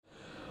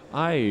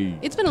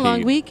It's been a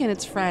long week, and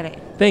it's Friday.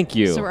 Thank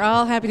you. So we're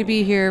all happy to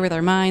be here with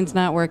our minds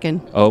not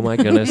working. Oh, my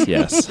goodness,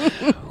 yes.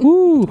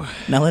 Woo.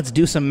 Now let's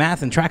do some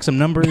math and track some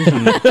numbers.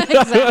 And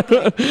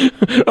Exactly.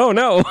 Oh,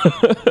 no.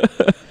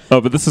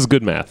 Oh, but this is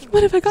good math.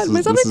 What have I gotten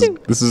myself into?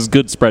 This is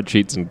good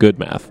spreadsheets and good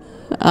math.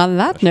 On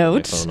that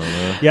note,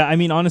 Yeah, I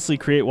mean, honestly,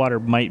 create water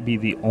might be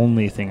the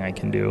only thing I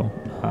can do.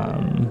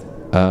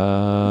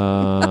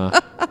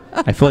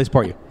 I fully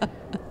support you.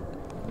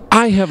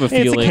 I have a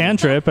Hey, it's feeling. a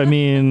cantrip. I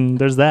mean,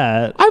 there's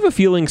that. I have a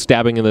feeling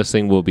stabbing in this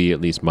thing will be at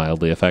least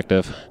mildly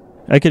effective.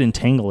 I could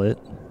entangle it.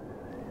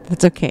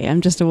 that's okay.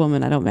 I'm just a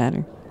woman. I don't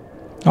matter.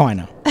 Oh, I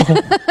know.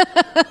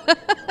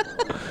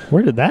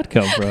 Where did that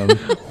come from?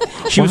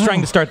 She was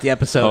trying to start the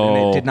episode, and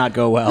Oh. it did not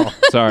go well.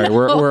 Sorry,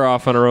 we're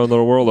off on our own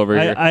little world over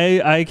here.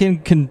 I can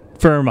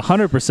confirm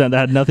 100% that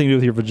had nothing to do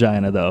with your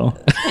vagina, though.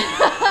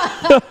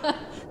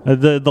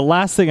 The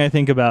last thing I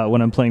think about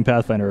when I'm playing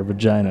Pathfinder are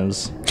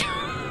vaginas.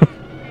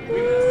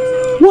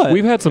 What?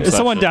 We've had some Is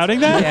someone sessions. doubting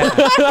that?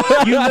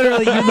 Yeah. You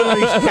literally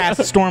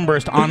cast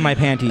Stormburst on my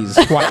panties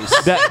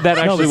twice. that No,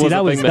 actually but see, was that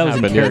a was thing that in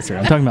happened. character.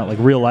 I'm talking about like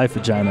real life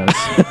vaginas.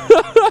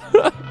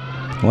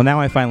 Well, now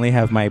I finally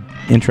have my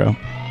intro.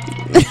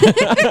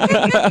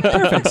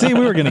 Perfect. See,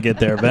 we were gonna get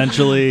there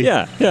eventually.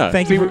 Yeah.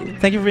 Thank you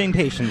for being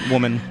patient,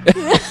 woman.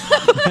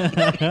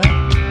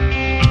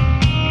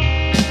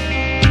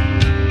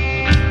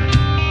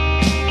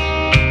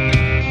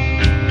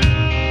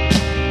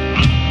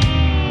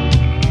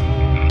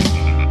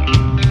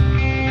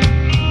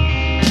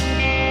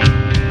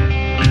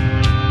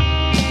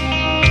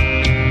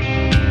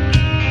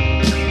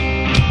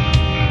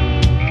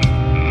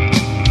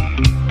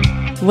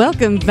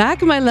 Welcome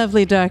back, my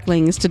lovely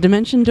darklings, to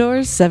Dimension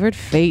Door's Severed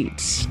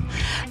Fate.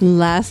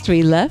 Last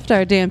we left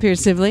our Dampier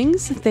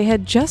siblings, they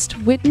had just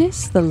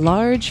witnessed the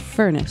large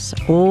furnace,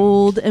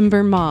 old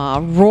Ember Maw,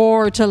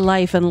 roar to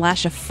life and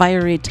lash a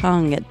fiery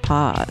tongue at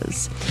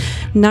Paz.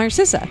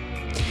 Narcissa,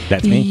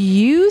 That's me.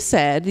 you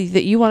said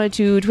that you wanted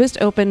to twist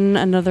open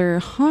another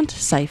haunt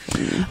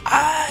siphon.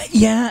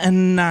 Yeah,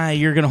 and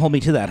you're going to hold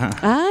me to that, huh?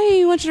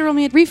 I want you to roll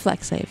me a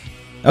reflex save.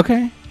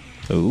 Okay.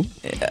 Ooh.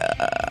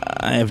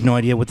 I have no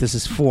idea what this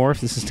is for,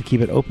 if this is to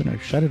keep it open or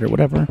shut it or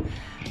whatever.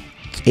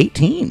 It's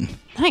 18.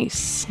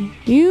 Nice.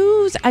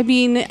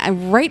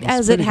 Right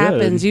as it pretty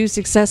happens, good. you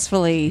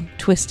successfully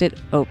twist it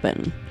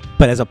open.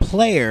 But as a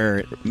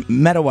player,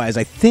 meta-wise,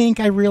 I think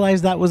I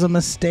realized that was a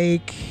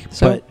mistake.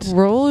 So but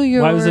roll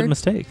your... Why was it a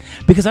mistake?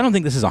 because I don't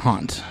think this is a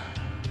haunt.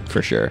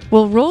 For sure.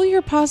 Well, roll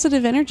your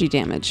positive energy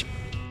damage.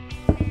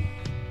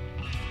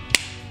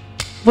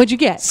 What'd you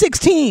get?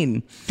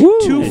 16. Woo.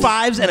 2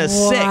 5s and a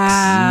 6.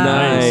 Wow.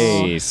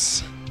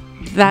 Nice.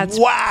 That's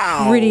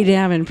Wow. pretty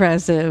damn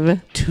impressive.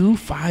 2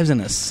 5s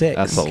and a 6.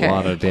 That's Okay. a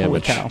lot of Holy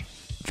damage. cow.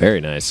 Very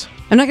nice.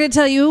 I'm not going to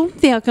tell you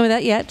the outcome of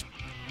that yet.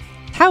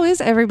 How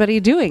is everybody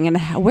doing, and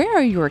where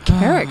are your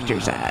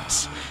characters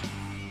at?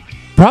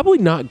 Probably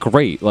not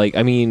great. Like,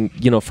 I mean,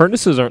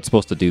 furnaces aren't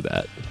supposed to do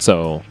that.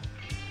 So,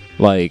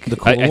 like, The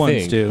cool I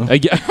ones think, do.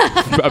 Yeah,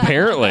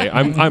 apparently,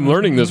 I'm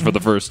learning this for the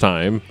first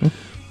time.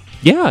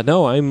 Yeah,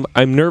 no,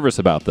 I'm nervous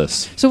about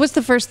this. So what's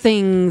the first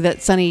thing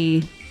that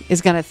Sunny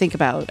is going to think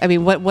about? I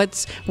mean,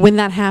 what's when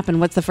that happened,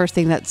 what's the first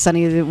thing that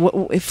Sunny,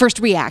 first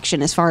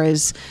reaction as far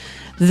as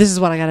this is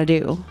what I got to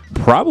do?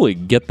 Probably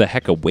get the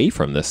heck away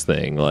from this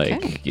thing. Like,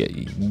 Okay.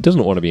 he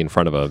doesn't want to be in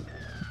front of a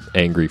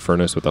angry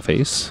furnace with a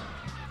face.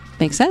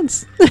 Makes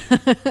sense.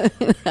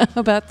 How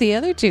about the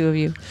other two of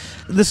you?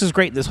 This is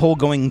great. This whole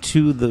going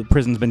to the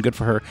prison's been good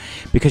for her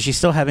because she's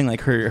still having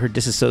like her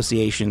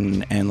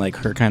disassociation and like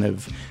her kind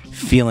of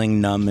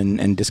feeling numb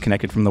and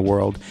disconnected from the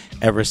world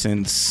ever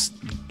since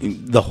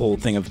the whole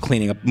thing of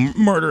cleaning up,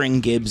 murdering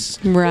Gibbs,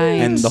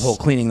 Right. and the whole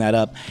cleaning that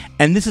up.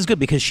 And this is good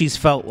because she's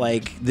felt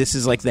like this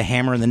is like the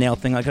hammer and the nail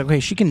thing. Like, okay,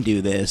 she can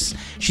do this.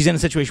 She's in a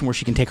situation where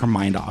she can take her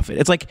mind off it.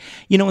 It's like,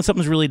 when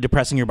something's really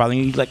depressing or bothering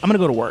you, you're like, I'm going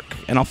to go to work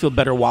and I'll feel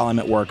better while I'm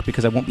at work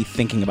because I won't be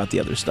thinking about the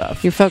other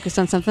stuff. You're focused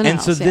on something And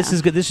else. so this yeah.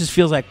 is good. This just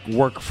feels like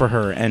work for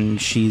her,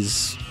 and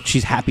she's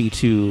happy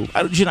to.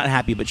 She's not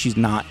happy, but she's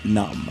not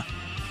numb.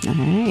 All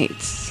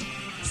right.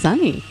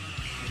 Sunny.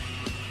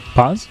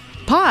 Pause.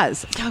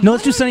 Pause. No,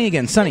 let's do Sunny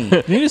again. Sunny.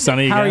 You need a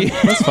Sunny How are again. you?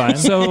 That's fine.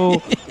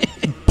 So,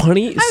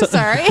 Bunny. I'm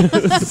sorry.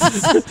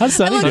 How's I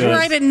Sunny looked doing?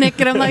 right at Nick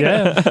and I'm like,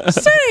 Yeah.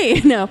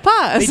 Sunny. No,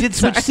 pause. They did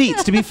switch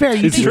seats. To be fair,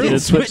 you It's did true.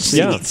 switch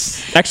Yeah.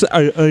 seats. Actually,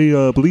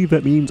 I believe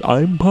that means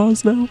I'm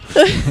paused now.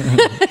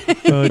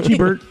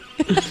 G-Bert.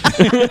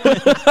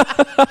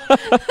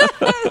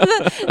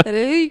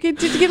 You get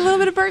to get a little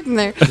bit of Bert in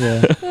there.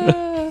 Yeah.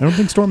 I don't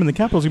think storming the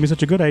Capitol's gonna be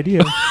such a good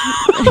idea.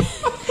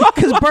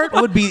 Because Bert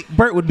would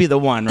be the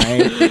one,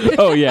 right?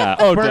 Oh yeah.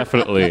 Oh, Bert-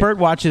 definitely. Bert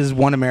watches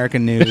One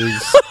American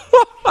News.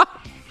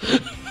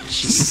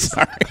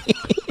 Sorry.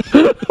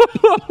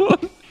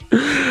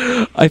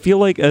 I feel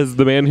like as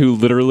the man who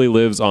literally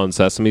lives on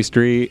Sesame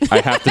Street, I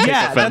have to take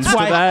Yeah, offense that's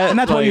why, to that. and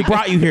that's why we Like,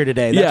 brought you here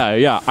today.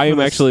 That's Yeah. I am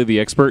actually the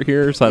expert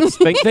here. So that's,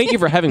 thank you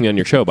for having me on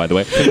your show, by the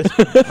way.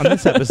 on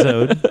this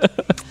episode.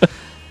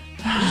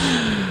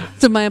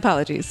 So my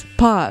apologies.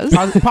 Pause.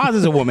 Paz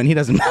is a woman. He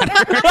doesn't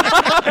matter.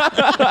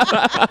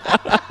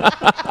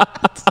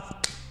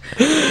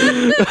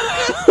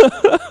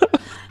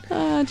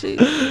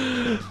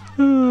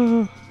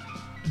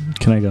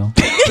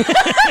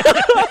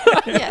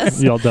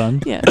 You all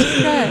done? Yeah.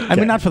 Right. I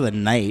mean, not for the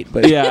night,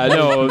 but Yeah,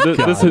 no,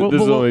 this is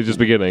only just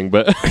beginning,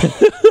 but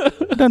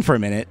done for a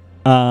minute.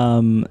 I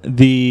don't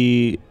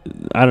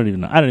even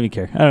know. I don't even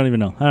care. I don't even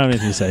know. I don't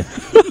have anything to say.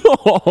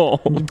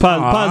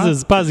 Paz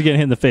is getting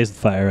hit in the face with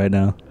fire right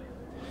now.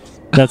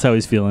 That's how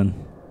he's feeling.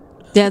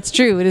 Yeah, it's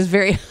true. It is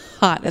very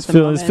hot at the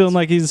moment. He's feeling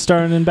like he's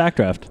starting in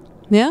backdraft.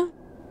 Yeah.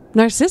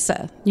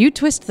 Narcissa, you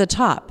twist the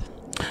top,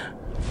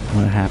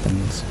 What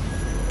happens?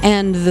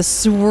 and the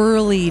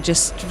swirly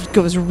just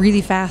goes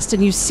really fast,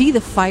 and you see the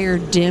fire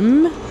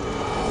dim,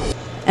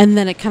 and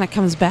then it kind of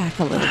comes back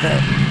a little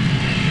bit.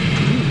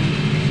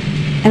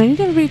 And I need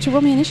everybody to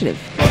roll me initiative.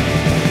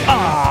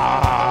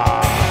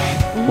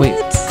 Wait.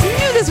 What? You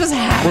knew this was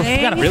happening.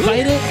 We gotta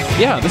fight it.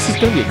 yeah, this is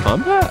going to be a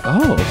combat?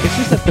 Oh, It's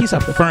just a piece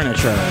of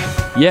furniture.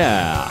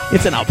 yeah.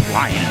 It's an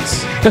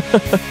appliance.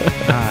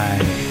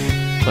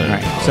 All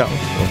right. So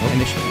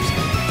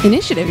initiatives.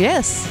 Initiative,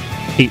 yes.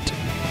 8.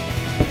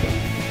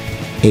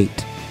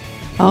 8.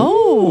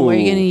 Oh, are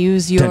you going to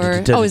use your... Dun,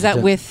 dun, dun, Oh, is that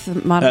dun.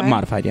 with modifier?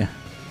 Modified, yeah.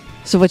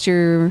 So what's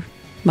your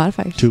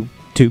modifier? 2.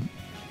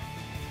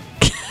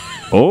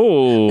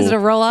 Oh. Is it a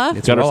roll-off?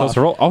 It's Got a ourselves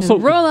a roll-off. roll. Also,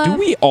 Roll do up.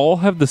 we all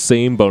have the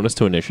same bonus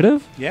to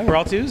initiative? Yeah, we're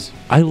all 2s.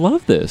 I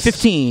love this.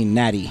 15,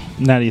 natty.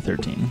 Natty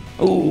 13.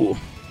 Ooh.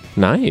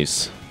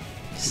 Nice.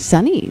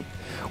 Sunny.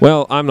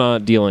 Well, I'm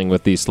not dealing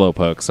with these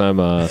slowpokes. I'm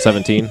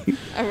 17.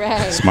 All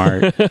right.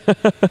 Smart.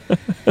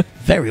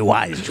 Very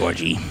wise,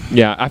 Georgie.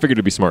 Yeah, I figured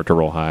it'd be smart to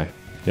roll high.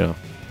 You know,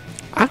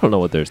 I don't know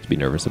what there's to be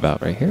nervous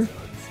about right here.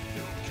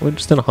 We're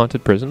just in a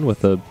haunted prison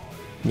with a,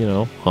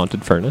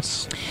 haunted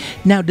furnace.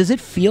 Now, does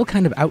it feel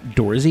kind of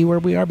outdoorsy where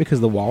we are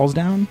because the wall's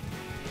down?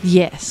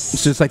 Yes.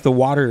 So it's like the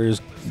water is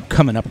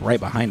coming up right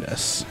behind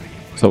us.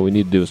 So what we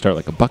need to do is start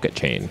like a bucket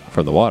chain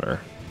from the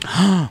water.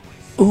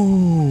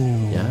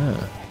 Ooh.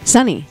 Yeah.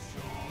 Sunny.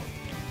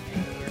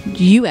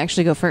 You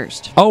actually go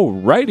first.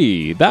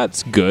 Alrighty,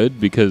 that's good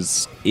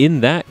because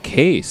in that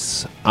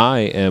case, I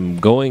am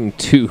going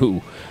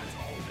to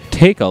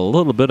take a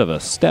little bit of a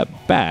step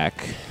back.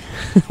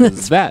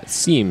 'Cause that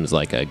seems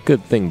like a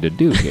good thing to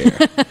do here.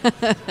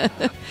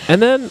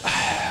 And then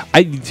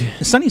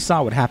Sunny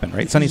saw what happened,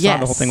 right? Sunny saw the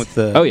whole Yes. thing with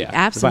the... Oh, yeah.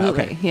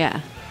 Absolutely. Okay.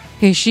 Yeah.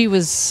 Okay, she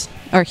was...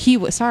 Or he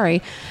was...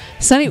 Sorry.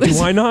 Sunny was...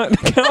 do I not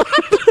count?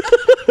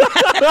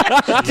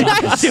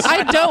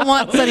 I don't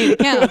want Sunny to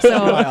count, so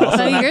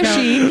Sunny, you're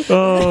she.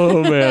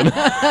 Oh man.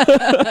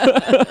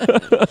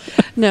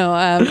 No,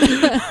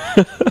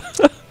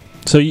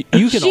 So you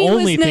can She was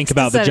only next think to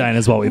about Sunny.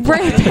 vaginas while we play.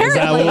 Right, Is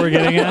that what apparently. we're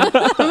getting at?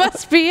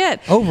 must be it.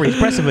 Ovaries,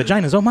 breasts, and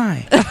vaginas. Oh,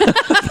 my.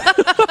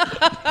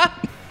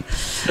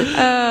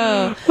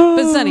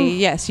 But Sunny,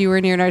 yes, you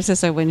were near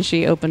Narcissa when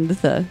she opened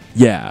the...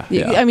 Yeah.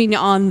 I mean,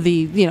 on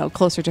the,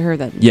 closer to her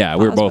than... Yeah,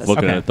 we were Oz both was.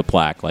 looking Okay. at the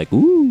plaque like,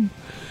 ooh.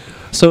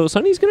 So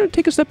Sunny's gonna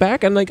take a step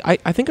back and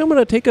I think I'm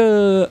gonna take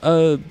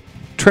a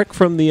trick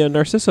from the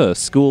Narcissa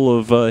school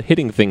of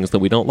hitting things that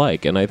we don't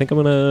like, and I think I'm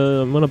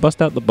gonna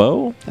bust out the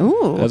bow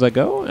Ooh. as I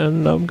go,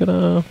 and I'm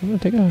gonna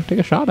take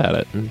a shot at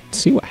it and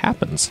see what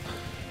happens.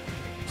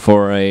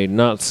 For a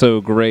not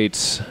so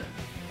great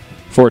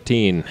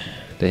 14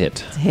 to hit.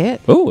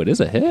 Hit. Oh, it is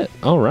a hit.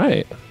 All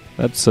right,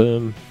 that's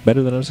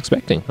better than I was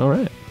expecting. All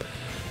right,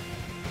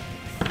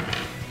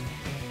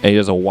 and he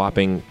does a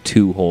whopping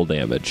 2 whole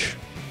damage.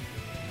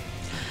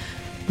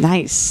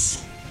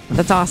 Nice.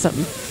 That's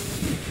awesome.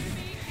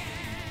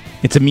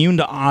 It's immune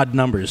to odd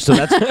numbers, so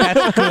that's good,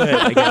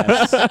 I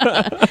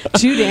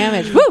guess. 2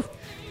 damage. Woo!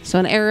 So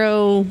an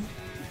arrow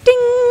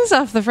dings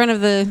off the front of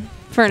the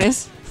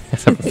furnace.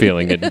 I'm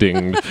feeling it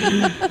dinged.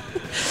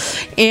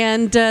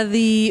 And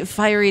the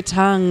fiery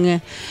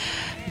tongue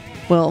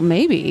will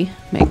maybe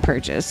make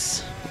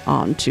purchase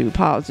onto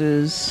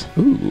Paz's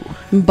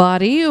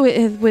body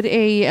with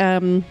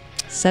a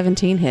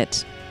 17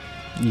 hit.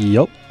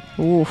 Yup.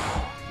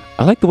 Oof.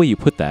 I like the way you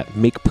put that.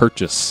 Make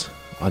purchase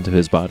onto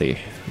his body.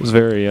 It was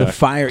very The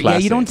fire. Yeah,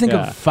 classy. you don't think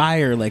Yeah. of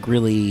fire like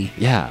really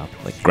Yeah,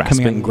 like coming out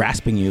grasping. and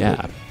grasping you.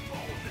 Yeah.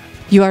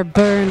 You are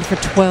burned for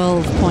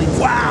 12 points.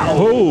 Wow.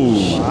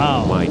 Oh,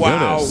 Wow. my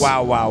Wow, goodness.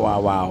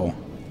 wow.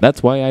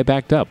 That's why I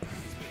backed up.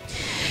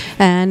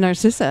 And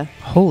Narcissa.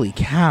 Holy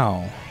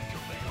cow.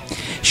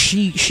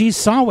 She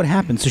saw what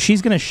happened, so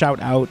she's going to shout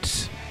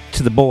out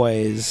to the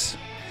boys.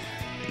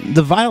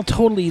 The vial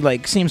totally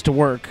seems to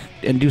work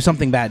and do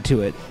something bad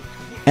to it.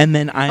 And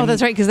then I'm... Oh,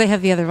 that's right, because they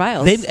have the other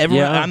vials.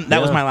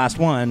 That was my last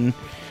one.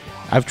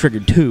 I've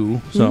triggered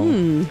 2, so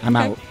I'm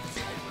okay. out.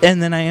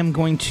 And then I am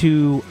going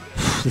to...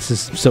 This is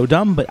so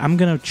dumb, but I'm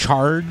going to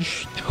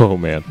charge Oh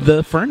man.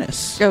 the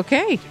furnace.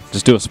 Okay.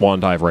 Just do a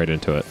swan dive right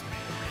into it.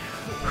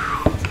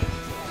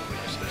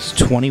 It's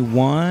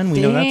 21.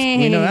 We know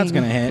that's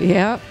going to hit.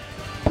 Yep.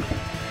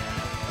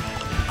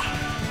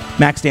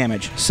 Max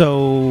damage.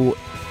 So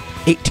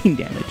 18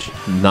 damage.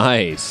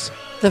 Nice.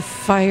 The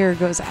fire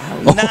goes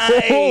out.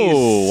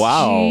 Oh,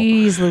 wow.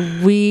 Jeez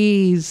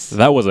Louise.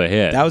 That was a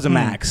hit. That was a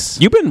max.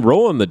 You've been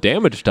rolling the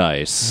damage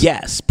dice.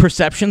 Yes,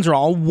 perceptions are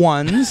all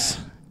 1s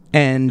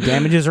and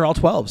damages are all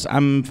 12s.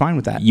 I'm fine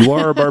with that. You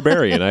are a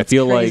barbarian. I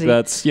feel like crazy.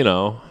 that's,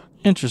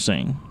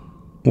 Interesting.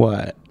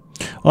 What?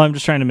 Well, I'm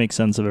just trying to make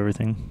sense of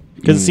everything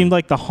because it seemed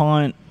like the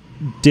haunt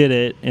did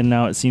it, and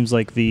now it seems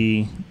like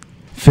the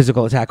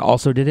Physical attack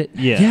also did it?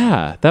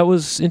 Yeah, that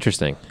was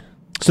interesting.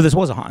 So this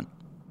was a haunt.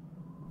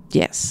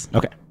 Yes.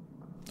 Okay.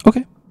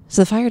 Okay.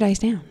 So the fire dies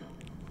down.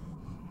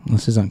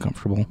 This is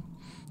uncomfortable.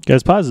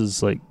 Guys, Paz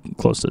is like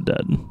close to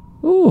dead.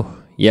 Ooh.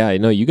 Yeah, I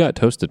know you got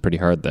toasted pretty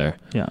hard there.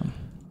 Yeah.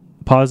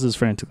 Paz is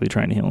frantically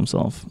trying to heal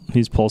himself.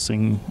 He's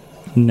pulsing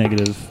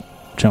negative,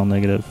 channel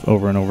negative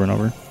over and over and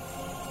over.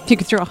 If you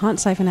could throw a haunt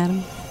siphon at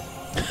him.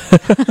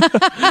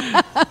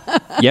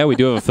 Yeah, we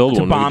do have a filled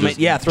To one. bomb We it. just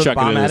Yeah, throw the chuck it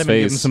bomb in at his him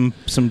and give face. him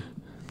some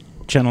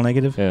channel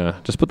negative. Yeah,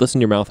 just put this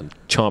in your mouth and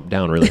chomp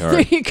down really There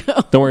hard. you go.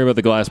 Don't worry about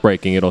the glass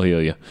breaking; it'll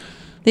heal you.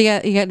 You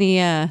got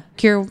any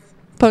cure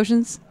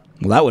potions?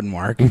 Well, that wouldn't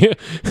work.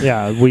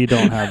 Yeah, we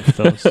don't have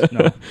those.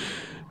 No.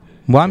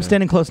 Well, I'm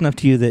standing close enough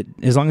to you that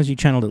as long as you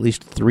channeled at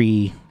least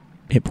 3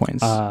 hit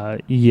points,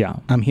 Yeah.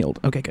 I'm healed.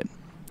 Okay, good.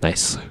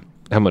 Nice.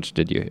 How much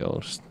did you heal?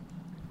 Just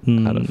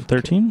out of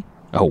 13?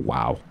 Oh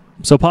wow.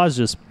 So Paz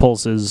just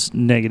pulses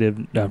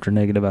negative after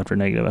negative after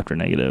negative after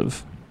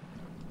negative,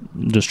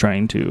 just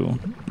trying to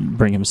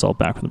bring himself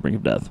back from the brink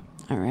of death.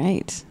 All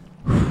right.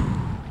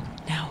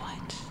 Now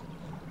what?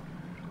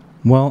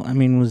 Well, I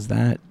mean, was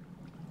that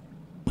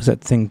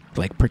thing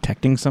like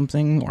protecting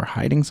something or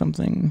hiding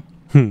something?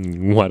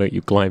 Why don't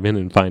you climb in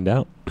and find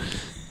out?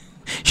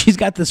 She's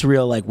got this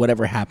real like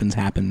whatever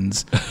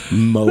happens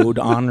mode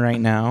on right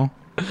now.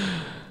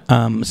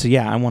 So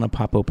yeah, I want to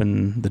pop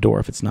open the door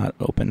if it's not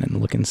open and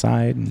look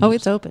inside. And Oh,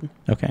 it's open.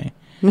 okay.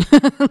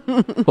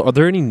 Are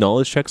there any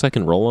knowledge checks I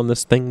can roll on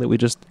this thing that we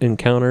just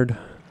encountered?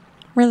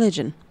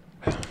 Religion.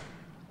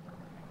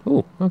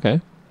 Oh,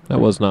 okay. That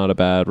was not a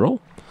bad roll.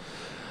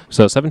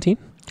 So 17?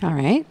 All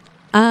right.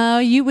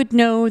 You would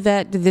know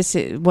that this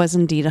was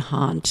indeed a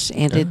haunt,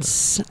 and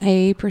it's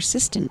a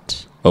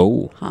persistent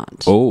Oh.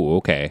 haunt. Oh,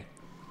 okay.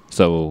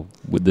 So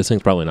this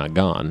thing's probably not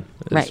gone,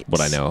 is Right. what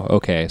I know.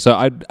 Okay, so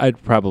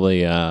I'd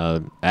probably,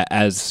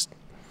 as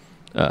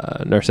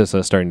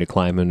Narcissa starting to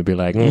climb in, to be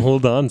like,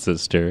 hold on,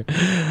 sister.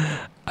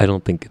 I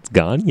don't think it's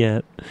gone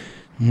yet.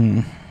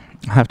 I'll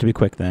have to be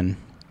quick then.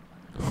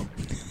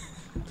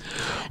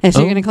 And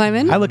so you're going to climb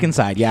in? I look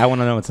inside. Yeah, I want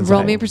to know what's inside.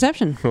 Roll me a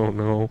perception. Oh,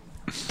 no.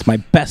 It's my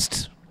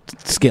best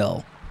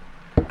skill.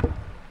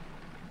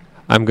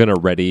 I'm going to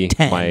ready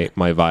 10.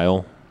 my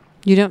vial.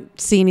 You don't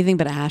see anything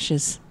but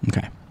ashes,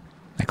 Okay.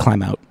 I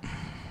climb out.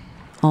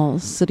 all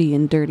sooty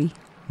and dirty.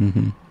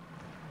 Mm-hmm.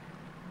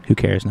 Who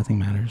cares? Nothing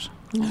matters.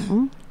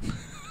 Aw.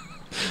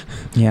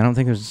 Yeah, I don't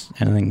think there's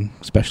anything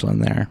special in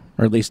there,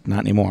 or at least not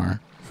anymore.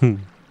 Well,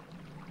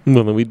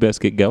 then we'd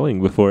best get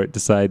going before it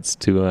decides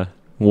to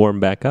warm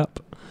back up.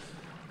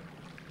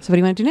 So what do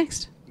you want to do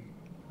next?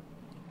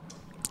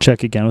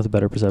 Check again with a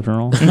better perception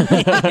roll.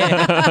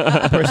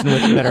 Person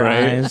with better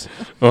Right. eyes.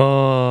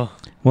 Oh.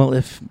 Well,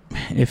 if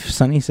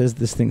Sunny says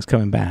this thing's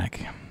coming back,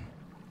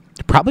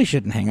 you probably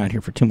shouldn't hang out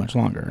here for too much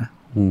longer.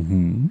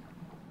 Mm-hmm.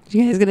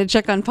 You guys going to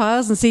check on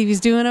Paz and see if he's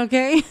doing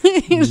okay?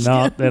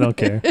 No, they don't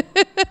care.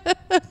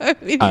 I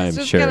mean, he's I'm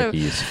just sure kind of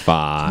he's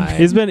fine.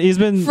 He's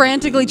been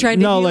frantically trying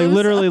to no, heal like himself.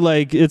 literally,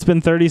 like it's been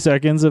 30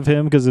 seconds of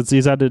him because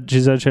she's had to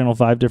channel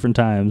 5 different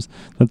times.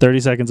 Then 30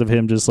 seconds of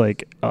him just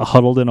like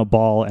huddled in a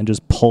ball and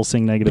just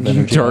pulsing negative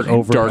energy dark like,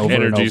 over dark and over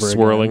energy and over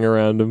swirling again.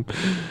 around him.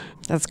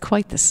 That's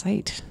quite the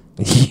sight.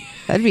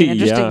 That'd be an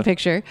interesting Yeah.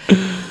 picture.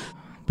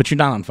 But you're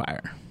not on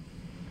fire.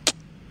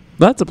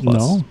 That's a plus.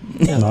 No,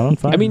 not on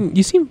fire. I mean,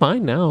 you seem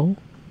fine now.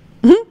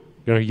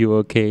 Are you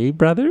okay,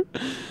 brother?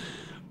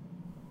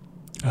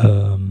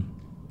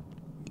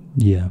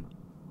 yeah.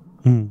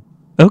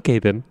 Okay,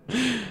 then.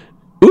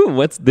 Ooh,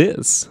 what's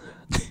this?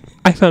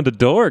 I found a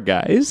door,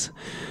 guys.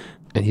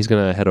 And he's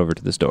going to head over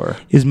to this door.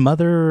 Is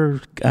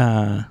Mother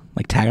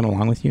like tagging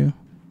along with you?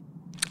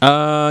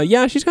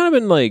 Yeah, she's kind of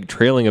been, like,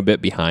 trailing a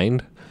bit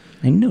behind.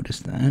 I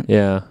noticed that.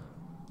 Yeah.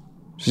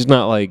 She's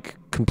not, like,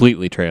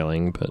 completely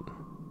trailing, but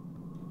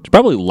she's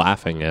probably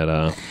laughing at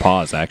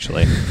Pause,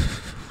 actually.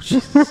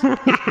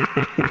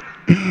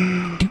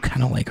 I do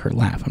kind of like her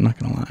laugh. I'm not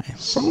gonna lie.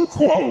 So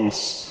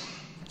close.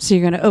 So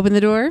you're going to open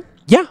the door?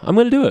 Yeah, I'm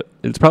going to do it.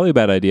 It's probably a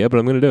bad idea, but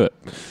I'm going to do it.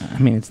 I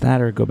mean, it's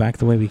that or go back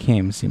the way we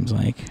came. Seems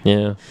like.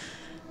 Yeah.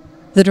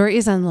 The door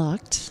is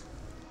unlocked,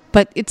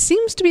 but it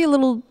seems to be a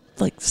little,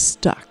 like,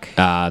 stuck.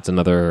 It's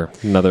another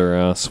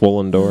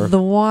swollen door.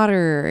 The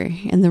water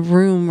in the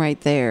room right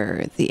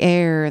there, the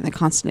air and the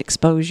constant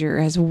exposure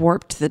has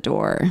warped the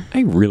door.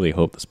 I really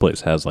hope this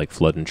place has, like,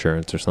 flood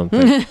insurance or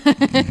something.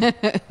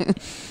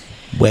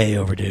 Way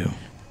overdue.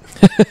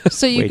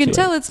 So you Way can too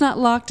tell it's not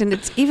locked, and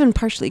it's even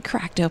partially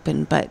cracked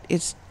open, but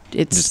it's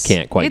Just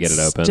can't quite get it's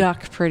it open.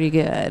 Stuck pretty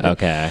good.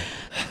 Okay.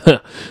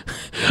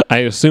 I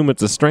assume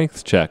it's a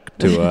strength check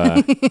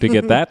to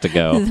get that to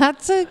go.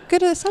 That's a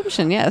good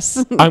assumption.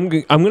 Yes. I'm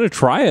going to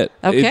try it.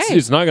 Okay.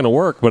 It's not going to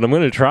work, but I'm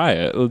going to try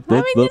it. you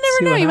never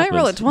know. You might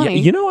roll a 20.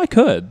 Yeah, you know, I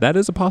could. That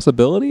is a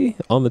possibility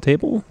on the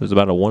table. There's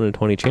about a 1 in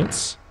 20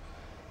 chance.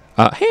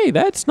 Hey,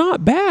 that's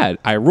not bad.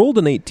 I rolled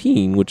an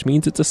 18, which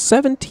means it's a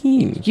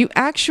 17. You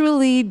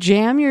actually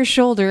jam your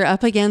shoulder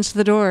up against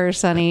the door,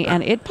 Sonny,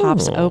 and it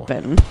pops Oh.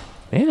 open.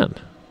 man,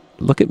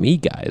 look at me,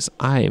 guys.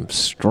 I am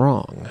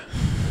strong.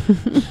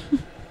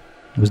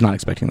 I was not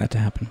expecting that to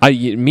happen.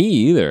 Me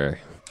either.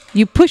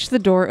 You push the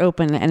door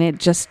open and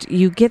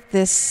you get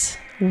this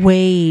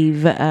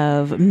wave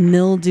of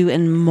mildew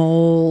and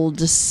mold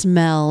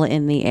smell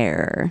in the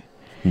air.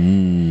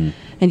 And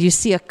you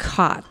see a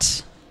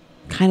cot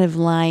kind of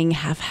lying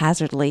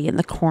haphazardly in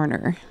the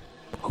corner.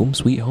 Home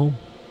sweet home.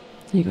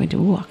 So you're going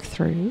to walk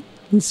through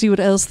and see what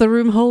else the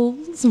room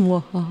holds.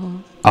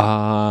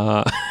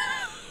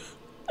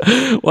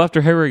 Well,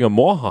 after hearing a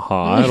mwahaha,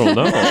 I don't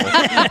know.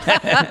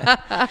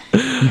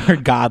 You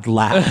heard God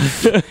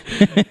laugh.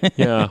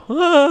 Yeah.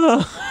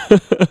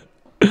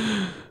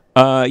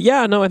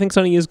 Yeah, no, I think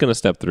Sonny is going to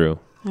step through.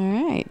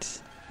 All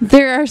right.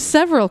 There are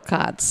several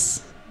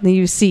cots that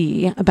you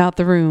see about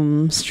the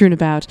room, strewn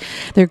about.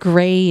 They're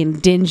gray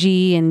and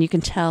dingy, and you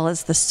can tell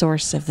it's the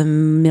source of the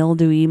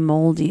mildewy,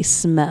 moldy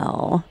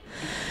smell.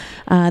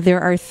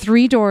 There are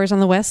 3 doors on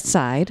the west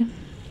side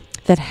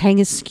that hang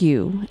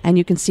askew, and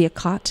you can see a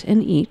cot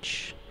in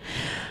each.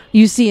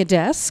 You see a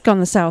desk on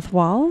the south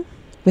wall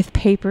with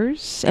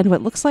papers and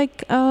what looks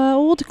like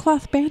old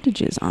cloth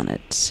bandages on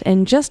it.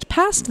 And just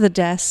past the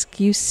desk,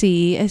 you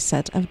see a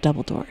set of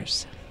double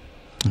doors.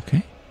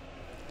 Okay.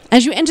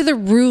 As you enter the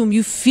room,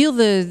 you feel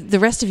the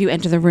rest of you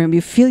enter the room.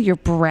 You feel your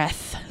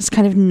breath is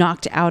kind of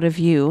knocked out of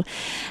you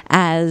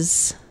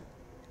as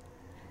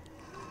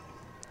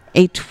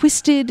a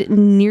twisted,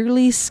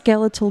 nearly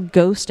skeletal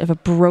ghost of a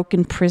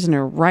broken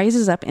prisoner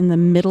rises up in the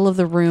middle of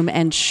the room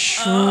and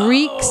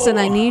shrieks, and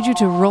I need you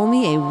to roll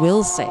me a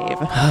will save.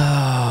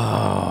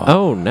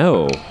 Oh,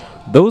 no.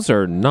 Those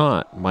are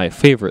not my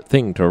favorite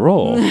thing to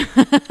roll.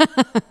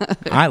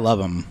 I love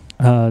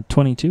them.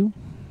 22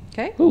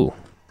 Okay. Ooh.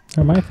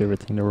 are my favorite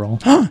thing to roll.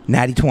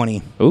 Natty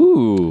 20.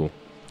 Ooh.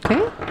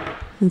 Okay.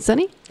 And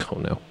Sunny? Oh,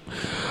 no.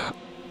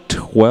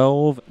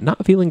 12.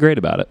 Not feeling great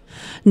about it.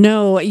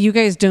 No, you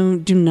guys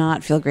do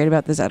not feel great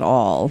about this at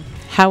all.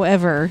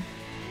 However,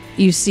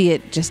 you see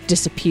it just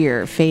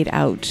disappear, fade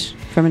out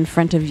from in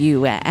front of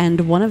you,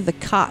 and one of the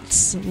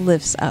cots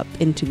lifts up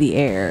into the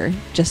air,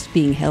 just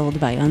being held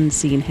by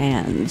unseen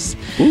hands.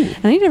 And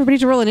I need everybody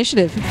to roll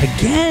initiative.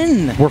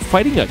 Again! We're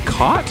fighting a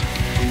cot?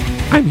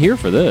 I'm here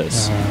for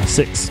this.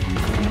 6.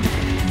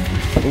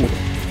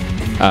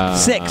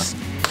 6.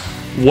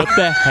 What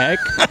the heck?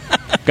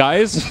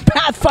 Guys?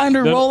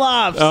 Pathfinder No, roll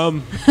offs.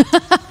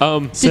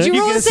 Did you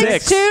roll a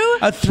 6 too?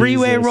 A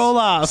 3-way Jesus. roll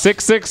off.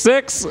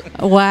 666.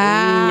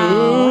 Wow.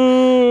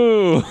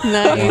 Ooh.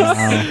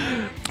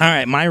 Nice. All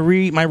right, my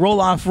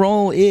roll off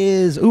roll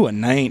is a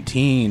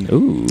 19.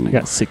 Ooh. I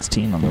got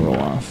 16 on the roll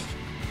off.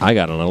 I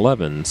got an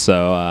 11,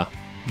 so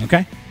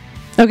Okay.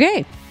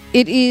 Okay.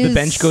 It is... The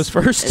bench goes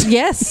first.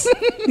 Yes.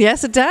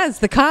 Yes, it does.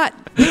 The cot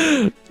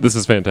this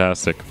is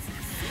fantastic.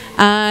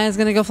 is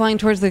going to go flying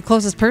towards the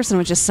closest person,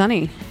 which is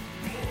Sunny.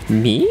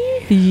 Me?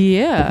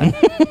 Yeah.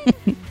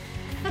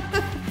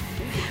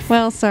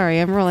 Well, sorry,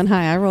 I'm rolling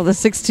high. I rolled a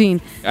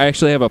 16. I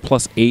actually have a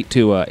 +8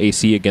 to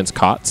AC against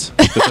cots,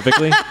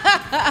 specifically.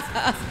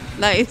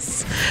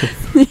 Nice.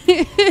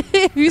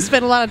 You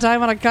spent a lot of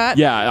time on a cot?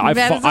 Yeah,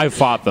 I've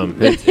fought them.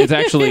 It's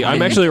actually...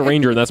 I'm actually a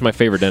ranger, and that's my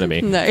favorite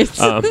enemy. Nice.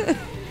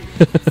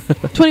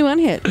 21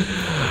 hit.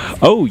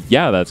 Oh,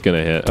 yeah, that's going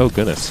to hit. Oh,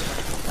 goodness.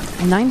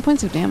 9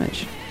 points of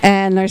damage.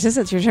 And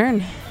Narcissa, it's your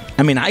turn.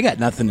 I mean, I got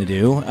nothing to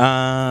do.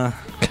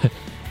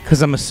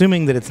 Because I'm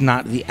assuming that it's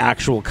not the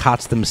actual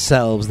cots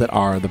themselves that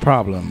are the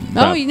problem.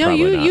 Oh, you know,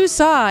 probably not. you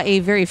saw a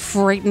very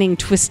frightening,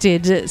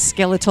 twisted,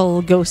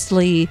 skeletal,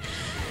 ghostly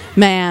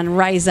man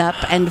rise up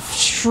and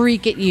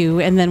shriek at you,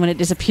 and then when it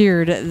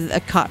disappeared, a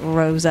cot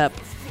rose up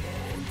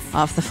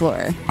off the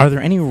floor. Are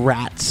there any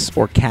rats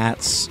or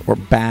cats or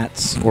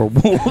bats or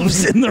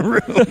wolves in the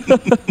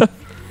room?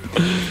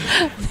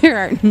 There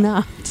are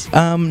not.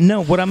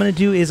 No, what I'm going to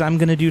do is I'm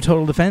going to do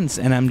total defense,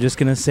 and I'm just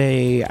going to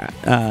say,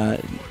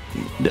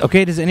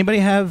 okay, does anybody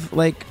have,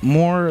 like,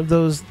 more of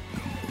those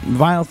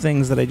vial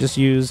things that I just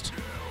used?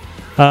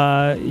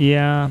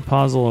 Yeah,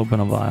 Paz will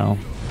open a vial.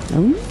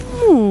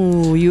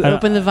 Ooh, you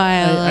open the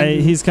vial.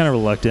 He's kind of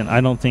reluctant.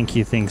 I don't think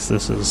he thinks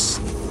this is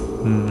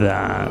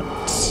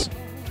that.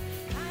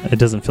 It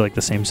doesn't feel like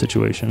the same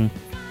situation.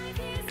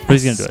 But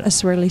he's going to do A it.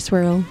 swirly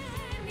swirl.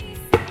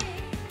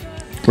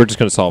 We're just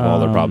going to solve all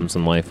their problems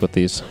in life with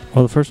these.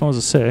 Well, the first one was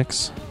a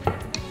 6.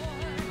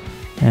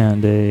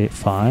 And a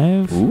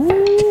 5.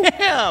 Ooh.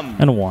 Damn!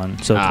 And a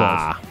 1. So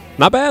 12.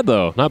 Not bad,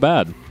 though. Not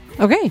bad.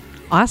 Okay,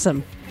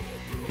 awesome.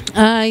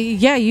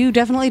 Yeah, you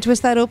definitely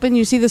twist that open.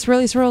 You see the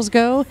swirly swirls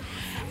go,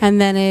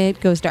 and then it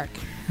goes dark.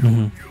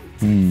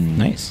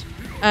 Nice.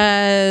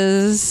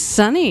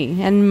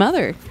 Sunny and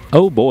Mother.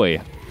 Oh,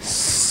 boy.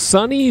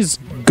 Sonny's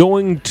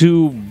going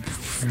to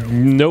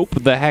nope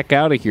the heck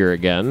out of here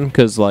again,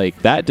 because,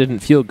 like, that didn't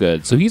feel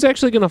good. So he's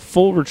actually going to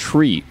full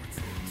retreat.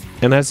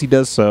 And as he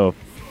does so,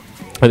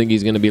 I think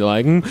he's going to be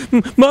like,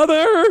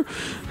 Mother!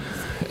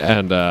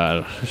 And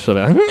she'll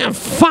be like,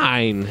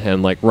 fine!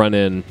 And, like, run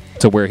in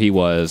to where he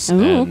was.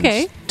 Ooh, and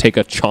okay. take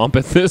a chomp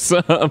at this.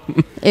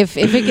 If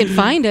it can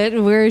find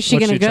it, where is she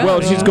What's going to she go?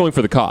 Well, she's going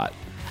for the cot.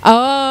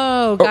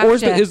 Oh, gotcha. Or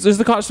is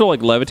the cot still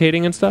like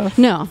levitating and stuff?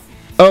 No.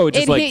 Oh, it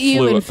just It like hit you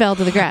flew and up. fell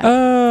to the ground.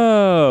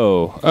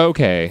 Oh,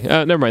 okay.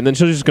 Never mind. Then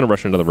she's just gonna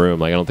rush into the room.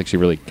 Like I don't think she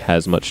really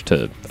has much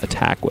to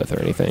attack with or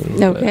anything.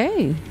 but-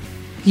 Okay.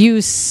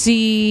 You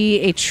see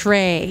a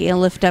tray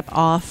lift up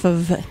off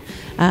of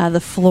the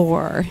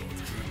floor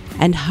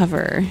and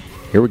hover.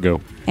 Here we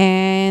go.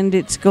 And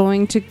it's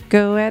going to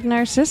go at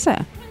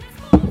Narcissa.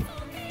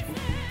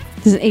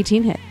 This is an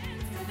 18 hit.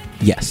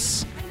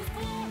 Yes.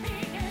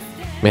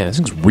 Man, this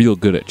thing's real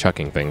good at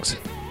chucking things.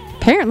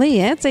 Apparently,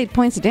 yeah, it's 8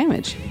 points of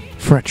damage.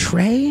 For a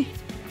tray?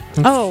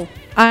 Oh,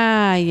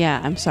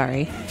 yeah, I'm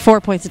sorry.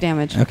 4 points of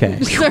damage. Okay.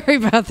 Sorry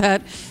about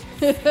that.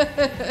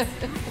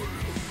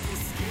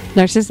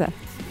 Narcissa.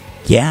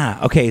 Yeah.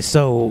 Okay.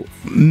 So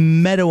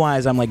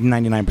meta-wise, I'm like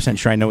 99%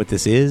 sure I know what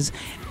this is,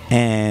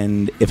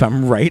 and if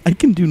I'm right, I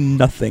can do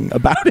nothing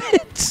about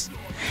it.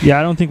 Yeah,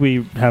 I don't think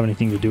we have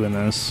anything to do in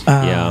this.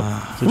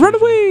 Yeah. Run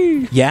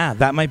away. Yeah,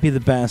 that might be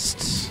the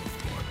best.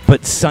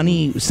 But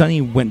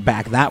Sunny went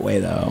back that way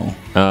though.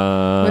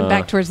 Went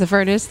back towards the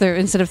furnace there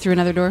instead of through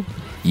another door.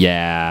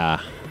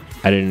 Yeah.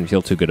 I didn't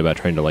feel too good about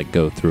trying to like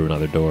go through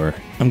another door.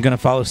 I'm gonna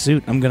follow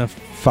suit. I'm gonna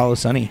follow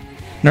Sunny.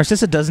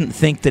 Narcissa doesn't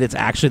think that it's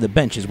actually the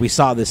benches. We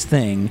saw this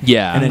thing,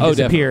 Yeah. and then Oh,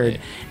 disappeared.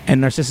 definitely.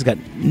 And Narcissa's got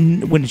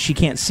when she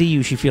can't see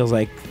you, she feels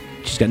like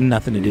she's got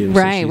nothing to do. So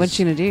Right, what's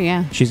she going to do?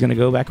 Yeah. she's gonna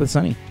go back with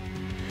Sunny.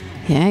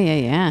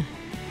 Yeah.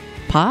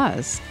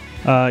 Pause.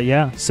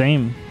 Yeah,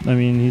 same. I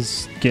mean,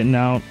 he's getting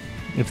out.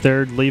 If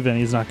they're leaving,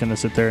 he's not going to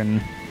sit there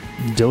and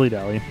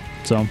dilly-dally.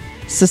 So,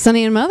 So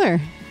Sunny and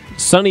Mother.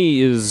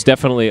 Sonny is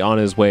definitely on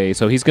his way,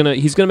 so he's gonna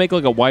make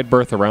like a wide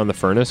berth around the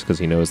furnace because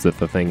he knows that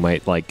the thing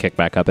might like kick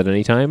back up at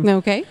any time.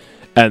 Okay.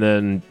 And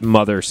then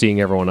Mother,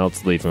 seeing everyone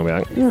else leave, will be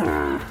like,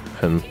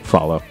 and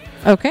follow.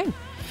 Okay.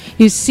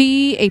 You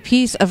see a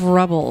piece of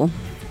rubble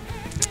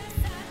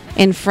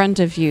in front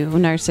of you,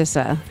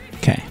 Narcissa.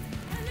 Okay.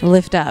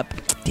 Lift up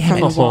from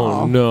the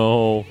wall. Oh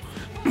no!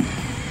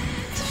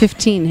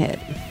 15 hit.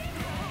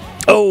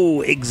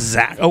 Oh,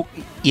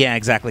 yeah,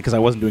 exactly. Because I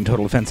wasn't doing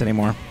total defense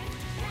anymore.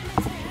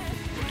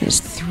 There's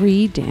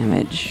 3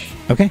 damage.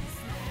 Okay.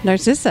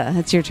 Narcissa,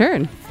 it's your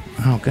turn.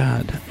 Oh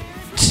God.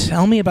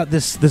 Tell me about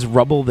this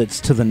rubble that's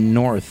to the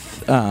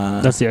north.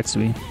 that's the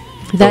XB.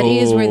 That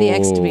is where the Oh.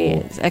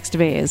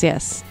 Extubay is,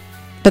 yes.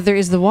 But there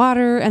is the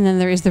water, and then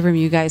there is the room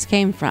you guys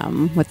came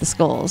from with the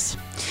skulls.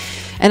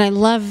 And I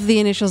love the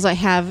initials I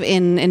have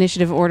in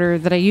initiative order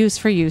that I use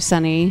for you,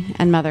 Sunny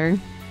and Mother.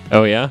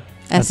 Oh yeah,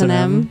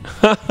 S&M.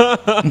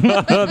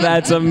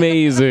 that's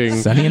amazing.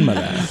 Sunny and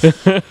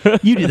Mother.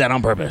 You did that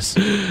on purpose.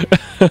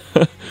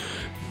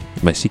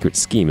 My secret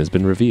scheme has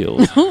been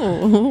revealed.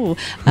 So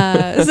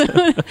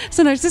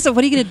Narcissa,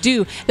 what are you going to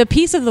do? The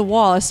piece of the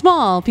wall, a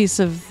small piece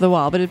of the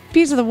wall, but a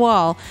piece of the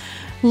wall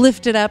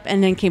lifted up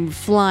and then came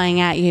flying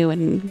at you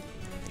and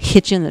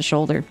hit you in the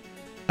shoulder.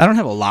 I don't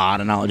have a lot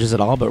of knowledges at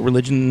all, but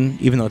religion,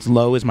 even though it's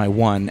low, is my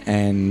 1.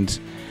 And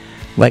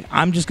like,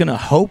 I'm just gonna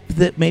hope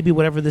that maybe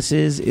whatever this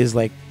is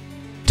like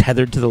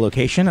tethered to the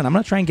location, and I'm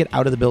gonna try and get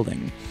out of the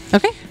building.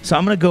 Okay. So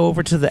I'm gonna go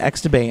over to the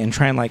Extubay and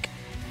try and like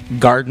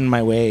garden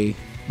my way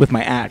with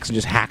my axe and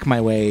just hack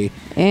my way.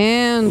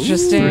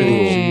 Interesting.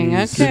 Ooh.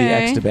 Okay. Through the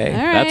Extubay.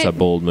 All right. That's a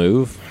bold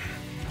move.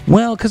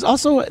 Well, because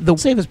also the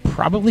save is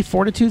probably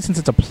fortitude since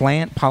it's a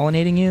plant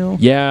pollinating you.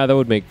 Yeah, that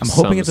would make. I'm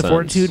hoping some it's a sense.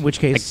 fortitude, in which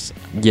case.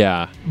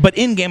 Yeah, But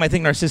in game, I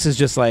think Narcissa's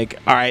just like,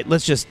 all right,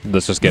 let's just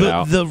get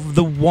out.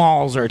 The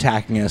walls are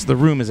attacking us. The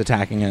room is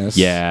attacking us.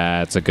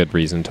 Yeah, it's a good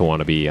reason to want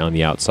to be on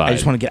the outside. I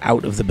just want to get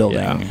out of the building.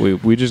 Yeah,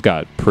 we just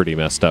got pretty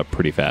messed up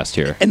pretty fast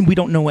here. And we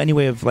don't know any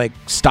way of like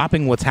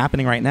stopping what's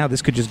happening right now.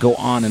 This could just go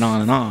on and on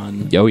and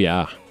on. Oh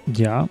yeah.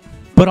 Yeah.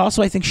 But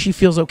also, I think she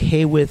feels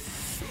okay with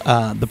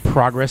the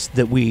progress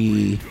that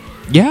we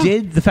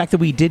did. The fact that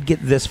we did get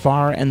this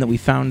far and that we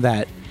found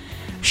that.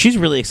 She's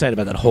really excited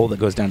about that hole that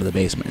goes down to the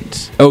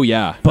basement. Oh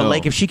yeah. But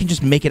like, if she can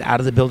just make it out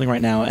of the building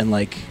right now and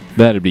like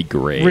that'd be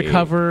great.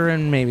 recover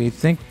and maybe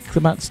think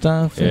about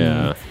stuff.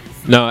 Yeah.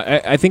 No,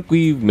 I think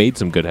we made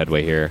some good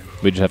headway here.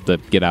 We just have to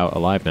get out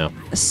alive now.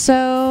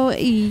 So,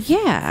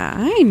 yeah,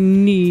 I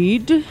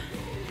need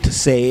to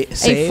save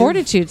a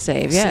fortitude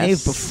save, yes.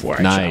 Save before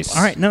I Nice. jump.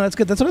 All right, no, that's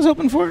good. That's what I was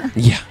hoping for.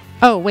 Yeah.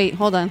 Oh, wait,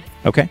 hold on.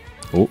 Okay.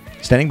 Oh.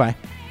 Standing by.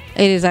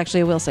 It is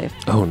actually a will save.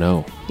 Oh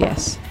no.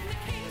 Yes.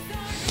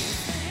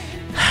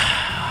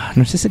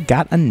 Narcissa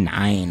got a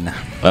 9.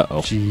 Uh-oh.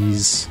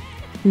 Jeez.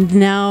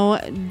 Now,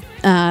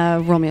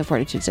 roll me a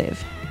fortitude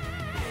save.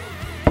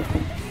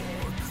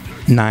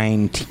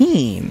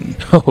 19.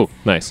 Oh,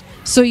 nice.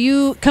 So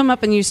you come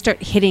up and you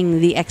start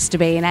hitting the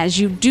Extubay, and as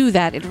you do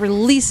that, it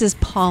releases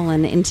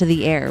pollen into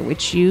the air,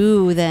 which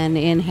you then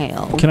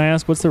inhale. Can I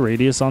ask what's the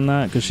radius on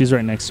that? Because she's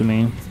right next to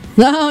me.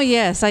 Oh,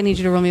 yes, I need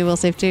you to roll me a will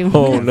save, too.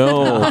 Oh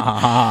no.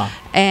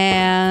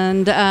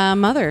 And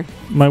Mother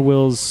My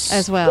will's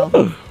as well.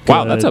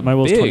 Wow, that's a My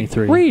will's big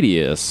 23.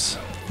 radius.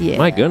 Yeah.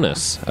 My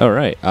goodness. All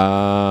right.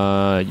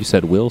 You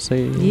said will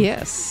save?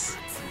 Yes.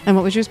 And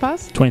what was yours,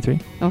 Paz? 23.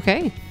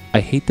 Okay. I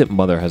hate that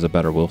Mother has a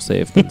better will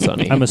save than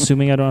Sunny. I'm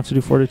assuming I don't have to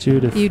do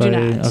fortitude if You do I...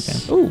 not. Okay.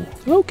 Oh,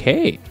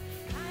 okay.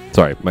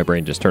 Sorry, my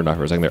brain just turned off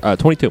for a second there.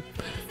 22.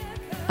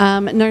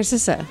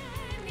 Narcissa,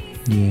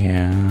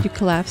 Yeah. you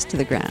collapse to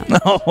the ground.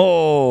 Oh.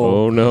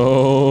 Oh,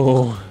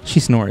 no. She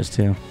snores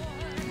too.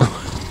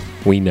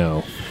 We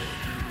know.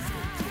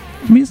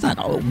 I mean, it's not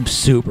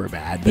super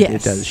bad, but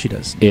Yes. it does. She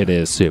does. It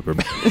is super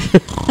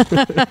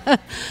bad.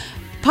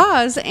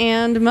 Pause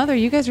and Mother,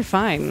 you guys are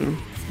fine.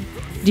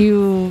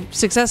 You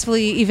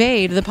successfully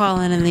evade the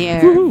pollen in the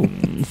air.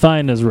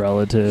 Fine is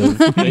relative.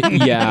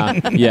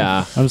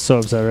 yeah. I'm so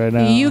upset right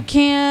now. You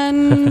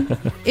can.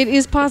 It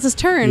is Pauz's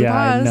turn. Yeah,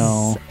 Pause. I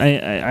know.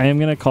 I am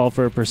going to call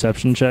for a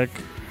perception check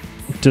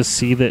to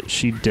see that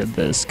she did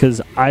this,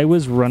 because I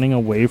was running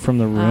away from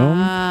the room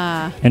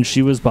Ah. and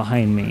she was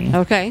behind me.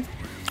 Okay.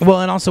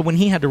 Well, and also when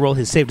he had to roll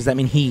his save, does that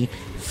mean he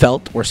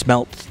felt or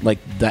smelt like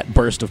that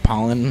burst of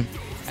pollen?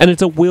 And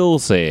it's a will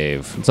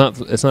save.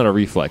 It's not a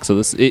reflex.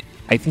 So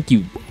I think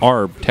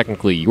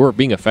you're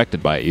being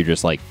affected by it. You're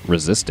just like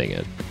resisting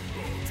it.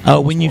 Oh,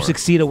 when you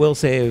succeed a will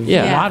save,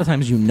 Yeah. a lot of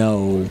times you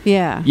know.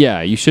 Yeah.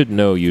 Yeah, you should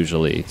know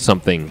usually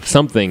something.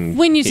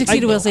 When you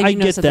succeed a will save, I you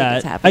know get something that.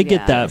 that's happened. I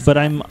get that, but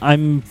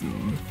I'm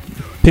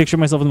picture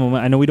myself in the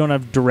moment. I know we don't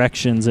have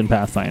directions in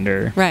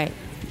Pathfinder. Right.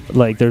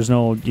 Like there's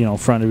no,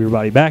 front of your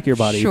body, back of your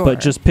body. Sure.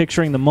 But just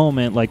picturing the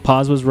moment, like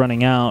Paz was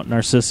running out,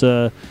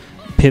 Narcissa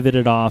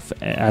pivoted off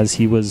as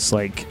he was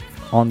like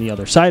on the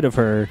other side of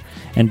her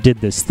and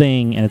did this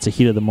thing, and it's a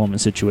heat of the moment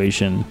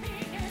situation.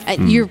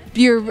 You're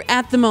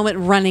at the moment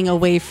running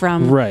away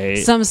from Right.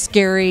 some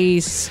scary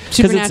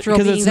supernatural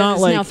being it's that not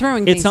is like now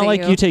throwing it's things not at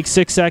like you take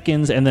 6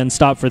 seconds and then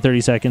stop for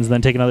 30 seconds and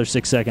then take another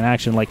 6-second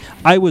action. Like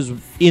I was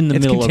in the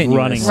It's middle of continuous.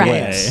 running Right.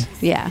 away.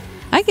 Yeah.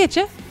 I get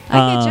you.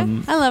 I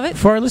love it.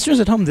 For our listeners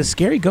at home, the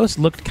scary ghost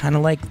looked kind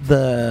of like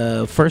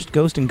the first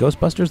ghost in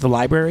Ghostbusters, the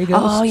library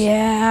ghost. Oh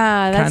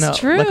yeah, that's Kinda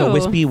true. Like a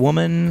wispy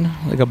woman,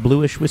 like a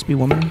bluish wispy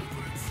woman.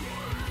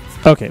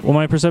 Okay, well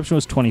my perception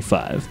was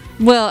 25.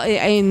 Well,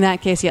 in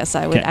that case, yes,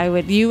 I would. Okay. I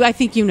would. I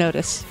think you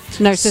notice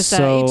Narcissa.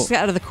 So- Just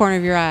out of the corner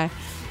of your eye,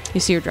 you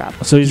see her drop,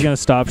 So he's going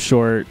to stop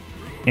short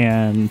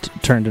and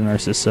turn to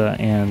Narcissa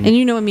and and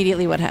you know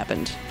immediately what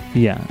happened.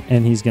 yeah,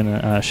 and he's going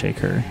to shake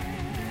her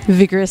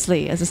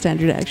Vigorously as a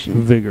standard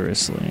action.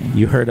 vigorously.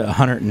 You heard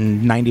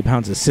 190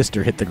 pounds of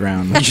sister hit the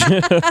ground.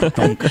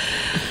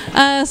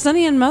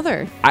 Sonny and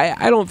Mother.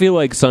 I don't feel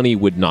like Sonny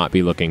would not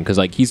be looking because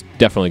like he's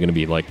definitely going to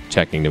be like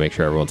checking to make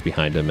sure everyone's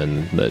behind him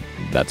and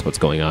that's what's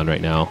going on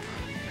right now.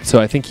 So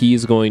I think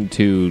he's going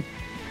to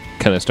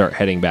kind of start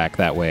heading back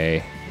that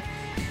way.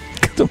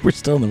 We're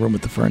still in the room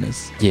with the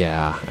furnace.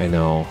 Yeah, I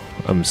know.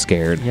 I'm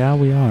scared. Yeah,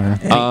 we are.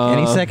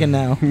 Any second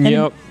now.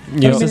 Yep.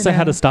 Narcissa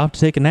had to stop to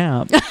take a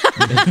nap.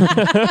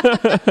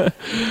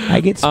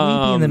 I get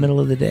sleepy in the middle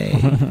of the day.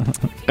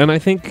 And I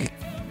think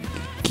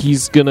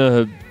he's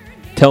gonna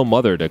tell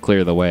Mother to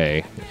clear the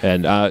way,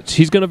 and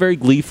she's gonna very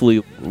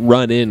gleefully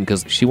run in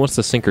because she wants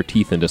to sink her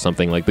teeth into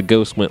something. Like the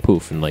ghost went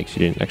poof, and like she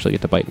didn't actually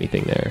get to bite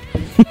anything there.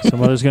 So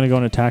Mother's going to go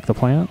and attack the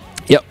plant.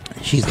 Yep,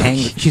 She's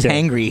angry. She's Okay.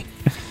 angry.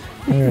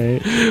 All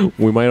right.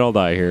 we might all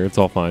die here. It's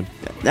all fine.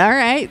 All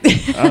right.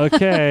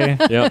 Okay.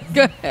 Yep.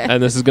 Go ahead.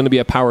 And this is gonna be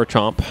a power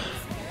chomp.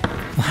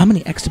 Well, how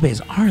many extabes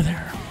are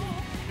there?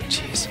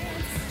 Jeez.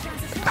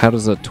 How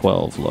does a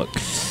 12 look?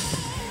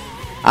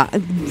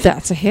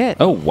 That's a hit.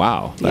 Oh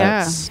wow, Yeah.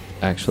 that's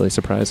actually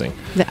surprising.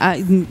 Yeah.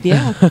 I'm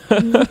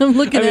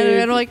looking at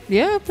it and I'm like,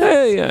 yeah.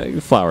 Yeah,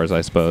 flowers,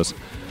 I suppose.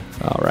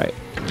 All right,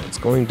 it's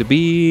going to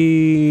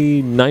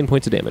be 9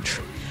 points of damage.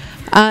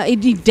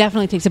 It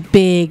definitely takes a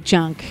big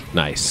chunk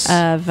Nice.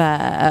 of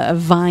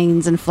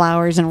vines and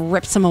flowers and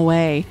rips them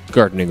away.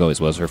 Gardening always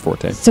was her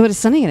forte. So what is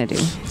Sunny gonna do?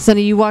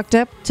 Sunny, you walked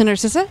up to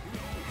Narcissa.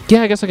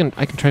 Yeah, I guess I can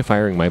try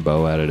firing my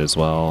bow at it as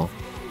well.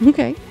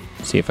 Okay.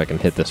 See if I can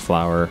hit this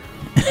flower.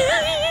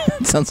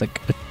 It sounds like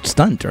a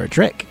stunt or a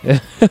trick.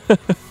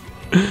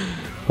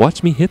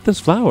 Watch me hit this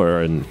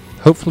flower and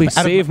hopefully Out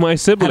of save my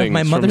siblings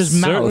my from mother's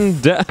certain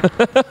mouth.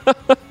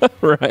 death.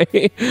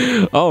 Right.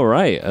 All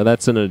right.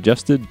 That's an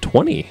adjusted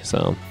 20.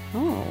 So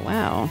Oh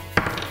wow.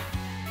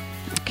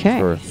 Okay.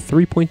 for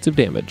 3 points of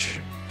damage.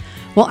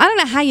 Well, I don't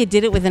know how you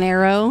did it with an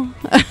arrow.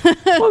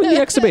 Well, the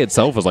exabe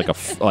itself is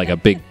like a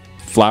big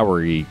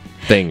flowery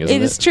thing, isn't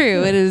it? It is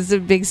true. It is a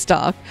big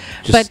stalk,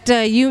 Just-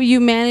 but you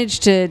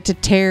managed to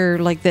tear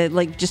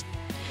just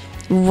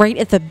right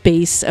at the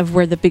base of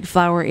where the big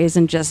flower is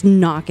and just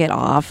knock it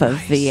off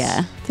of the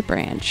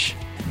branch.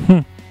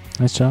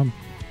 Nice job.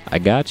 I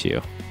got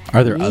you.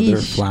 Are there other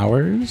Yeesh.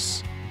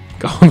 flowers?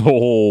 The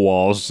whole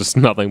wall is just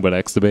nothing but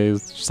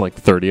exabes, just like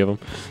 30 of them.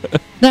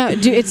 No,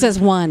 it says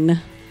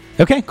one.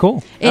 Okay,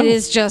 cool. It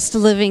is just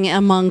living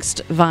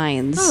amongst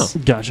vines Oh.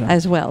 Gotcha.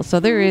 as well. So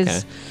there is.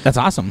 Okay. That's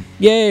awesome.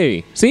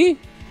 Yay! See?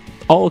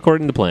 All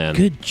according to plan.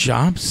 Good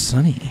job,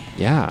 Sunny.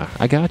 Yeah,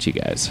 I got you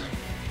guys.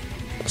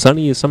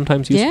 Sunny is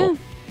sometimes useful. Yeah.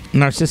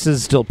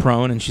 Narcissa's still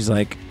prone, and she's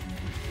like,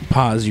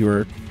 pause, you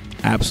were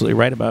absolutely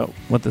right about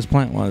what this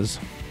plant was.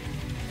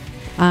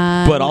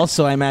 But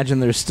also, I imagine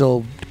there's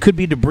still could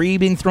be debris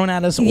being thrown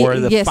at us, or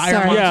the yes, fire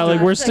sorry. monster. Yeah,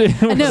 like we're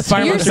still No,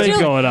 fire you're monster still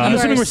going on. I'm you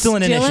assuming are we're still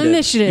in still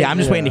initiative. Yeah, I'm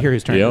just waiting to hear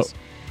whose turn Yep. it is.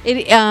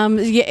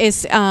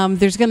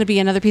 There's going to be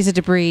another piece of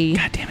debris.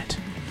 God damn it.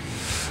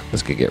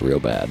 This could get real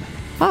bad.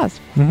 Pause.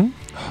 Mhm.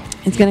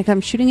 It's going to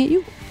come shooting at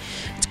you.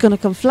 It's going to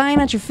come flying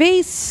at your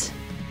face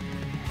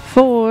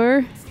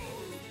for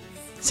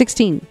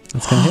 16.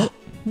 That's gonna hit.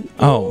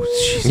 Oh,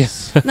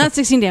 Jesus. Not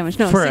 16 damage.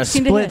 No, For a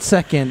 16 to split hit.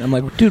 second, I'm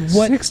like, dude,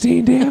 what?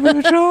 16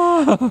 damage.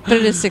 But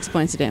it is 6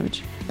 points of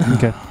damage.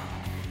 Okay.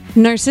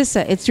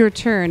 Narcissa, it's your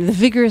turn. The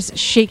vigorous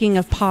shaking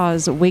of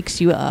paws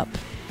wakes you up.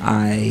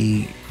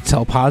 I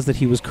tell Paz that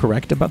he was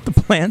correct about the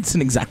plants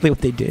and exactly what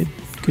they did.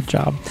 Good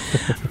job.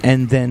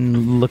 And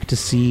then look to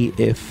see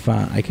if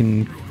I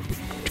can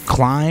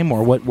climb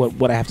or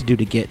what I have to do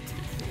to get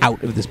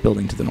out of this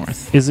building to the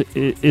north. Is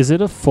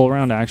it a full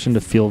round action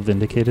to feel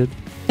vindicated?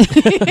 I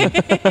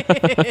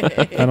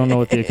don't know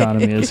what the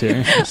economy is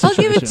here. I'll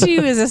give it to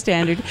you as a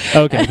standard.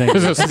 Okay, thank you.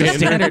 As a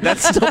standard.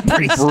 That's still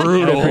pretty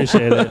Brutal. I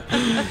appreciate it.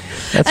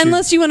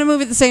 Unless you want to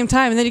move at the same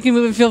time, and then you can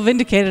move and feel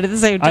vindicated at the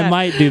same time. I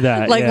might do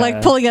that.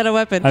 Like pulling out a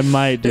weapon. I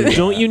might do that.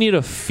 Don't you need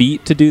a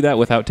feat to do that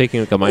without taking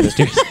like a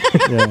 -2?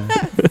 Yeah.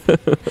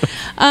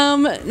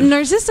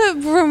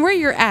 Narcissa, from where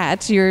you're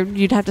at,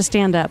 you'd have to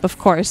stand up, of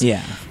course.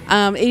 Yeah.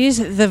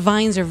 The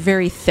vines are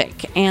very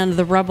thick, and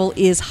the rubble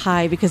is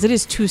high because it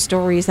is 2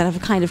 stories that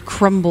have kind of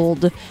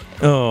crumbled.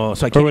 Oh,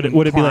 so I Or can't would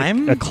even it be like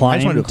climb? a I just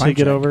climb wanna do a to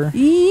get check. over?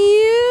 Yeah,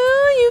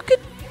 you could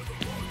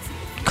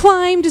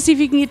climb to see if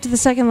you can get to the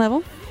second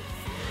level.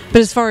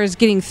 But as far as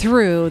getting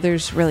through,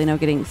 there's really no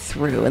getting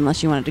through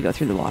unless you wanted to go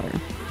through the water.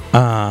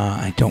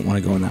 I don't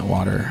want to go in that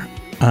water.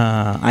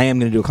 I am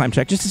going to do a climb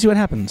check just to see what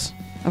happens.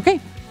 Okay.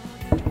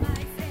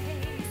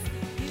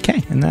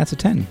 Okay, and that's a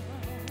 10.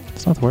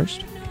 It's not the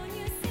worst.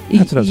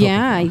 That's what I was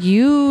Yeah, hoping for.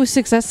 you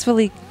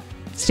successfully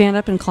stand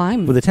up and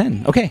climb. With a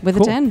 10. Okay, With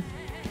cool. a 10.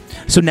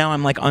 So now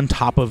I'm like on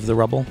top of the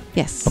rubble.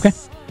 Yes. Okay.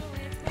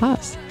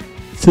 Pause.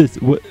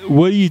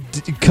 What do you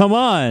come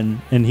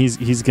on? And he's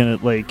gonna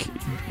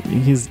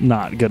he's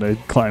not gonna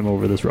climb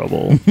over this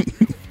rubble.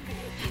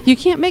 You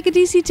can't make a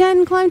DC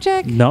 10 climb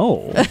check?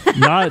 No,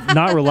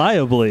 not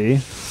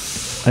reliably.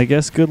 I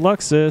guess good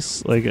luck,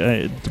 sis.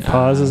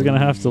 Paz is gonna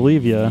have to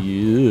leave you.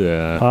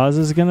 Yeah. Paz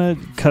is gonna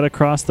cut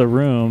across the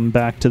room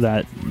back to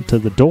the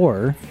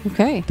door.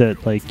 Okay. That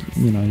you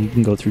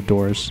can go through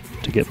doors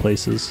to get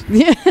places.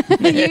 Yeah.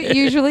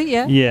 Usually,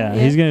 yeah. Yeah,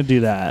 he's gonna do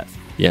that.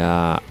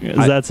 Yeah.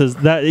 That says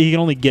that he can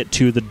only get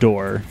to the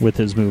door with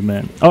his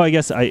movement. Oh, I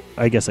guess I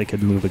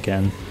could move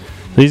again.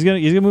 So he's gonna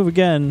move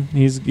again.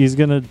 He's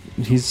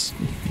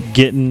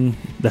getting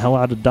the hell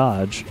out of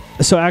Dodge.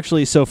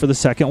 So for the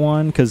second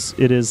one, because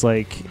it is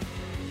like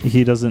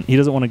he doesn't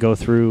want to go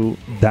through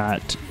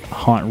that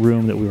haunt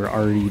room that we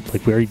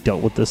already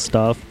dealt with this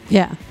stuff.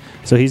 Yeah.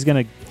 So he's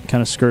gonna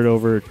kind of skirt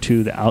over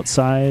to the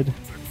outside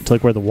to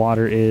where the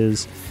water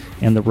is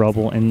and the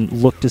rubble, and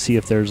look to see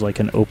if there's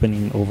an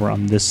opening over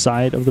on this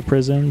side of the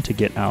prison to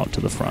get out to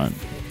the front.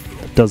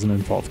 It doesn't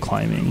involve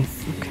climbing.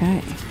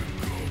 Okay.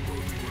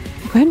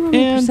 Go ahead and roll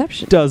And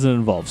perception. doesn't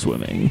involve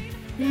swimming.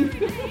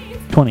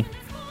 20.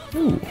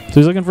 Ooh. So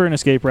he's looking for an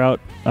escape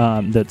route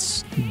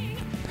that's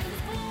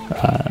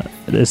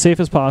as safe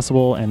as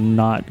possible and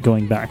not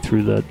going back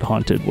through the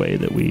haunted way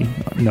that we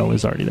know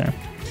is already there.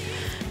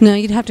 No,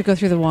 you'd have to go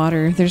through the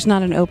water. There's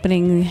not an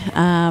opening.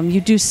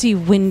 You do see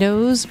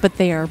windows, but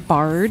they are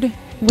barred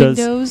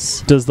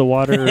windows. Does the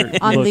water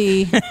On does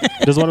the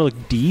water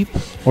look deep,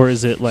 or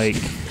is it like?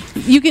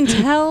 You can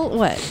tell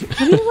what?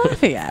 What are you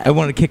laughing at? I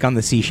want to kick on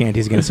the sea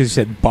shanties again. As soon as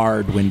you said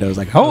barred windows,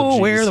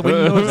 where are the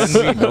windows?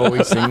 And we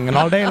go singing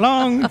all day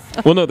long.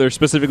 Well, no, they're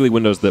specifically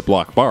windows that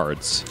block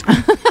bards.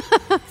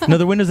 No,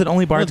 they're windows that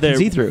only bards can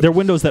see through. They're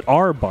windows that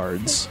are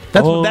bards.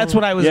 That's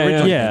what I was Yeah,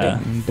 originally yeah.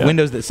 thinking. Yeah.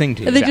 Windows that sing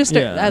to you. They just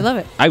Yeah. I love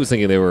it. I was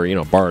thinking they were,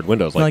 barred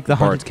windows. Like the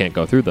bards haunted- can't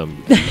go through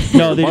them.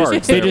 No, they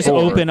Bards, just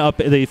therefore. open up.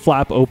 They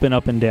flap open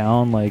up and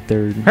down like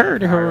they're.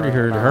 Heard.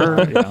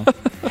 Yeah.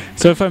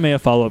 So, if I may, a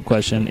follow up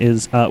question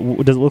is: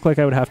 does it look like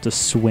I would have to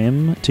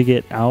swim to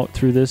get out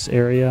through this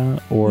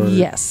area, or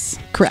Yes,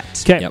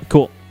 correct. Okay, Yep.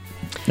 cool.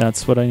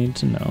 That's what I need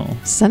to know.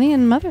 Sonny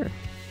and Mother.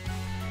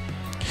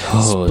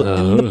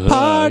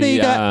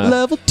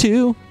 level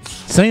 2.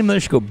 Sonny and Mother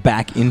should go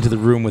back into the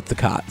room with the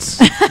cots.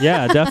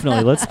 Yeah,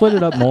 definitely. Let's split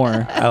it up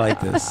more. I like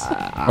this.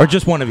 Or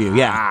just one of you.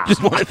 Yeah,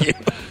 just one of you.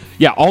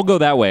 Yeah, I'll go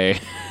that way.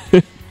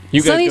 You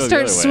guys Sonny go the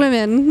starts other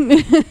way.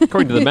 swimming.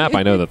 According to the map,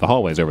 I know that the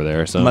hallway's over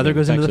there. So Mother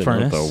goes it's into the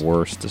actually not furnace. The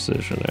worst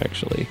decision,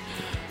 actually.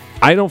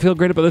 I don't feel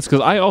great about this because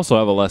I also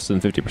have a less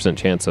than 50%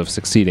 chance of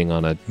succeeding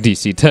on a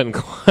DC 10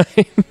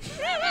 climb.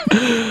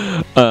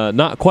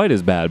 Not quite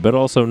as bad, but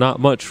also not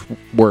much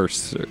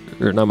worse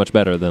or not much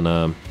better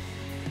than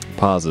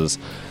pauses.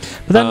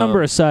 But that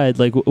number aside,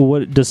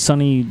 what does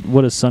Sonny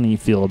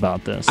feel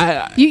about this?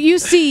 You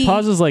see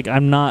Paz is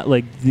I'm not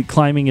the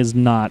climbing is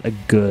not a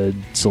good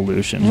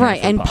solution. here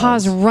right, for and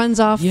Paz runs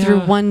off Yeah.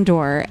 through one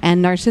door,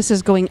 and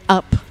Narcissa's going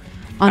up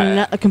on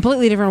a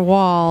completely different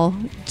wall.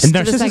 And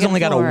Narcissa's only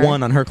got a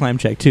 1 on her climb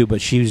check, too,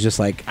 but she was just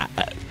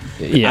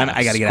Yeah,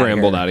 I gotta get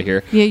scrambled out out of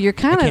here. Yeah, you're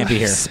kind can't be of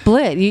here.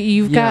 split.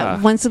 You've Yeah.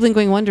 got one sibling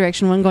going one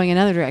direction, one going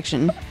another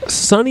direction.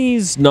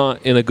 Sunny's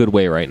not in a good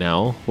way right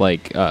now.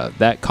 Like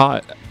that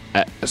cot,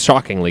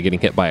 shockingly getting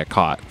hit by a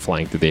cot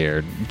flying through the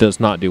air does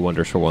not do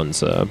wonders for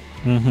one's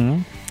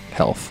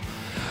health.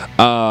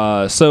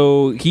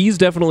 So he's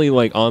definitely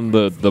like on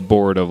the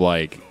board of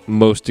like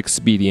most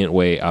expedient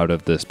way out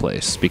of this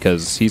place,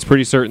 because he's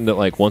pretty certain that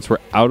like once we're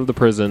out of the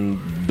prison,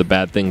 the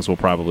bad things will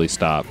probably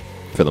stop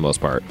for the most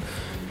part.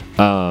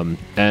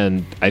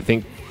 And I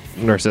think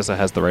Narcissa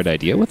has the right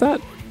idea with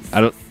that.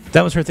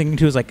 That was her thinking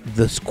too. Is like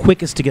the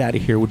quickest to get out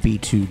of here would be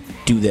to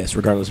do this,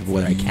 regardless of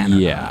whether I can. Or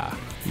not.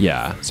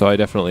 Yeah. So I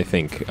definitely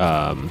think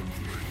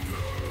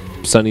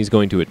Sunny's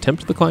going to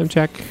attempt the climb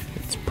check.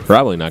 It's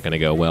probably not going to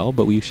go well,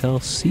 but we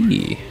shall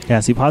see. Yeah,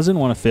 see, Paz didn't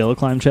want to fail a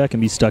climb check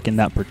and be stuck in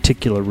that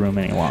particular room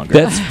any longer.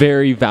 That's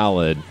very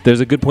valid.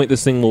 There's a good point.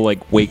 This thing will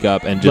like wake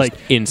up and just Like,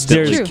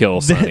 instantly there's- kill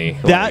Sunny.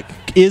 That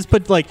is,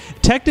 but like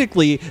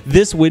technically,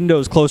 this window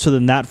is closer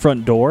than that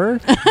front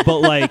door, but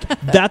like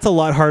that's a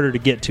lot harder to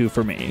get to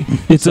for me.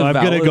 It's So a I'm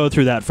gonna valid- go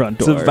through that front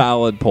It's door. a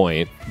valid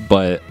point,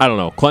 but I don't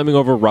know. Climbing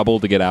over rubble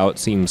to get out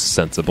seems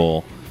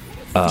sensible.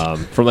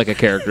 From like a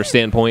character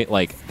standpoint,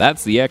 like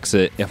that's the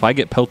exit. If I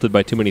get pelted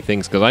by too many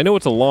things, because I know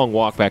it's a long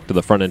walk back to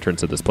the front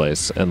entrance of this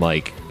place, and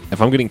like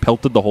if I'm getting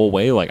pelted the whole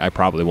way, like I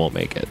probably won't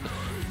make it.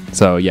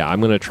 So yeah, I'm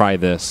gonna try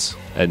this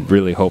and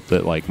really hope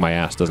that like my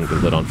ass doesn't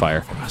get lit on fire.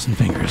 Crossing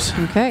fingers.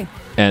 Okay.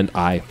 And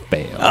I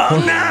fail.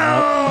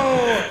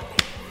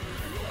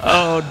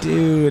 Oh,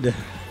 dude.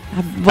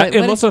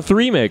 Unless a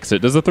 3 makes it.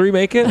 Does a 3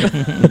 make it?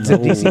 It's a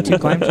DC 2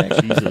 climb check.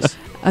 Jesus.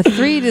 A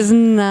 3 does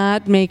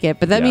not make it,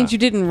 but that Yeah. means you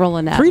didn't roll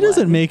a nat 3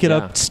 doesn't one. make it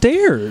Yeah.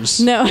 upstairs.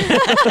 No.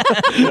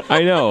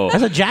 I know.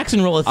 That's a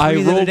Jackson roll of 3 I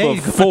the other rolled day.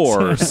 a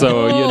 4,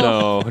 so you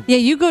know. Yeah,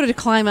 you go to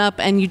climb up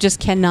and you just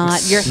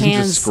cannot. Your Just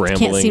hands can't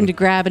scrambling. seem to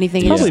grab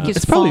anything. Probably- It just It's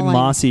keeps probably falling.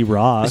 mossy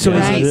rock. So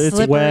is Right, it's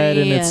wet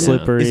slippery and it's and-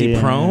 slippery. Is he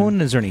and-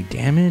 prone? Is there any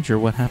damage, or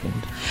what happened?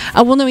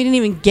 Well, no, he didn't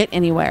even get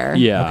anywhere.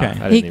 Yeah. Okay.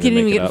 I He didn't didn't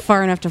even make it get up.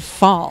 far enough to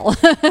fall.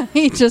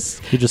 He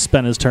just He just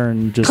spent his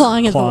turn just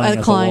clawing at the wall.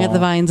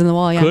 vines in the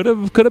wall. Yeah. Could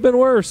have been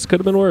worse. Could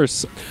have been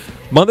worse.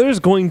 Mother's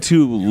going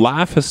to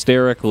laugh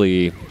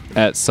hysterically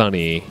at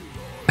Sunny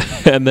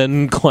and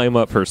then climb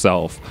up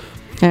herself.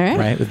 All right.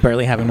 Right, with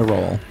barely having to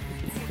roll.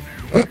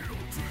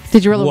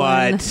 Did you roll a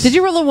 1? What? Did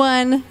you roll a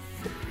 1?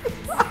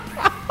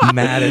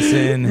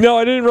 Madison. No,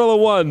 I didn't roll a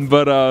 1,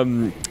 but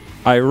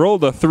I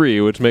rolled a 3,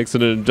 which makes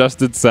it an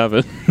adjusted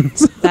 7.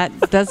 That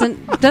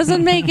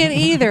doesn't make it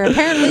either.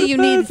 Apparently, you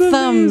need That's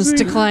thumbs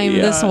amazing. to climb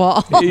Yeah. this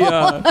wall.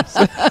 Yeah.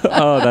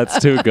 Oh, that's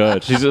too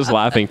good. She's just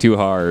laughing too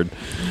hard.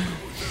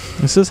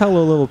 This is how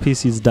low-level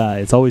PCs die.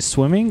 It's always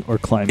swimming or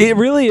climbing. It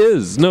really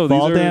is. No,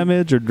 Fall these are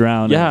damage or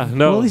drowning. Yeah,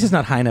 no. Well, at least it's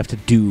not high enough to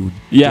do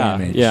yeah,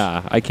 damage.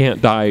 yeah. I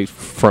can't die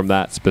from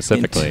that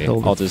specifically.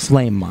 Until I'll the just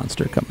flame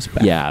monster comes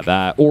back. yeah,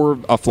 that or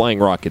a flying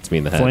rock hits me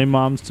in the head. Flame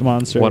monster.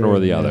 One or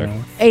the other.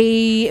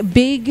 A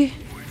big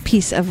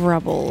piece of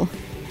rubble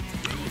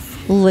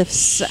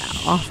lifts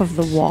off of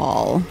the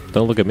wall,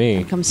 Don't look at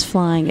me. comes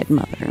flying at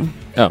Mother.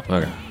 Oh,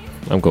 okay.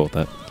 I'm cool with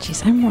that.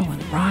 Jeez, I'm rolling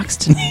rocks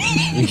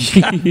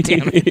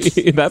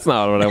tonight. That's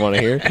not what I want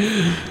to hear.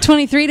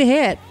 23 to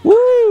hit.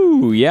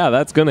 Woo! Yeah,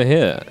 that's gonna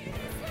hit.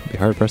 Be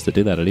hard pressed to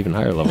do that at even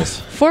higher levels.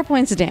 4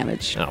 points of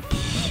damage. Oh,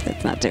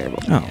 That's not terrible.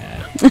 Oh.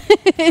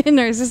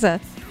 Narcissa.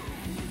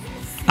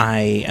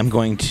 I am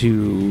going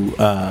to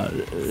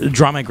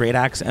draw my great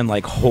axe and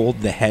like hold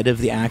the head of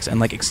the axe and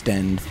like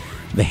extend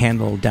the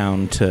handle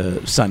down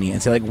to Sunny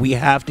and say like, we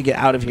have to get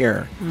out of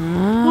here.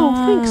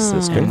 Oh, thanks,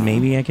 sister. And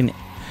maybe I can.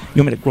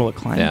 You want me to roll a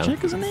climb Yeah.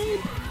 check as an aid?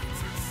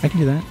 I can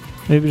do that.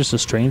 Maybe just a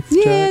strength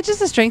Yeah, check.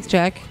 just a strength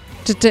check.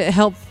 To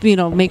help,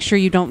 make sure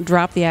you don't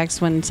drop the axe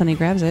when Sunny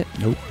grabs it.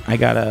 Nope. I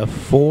got a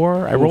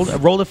 4. I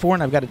rolled a 4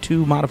 and I've got a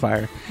 2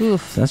 modifier.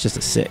 Oof. So that's just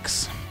a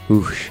 6.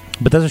 oosh.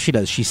 But that's what she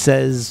does. She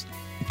says,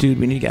 dude,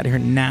 we need to get out of here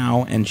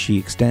now. And she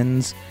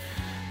extends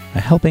a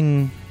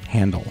helping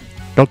handle.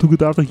 Got to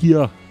get out of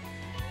here.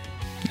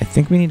 I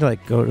think we need to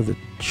like go to the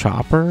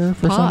chopper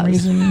for some Pause.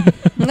 reason.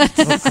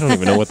 I don't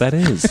even know what that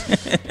is.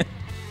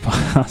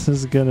 Boss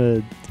is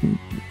gonna.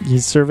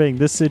 He's surveying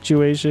this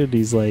situation.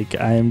 He's like,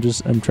 I'm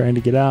trying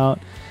to get out.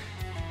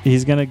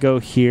 He's gonna go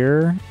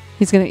here.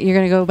 You're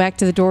gonna go back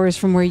to the doors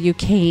from where you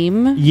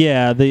came.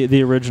 Yeah,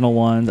 the original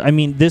ones. I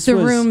mean, this The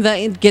was room that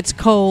it gets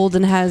cold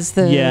and has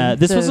the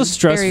this the was a barrier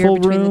stressful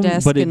between room, the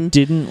desk but it and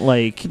didn't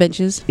like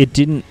benches. it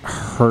didn't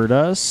hurt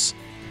us.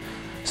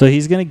 So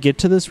he's gonna get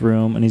to this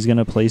room and he's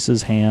gonna place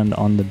his hand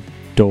on the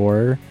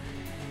door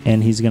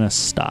and he's gonna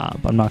stop.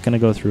 I'm not gonna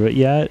go through it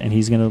yet, and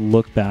he's gonna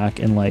look back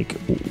and like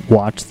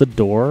watch the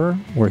door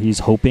where he's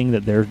hoping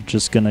that they're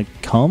just gonna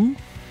come,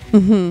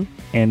 Mm-hmm.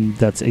 and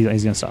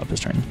he's gonna stop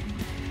his turn.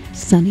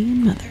 Sunny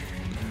and Mother.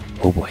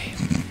 Oh boy.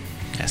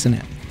 Yes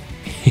and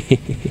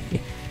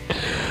it.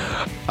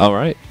 All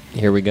right,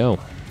 here we go.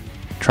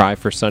 Try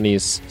for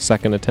Sunny's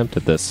second attempt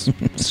at this.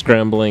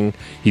 Scrambling.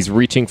 He's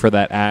reaching for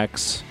that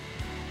axe.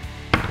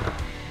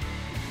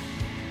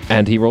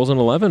 And he rolls an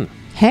 11.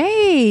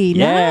 Hey,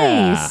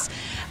 Yeah. nice.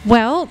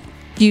 Well,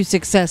 You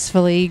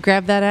successfully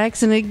grab that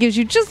axe, and it gives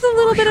you just a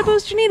little bit of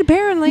boost you need,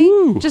 apparently.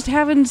 Woo. Just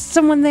having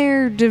someone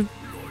there to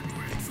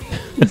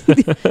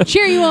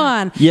cheer you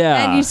on.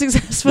 Yeah. And you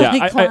successfully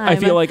climb. I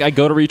feel like I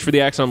go to reach for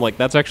the axe, and I'm like,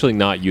 that's actually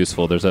not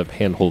useful. There's a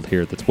handhold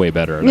here that's way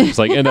better. And I just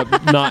like end up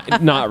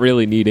not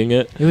really needing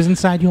it. It was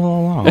inside you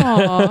all along.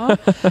 Aw.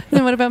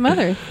 Then what about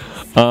Mother?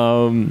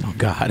 Oh,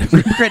 God.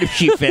 Great if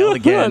she failed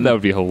again. That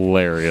would be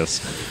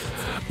hilarious.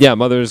 Yeah,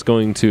 Mother's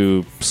going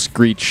to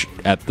screech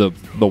at the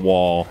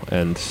wall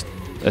and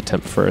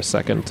attempt for a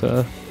second.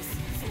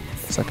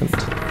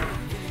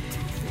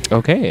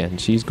 Okay,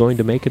 and she's going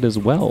to make it as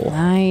well.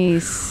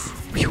 Nice.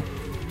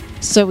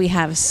 So we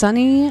have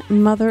Sunny,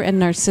 Mother, and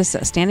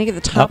Narcissa standing at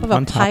the top Up of a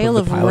on top pile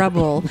of of the pile.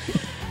 rubble.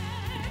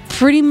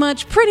 Pretty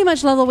much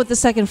level with the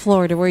second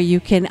floor, to where you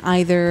can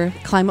either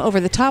climb over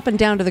the top and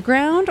down to the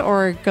ground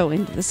or go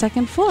into the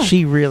second floor.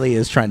 She really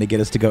is trying to get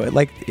us to go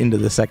into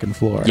the second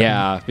floor.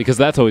 Yeah, because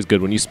that's always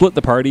good when you split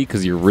the party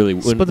because you're really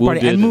Split the party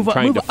wounded and move up-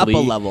 trying move to up a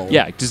flee. level.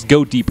 Yeah, just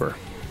go deeper.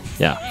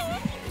 Yeah.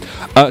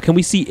 Can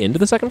we see into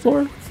the second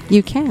floor?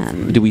 You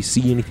can. Do we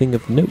see anything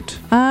of note?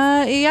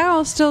 Yeah,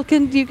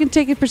 you can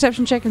take a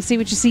perception check and see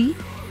what you see.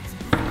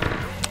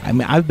 I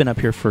mean, I've been up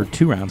here for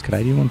 2 rounds. Could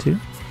I do one too?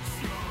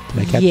 Did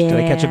I catch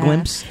a Yeah.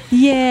 glimpse?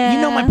 Yeah.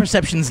 You know my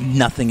perception's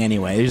nothing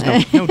anyway.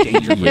 There's no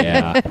danger.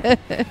 Yeah.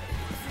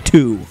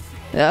 2.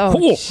 Oh,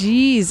 Cool.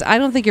 jeez. I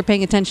don't think you're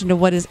paying attention to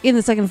what is in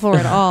the second floor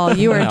at all.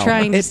 You are No.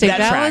 trying to stay That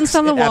balanced tracks.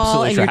 on the It wall,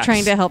 absolutely and you're tracks.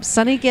 trying to help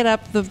Sunny get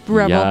up the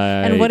rubble.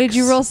 And what did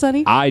you Yikes. roll,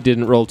 Sunny? I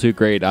didn't roll too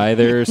great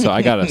either, so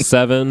I got a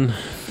 7.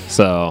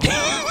 So,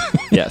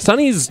 yeah,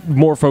 Sonny's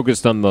more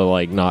focused on the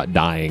like not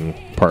dying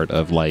part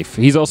of life.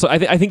 He's also,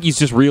 I think he's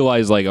just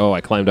realized like, oh,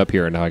 I climbed up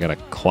here and now I got to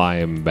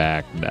climb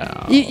back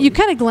down. You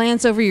kind of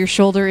glance over your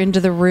shoulder into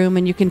the room,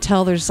 and you can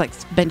tell there's like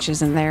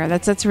benches in there.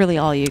 That's really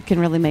all you can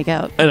really make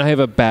out. And I have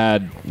a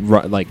bad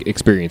like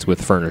experience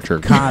with furniture,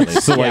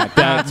 Cots. so Yeah, like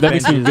that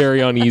makes me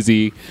very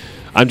uneasy.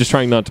 I'm just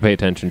trying not to pay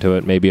attention to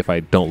it. Maybe if I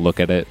don't look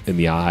at it in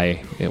the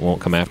eye, it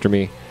won't come after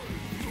me.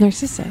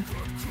 Narcissa.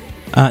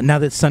 Now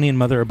that Sunny and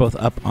Mother are both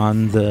up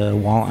on the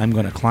wall, I'm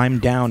going to climb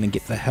down and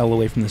get the hell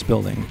away from this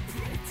building.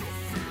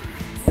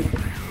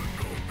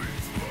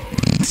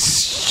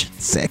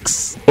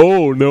 6.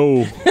 Oh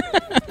no!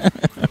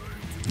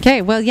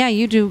 Okay, well, yeah,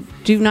 you do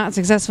not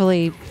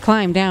successfully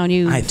climb down.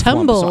 You I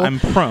tumble so I'm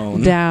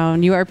prone.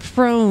 down. You are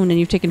prone, and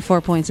you've taken 4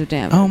 points of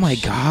damage. Oh my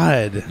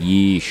God.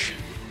 Yeesh.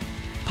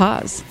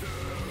 Pause.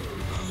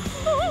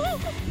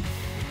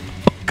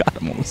 God,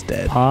 I'm almost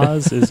dead.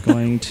 Paz is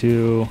going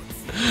to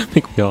I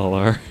think we all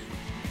are.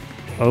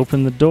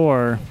 open the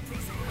door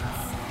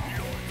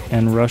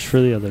and rush for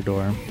the other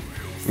door.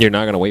 You're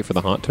not gonna wait for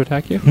the haunt to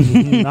attack you?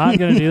 Not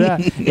going to do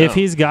that. If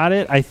he's got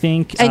it, I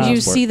think. And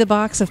you sport. see the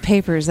box of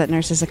papers that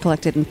Narcissa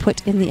collected and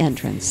put in the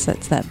entrance.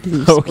 That's that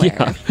blue Oh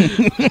square.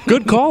 yeah.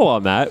 Good call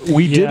on that.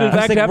 We did Yeah. in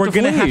fact have we're to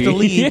gonna have flee. to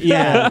leave.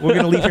 Yeah, we're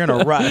gonna leave here in a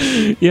rush.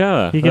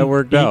 Yeah, he that can,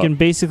 worked he out. can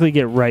basically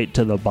get right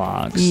to the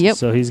box. Yep.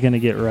 So he's going to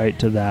get right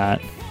to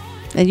that.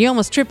 And you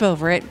almost trip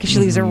over it because she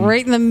leaves it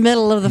right in the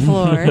middle of the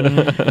floor.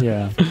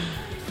 Yeah.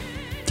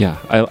 Yeah,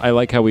 I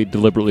like how we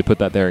deliberately put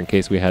that there in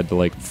case we had to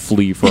like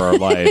flee for our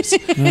lives.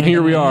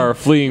 Here we are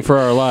fleeing for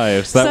our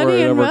lives. That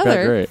Sunny and worked out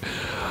Mother. great.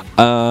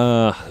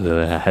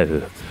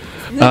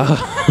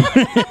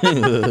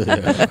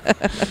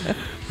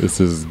 This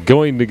is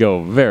going to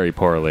go very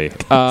poorly.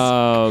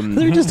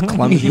 They're just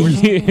clumsy.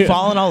 We're just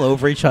falling all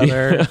over each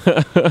other.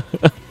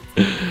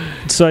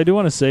 So I do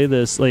want to say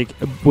this, like,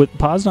 with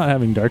Paz not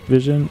having dark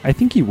vision, I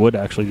think he would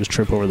actually just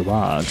trip over the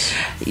box.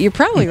 You're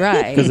probably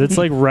right. Because it's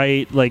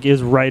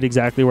is right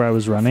exactly where I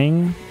was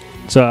running.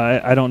 So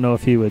I don't know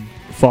if he would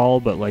fall,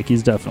 but like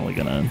he's definitely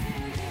going to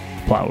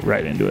plow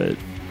right into it.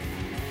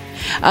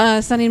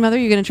 Sunny and Mother,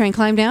 you're going to try and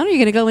climb down, or you're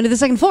going to go into the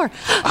second floor?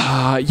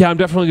 Yeah, I'm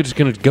definitely just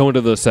going to go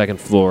into the second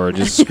floor.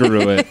 Just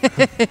screw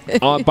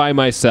it. By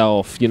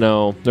myself, you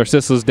know.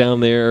 Narcissa's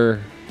down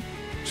there.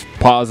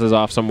 Pauses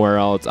off somewhere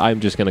else. I'm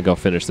just going to go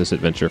finish this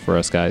adventure for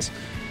us guys.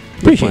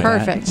 Appreciate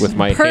Perfect. With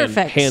my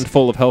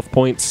handful of health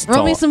points.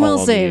 Roll me It's some all will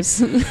I'll need.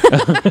 saves.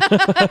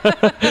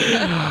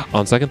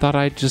 On second thought,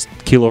 I'd just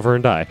keel over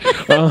and die.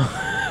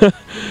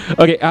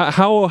 Okay,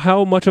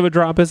 how much of a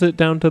drop is it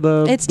down to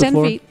the It's the 10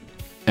 floor? feet.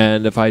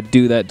 And if I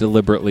do that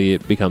deliberately,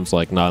 it becomes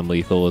like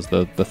non-lethal is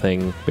the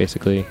thing,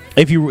 basically.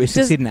 If you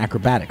succeed in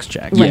acrobatics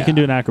check. Yeah. Yeah. You can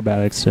do an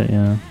acrobatics check,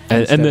 yeah.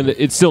 And then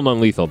it's still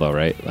non-lethal though,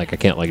 right? Like I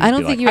can't like. I just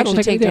don't be think like, you I don't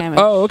actually take any damage.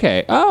 Oh,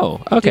 okay.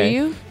 Oh, okay. Do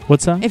you?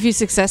 What's that? If you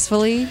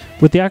successfully...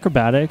 With the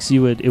acrobatics, it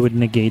would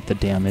negate the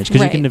damage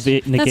because you can Right.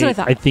 negate. That's what I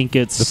thought. I think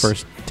it's The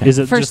first 10. Is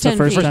it First just the 10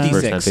 first feet. time?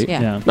 First First 10 feet.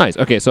 Yeah. Yeah. Nice.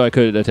 Okay, so I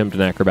could attempt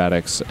an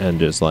acrobatics and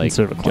just like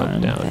Instead of a jump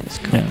climb. down. That is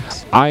correct.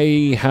 Yeah.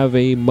 I have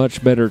a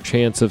much better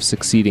chance of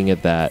succeeding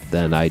at that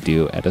than I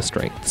do at a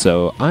strength.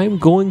 So I'm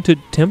going to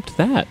attempt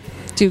that.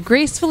 To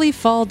gracefully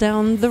fall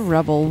down the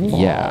rubble wall.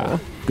 Yeah.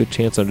 Good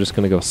chance I'm just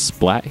going to go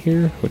splat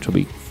here, which will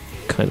be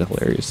kind of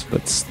hilarious.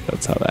 That's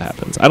how that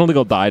happens. I don't think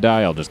I'll die.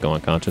 I'll just go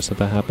unconscious if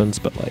that happens,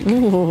 but like,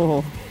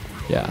 Ooh.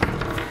 yeah.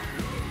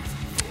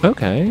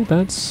 Okay,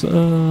 that's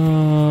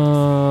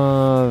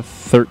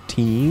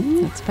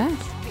 13. That's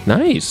fast.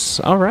 Nice.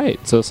 All right.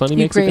 So Sunny You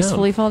makes it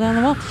gracefully down. fall down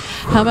the wall.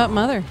 How about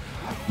Mother?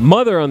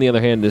 Mother, on the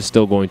other hand, is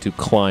still going to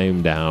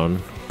climb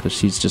down because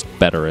she's just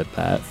better at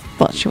that.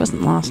 Well, she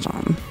wasn't lost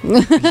on.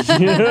 She's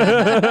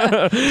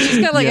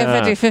got like a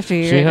 50-50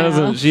 She right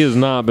hasn't. now. She has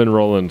not been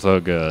rolling so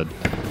good.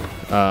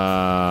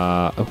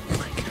 Oh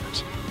my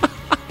gosh!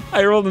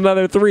 I rolled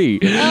another 3,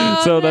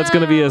 so that's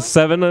going to be a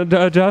 7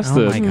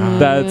 adjusted. Oh my God.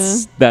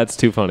 That's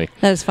too funny.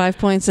 That is 5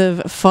 points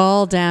of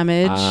fall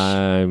damage.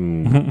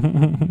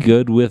 I'm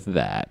good with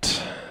that.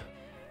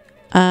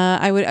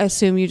 I would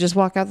assume you just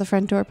walk out the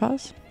front door,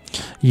 Pause.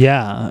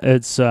 Yeah,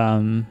 it's.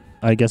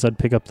 I guess I'd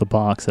pick up the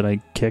box that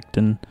I kicked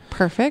and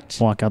Perfect.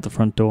 walk out the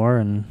front door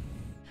and.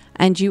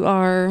 And you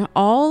are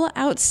all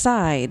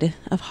outside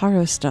of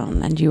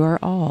Harrowstone, and you are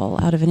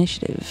all out of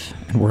initiative.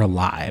 And we're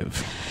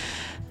alive.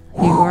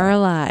 You are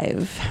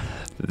alive.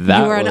 That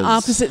you are on was-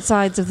 opposite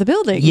sides of the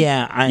building.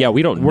 Yeah. Yeah,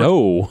 we don't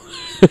know.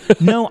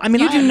 No, I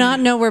mean, You do not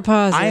know where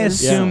Pause I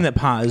is. assume that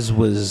Paz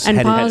was And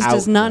headed Pause out.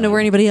 does not know where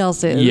anybody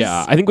else is.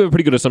 Yeah, I think we have a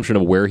pretty good assumption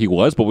of where he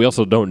was, but we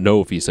also don't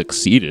know if he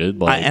succeeded.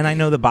 Like, And I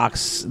know the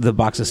box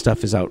of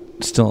stuff is out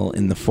still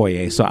in the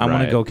foyer, so I want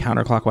Right. to go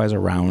counterclockwise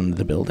around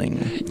the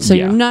building. So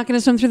Yeah. you're not going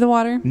to swim through the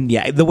water?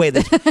 Yeah, the way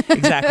that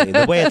exactly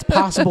the way it's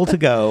possible to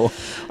go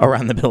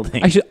around the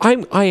building.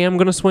 I am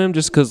gonna swim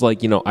just because, like,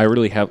 I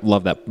really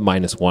love that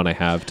 -1 I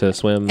have to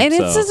swim. And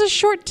so. it's just a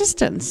short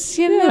distance.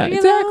 You know, Yeah, you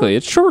exactly.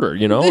 It's shorter.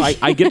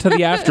 I get to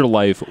the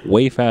afterlife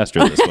way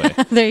faster this way.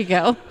 know? There you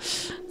go.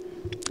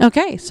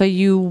 Okay, so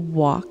you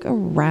walk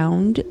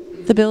around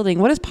the building.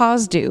 What does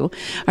Pause do?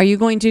 Are you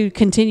going to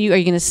continue? Are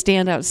you going to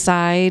stand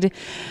outside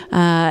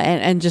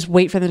and just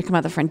wait for them to come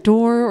out the front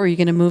door? Or are you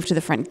going to move to the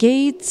front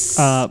gates?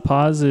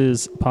 Paz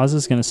is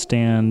going to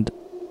stand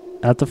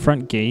at the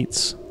front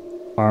gates,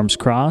 arms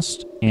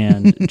crossed,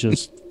 and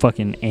just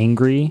fucking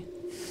angry.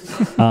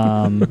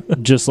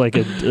 Just like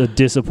a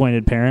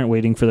disappointed parent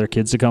waiting for their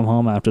kids to come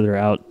home after they're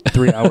out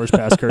 3 hours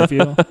past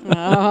curfew.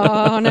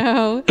 Oh,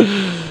 no.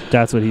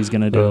 That's what he's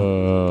going to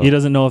do. He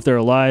doesn't know if they're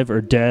alive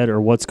or dead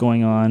or what's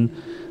going on,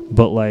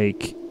 but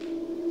like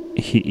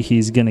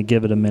he's going to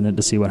give it a minute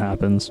to see what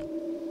happens.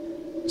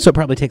 So it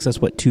probably takes us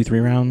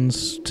 2-3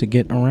 rounds to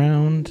get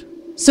around.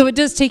 So it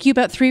does take you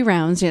about 3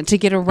 rounds to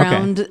get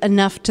around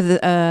enough to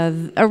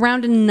the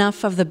around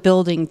enough of the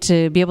building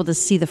to be able to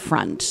see the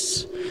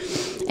front.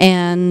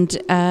 And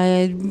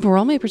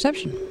roll me a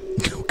perception.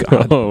 Oh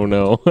God, Oh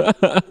no.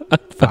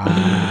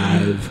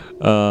 5.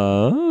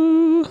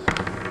 Oh,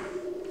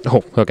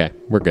 okay.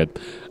 We're good.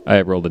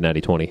 I rolled a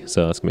natty 20,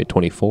 so that's gonna be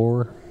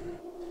 24.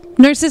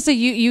 Narcissa,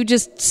 you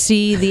just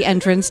see the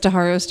entrance to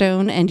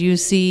Harrowstone, and you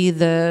see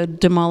the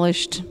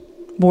demolished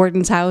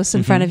warden's house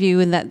in front of you,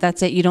 and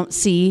that's it. You don't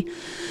see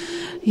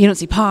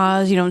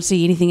Pause. You don't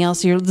see anything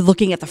else. You're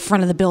looking at the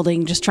front of the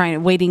building, just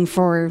waiting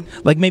for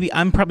Like maybe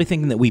I'm probably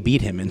thinking that we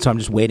beat him, and so I'm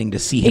just waiting to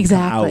see him come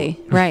out. exactly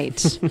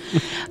right.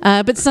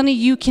 But Sunny,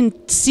 you can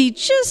see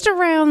just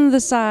around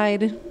the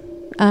side,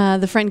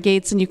 the front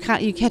gates, and you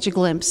catch a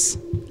glimpse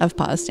of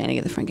Pause standing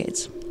at the front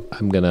gates.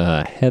 I'm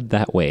gonna head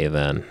that way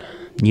then.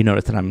 You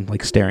notice that I'm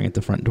like staring at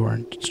the front door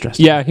and stressed.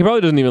 Yeah, he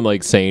probably doesn't even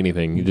like say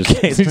anything. He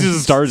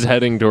just starts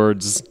heading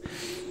towards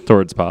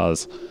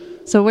Paz.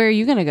 So where are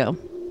you gonna go?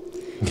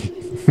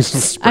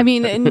 I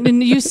mean,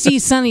 and you see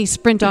Sunny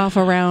sprint off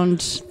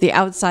around the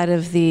outside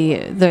of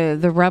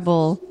the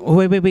rebel. Oh,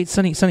 wait,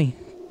 Sonny.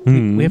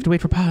 We have to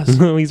wait for Paz.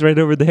 Oh, he's right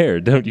over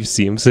there. Don't you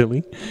see him,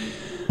 silly?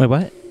 Wait,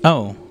 what?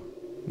 Oh.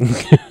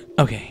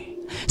 Okay.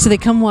 So they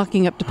come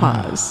walking up to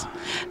Paz.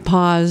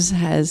 Paz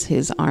has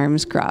his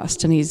arms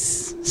crossed, and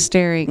he's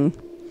staring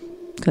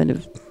kind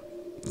of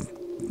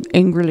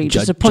angrily,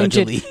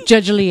 disappointed,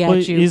 judgily at Well,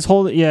 you. he's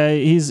holding. Yeah,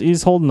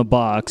 he's holding the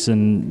box,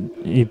 and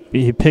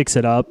he picks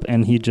it up,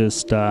 and he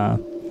just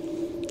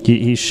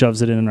he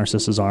shoves it in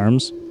Narcissa's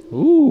arms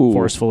Ooh.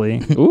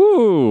 forcefully.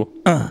 Ooh.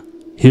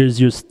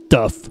 Here's your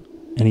stuff,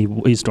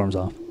 and he storms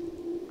off.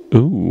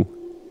 Ooh.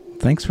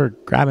 Thanks for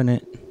grabbing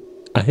it.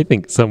 I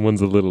think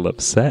someone's a little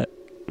upset.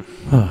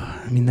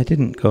 I mean, that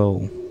didn't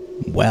go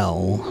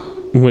well.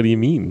 What do you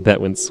mean?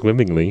 That went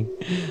swimmingly.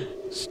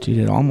 Dude,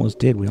 it almost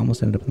did. We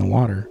almost ended up in the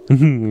water.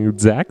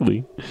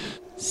 Exactly.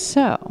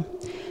 So,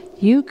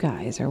 you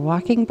guys are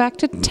walking back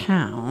to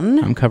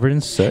town. I'm covered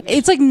in soot.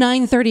 It's like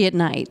 9:30 at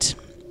night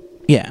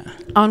Yeah.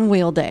 on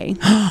Wheel Day.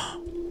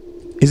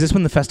 Is this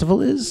when the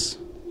festival is?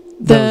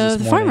 That was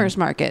The this farmer's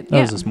market. That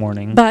yeah. was this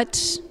morning.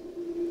 But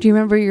do you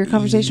remember your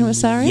conversation with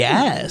Sari?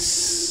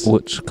 Yes.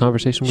 Which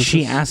conversation was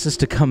She this? asked us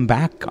to come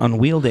back on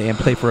Wheel Day and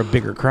play for a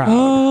bigger crowd.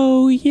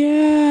 Oh,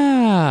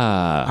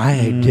 yeah. I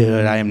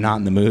am not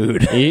in the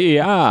mood.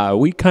 Yeah,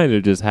 we kind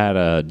of just had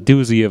a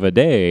doozy of a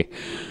day.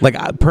 Like,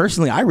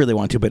 personally, I really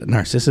want to, but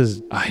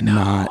Narcissa's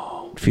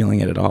not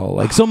feeling it at all.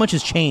 Like, so much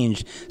has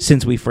changed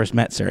since we first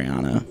met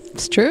Sariana.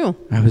 It's true.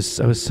 I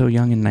was so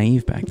young and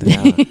naive back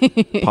then.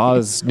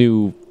 Paz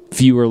knew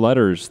fewer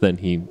letters than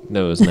he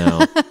knows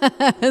now.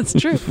 That's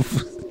true.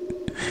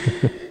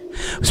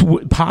 So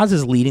Paz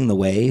is leading the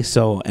way,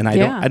 so, and I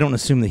Yeah. don't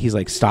assume that he's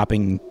like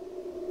stopping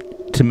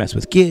to mess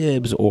with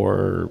Gibbs,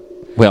 or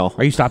Well,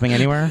 are you stopping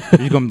anywhere? Or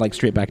are you going like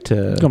straight back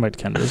to? Going back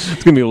to Kendra's.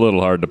 it's gonna be a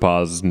little hard to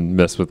pause and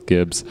mess with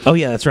Gibbs. Oh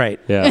yeah, that's right.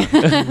 Yeah.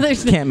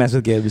 There's Can't mess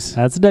with Gibbs.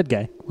 That's a dead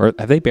guy. Or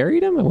have they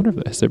buried him? I wonder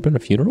if has there been a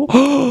funeral? We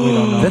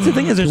don't know. That's the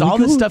thing is, there's Can we all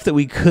this go- stuff that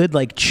we could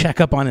like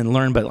check up on and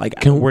learn, but like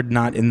we're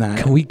not in that.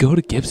 Can we go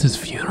to Gibbs's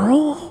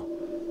funeral?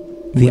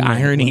 The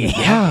irony.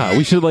 Yeah,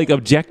 we should like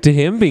object to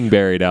him being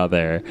buried out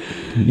there.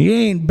 You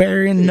ain't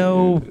burying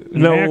no.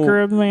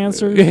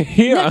 Necromancer.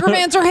 Yeah.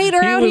 necromancer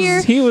hater out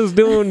here. He was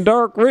doing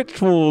dark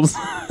rituals.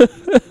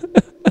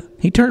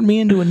 He turned me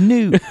into a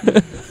newt.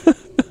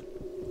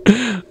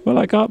 Well,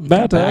 I got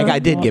better. I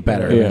did get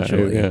better Yeah,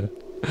 eventually. yeah.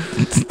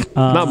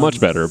 Not much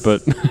better,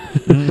 but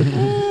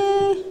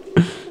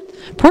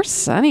Poor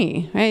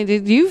Sonny. Right?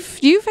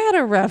 You've had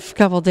a rough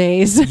couple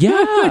days.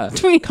 yeah,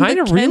 Between kind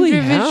the of really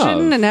Kendra have.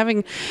 vision and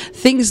having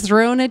things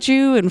thrown at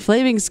you and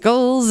flaming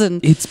skulls and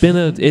It's been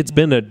a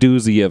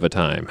doozy of a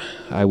time,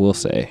 I will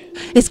say.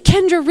 is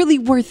Kendra really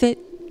worth it?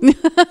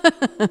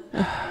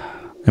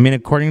 I mean,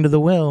 according to the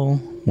will,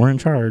 we're in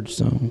charge.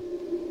 So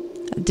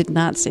I did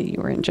not say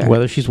you were in charge.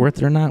 whether she's worth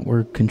it or not,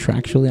 we're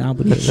contractually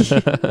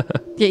obligated.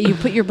 Yeah, you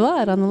put your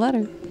blood on the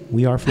letter.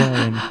 We are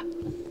Florian.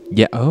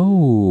 Yeah.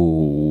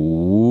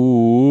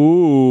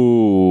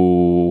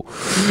 Oh.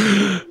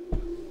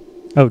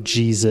 Oh,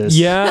 Jesus.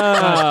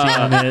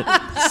 Yeah. Damn it.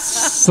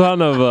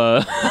 Son of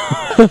a.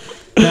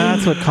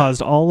 That's what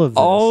caused all of this.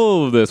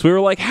 All of this. We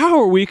were like, how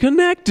are we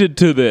connected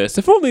to this?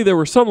 If only there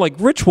was some like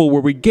ritual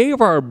where we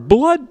gave our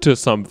blood to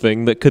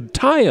something that could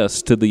tie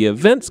us to the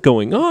events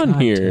going on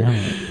God here. damn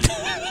it.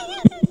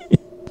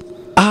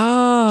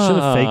 Ah. Should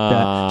have faked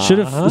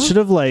that. Should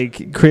have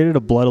like created a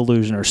blood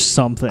illusion or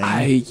something.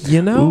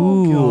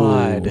 Ooh.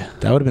 God,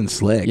 that would have been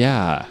slick.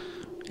 Yeah.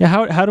 Yeah,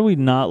 how do we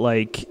not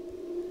like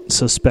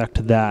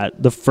suspect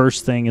that? The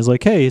first thing is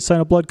like, hey, sign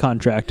a blood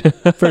contract.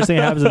 First thing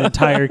that happens in the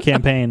entire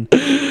campaign.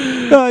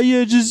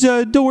 Yeah, just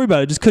don't worry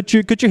about it. Just cut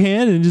your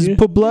hand and just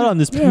put blood on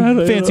this fancy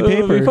it'll be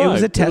paper. fine. It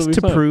was a That'll test be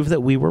to fine. prove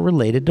that we were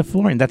related to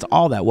Florian. That's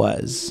all that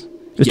was.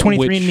 It was Yeah,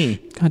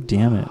 23andMe. God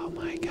damn it. Oh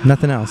my god.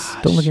 Nothing else.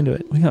 Don't look into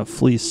it. We got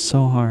fleeced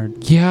so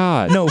hard.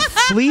 Yeah. No,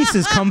 fleece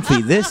is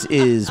comfy. This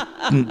is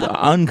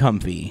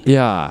uncomfy.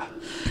 Yeah.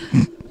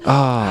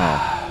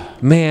 Ah,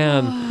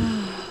 man.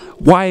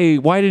 Why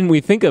didn't we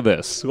think of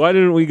this? Why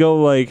didn't we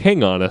go like,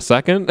 hang on a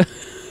second?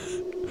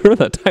 Remember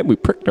that time we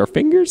pricked our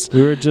fingers?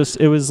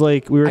 It was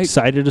like we were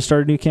excited to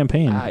start a new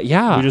campaign.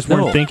 Yeah. We just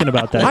weren't thinking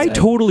about that. I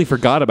totally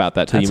forgot about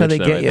that till you That's how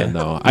mentioned they that get right ya. then,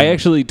 though. I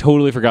actually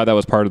totally forgot that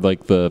was part of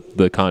like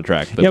the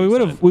contract. that Yeah, we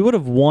signed. would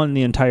have won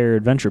the entire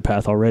adventure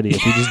path already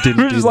if we just We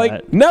didn't were do just that.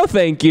 like, no,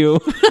 thank you.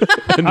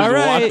 And All just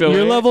right, walked away.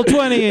 you're level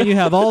 20 and you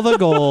have all the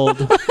gold.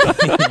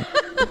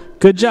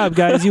 Good job,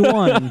 guys. You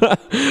won.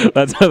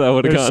 That's how that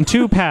would have There's gone.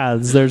 two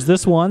paths. There's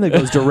this one that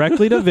goes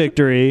directly to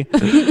victory,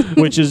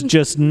 which is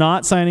just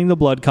not signing the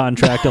blood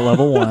contract at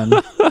level 1.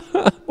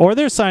 Or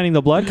they're signing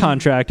the blood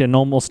contract and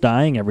almost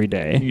dying every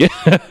day.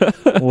 Yeah.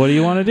 What do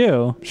you want to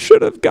do?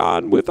 Should have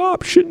gone with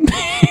option B.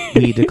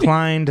 We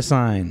declined to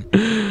sign.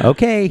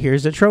 Okay,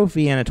 here's a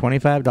trophy and a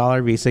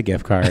 $25 Visa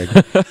gift card.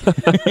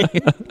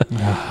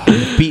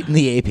 Beating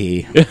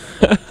the AP.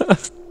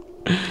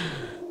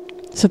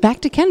 So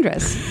back to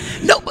Kendra's.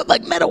 No, but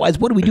like meta-wise,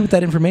 what do we do with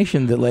that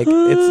information? That like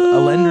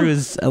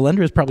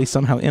Alendra is probably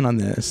somehow in on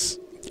this.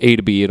 A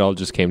to B, it all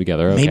just came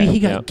together. Okay. Maybe he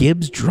got Yeah.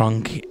 Gibbs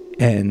drunk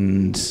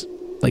and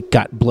like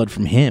got blood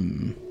from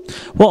him.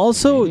 Well,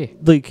 also, Maybe.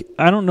 like,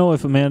 I don't know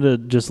if Amanda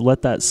just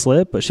let that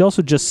slip, but she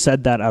also just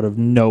said that out of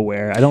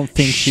nowhere. I don't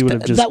think she would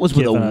have just that was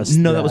with given a us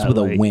no. That was with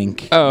like- a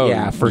wink. Oh,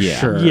 yeah, for yeah.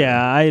 sure.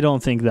 Yeah, I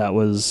don't think that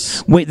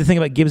was... Wait, the thing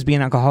about Gibbs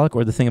being alcoholic,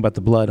 or the thing about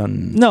the blood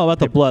on? No, about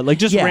the blood. Like,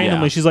 just Yeah.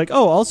 randomly, Yeah. she's like,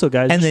 oh, also,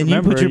 guys, And just then you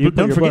remember, put your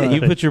don't forget blood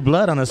you on put your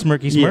blood on a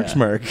smirky Yeah.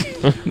 smirk.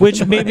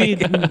 Which maybe,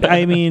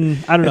 I mean,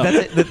 I don't know.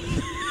 That's it.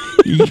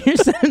 You're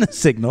sending the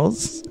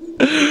signals.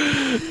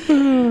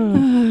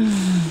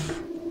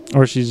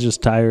 Or she's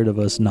just tired of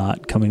us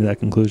not coming to that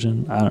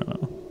conclusion. I don't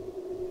know.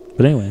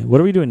 But anyway, what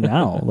are we doing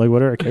now? Like,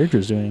 what are our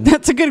characters doing?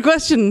 That's a good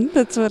question.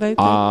 That's what I think.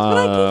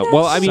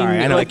 Well, I mean, Sorry,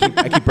 I know I keep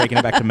breaking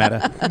it back to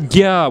meta.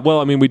 yeah. Well,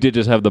 I mean, we did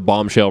just have the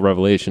bombshell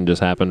revelation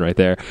just happen right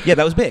there. Yeah,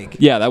 that was big.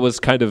 Yeah, that was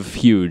kind of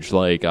huge.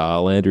 Like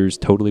Lander's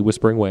totally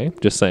whispering away.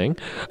 Just saying,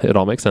 it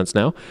all makes sense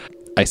now.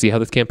 I see how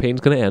this campaign's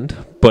going to end,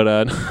 but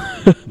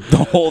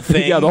The whole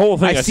thing. yeah, the whole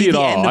thing. I see it the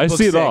all. end of I book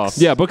see it all. 6.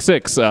 Yeah, book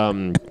 6.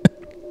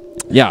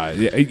 Yeah,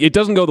 it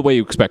doesn't go the way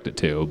you expect it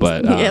to,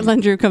 but Yeah,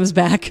 Lendrew comes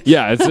back.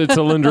 yeah, it's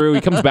Alindru. He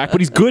comes back, but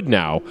he's good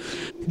now.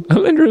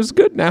 Alindru's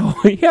good now.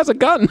 He has a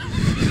gun.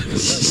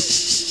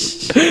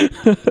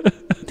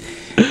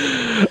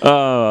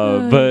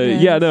 But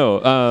yeah,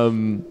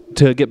 no.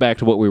 To get back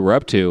to what we were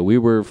up to, we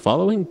were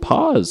following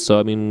Paz. So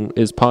I mean,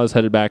 is Paz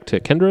headed back to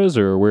Kendra's,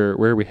 or where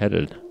are we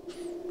headed?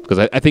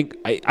 Because I think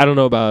I don't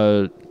know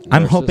about.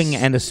 I'm Narcissus. hoping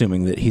and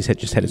assuming that he's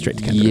just headed straight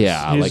to Kendra's.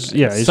 Yeah, like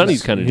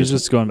Sonny's kind of he's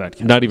just going back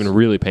to not even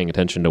really paying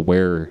attention to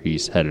where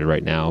he's headed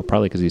right now.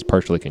 Probably because he's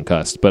partially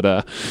concussed. But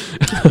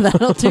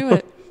That'll do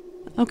it.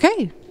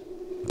 Okay.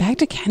 Back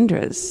to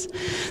Kendra's.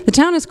 The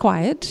town is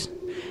quiet.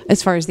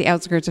 as far as the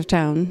outskirts of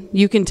town.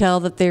 You can tell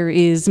that there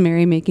is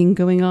merrymaking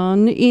going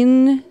on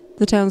in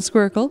the town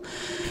squircle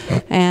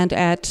and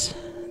at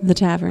the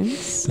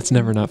taverns. It's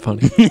never not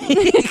funny.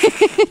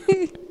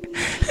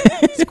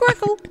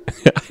 Squircle.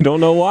 I don't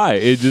know why.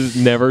 It just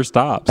never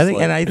stops. I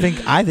think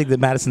that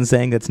Madison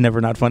saying that's never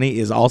not funny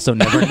is also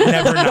never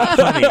not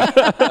funny.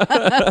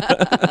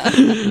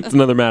 It's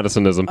another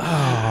Madisonism.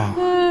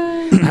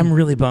 I'm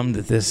really bummed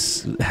that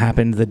this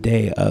happened the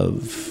day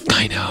of.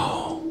 I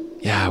know.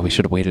 Yeah, we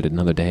should have waited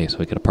another day so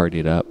we could have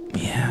partied up.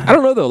 Yeah. I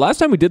don't know though. Last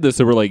time we did this,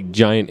 there were like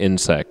giant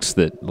insects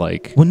that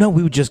like. Well, no,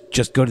 we would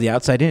just go to the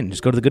outside inn.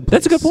 Just go to the good place.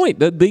 That's a good point.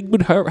 They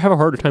would have a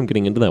harder time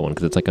getting into that one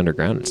because it's like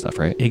underground and stuff,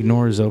 right?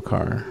 Ignore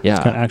Zokar. Yeah.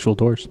 It's got actual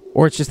doors.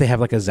 Or it's just they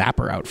have like a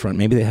zapper out front.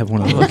 Maybe they have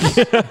one of those.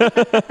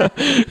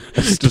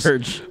 A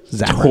Sturge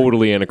zapper.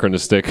 Totally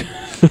anachronistic.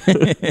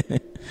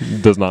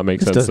 Does not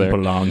make This sense doesn't there.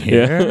 belong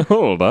here. Yeah,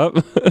 hold up.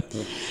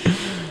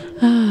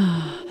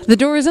 The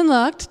door is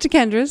unlocked to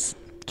Kendra's,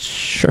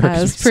 Sure.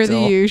 as per the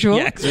usual.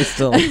 Yeah, 'cause we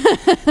still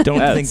don't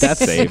think that's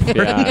safe.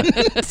 Yeah.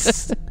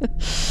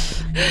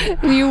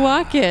 And you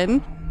walk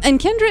in, and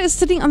Kendra is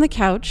sitting on the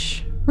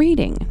couch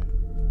reading.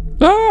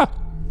 Ah!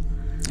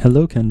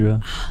 Hello,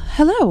 Kendra.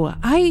 Hello,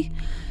 I've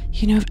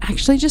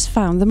actually just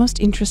found the most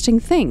interesting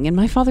thing in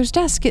my father's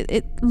desk.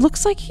 It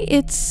looks like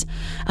it's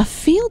a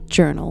field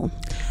journal.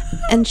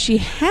 And she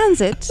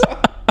hands it.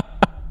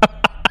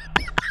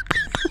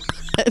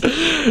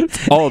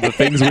 All the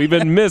things we've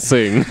been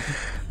missing.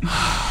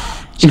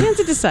 She hands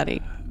it to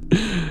Sunny.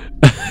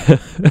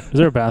 Is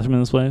there a bathroom in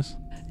this place?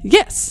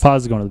 Yes.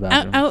 Paz is going to the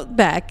bathroom. Out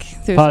back.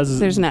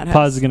 There's an outhouse.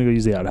 Paz is going to go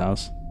use the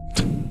outhouse.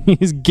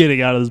 He's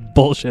getting out of this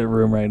bullshit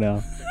room right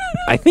now.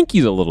 I think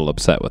he's a little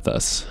upset with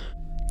us.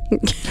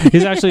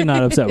 He's actually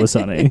not upset with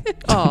Sunny.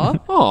 Aw.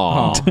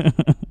 Aw.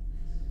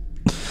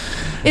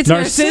 It's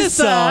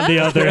Narcissa, on the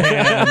other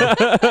hand.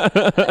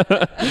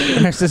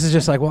 Narcissa's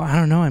just like, well, I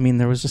don't know. I mean,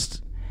 there was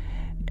just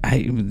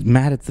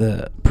mad at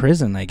the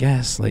prison, I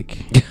guess. Like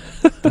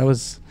that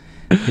was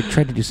they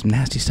tried to do some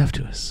nasty stuff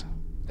to us.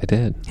 I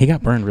did. He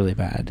got burned really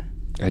bad.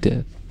 I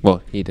did.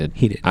 Well, he did.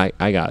 He did.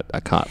 I got a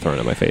cot thrown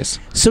in my face.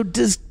 So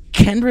does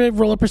Kendra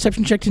roll a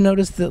perception check to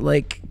notice that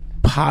like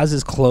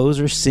Paz's clothes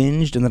are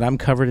singed and that I'm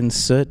covered in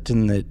soot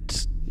and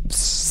that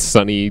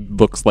Sonny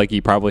looks like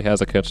he probably has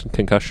a concussion.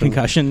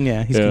 concussion?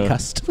 Yeah, he's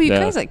concussed. Well, you Yeah.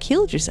 guys like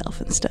killed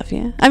yourself and stuff,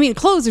 yeah. I mean,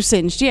 clothes are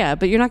singed, yeah,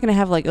 but you're not going to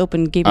have like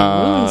open gaping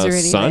wounds or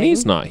anything.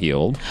 Sonny's not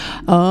healed.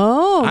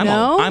 Oh, I'm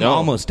no. I'm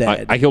almost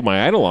dead. I healed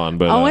my Eidolon,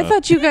 but I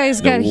thought you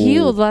guys got no.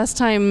 healed last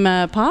time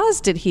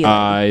Paz did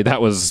healing.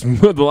 that was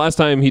the last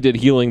time he did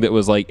healing that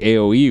was like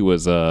AOE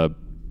was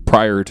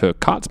prior to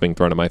cots being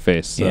thrown in my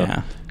face. So.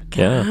 Yeah.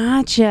 Yeah.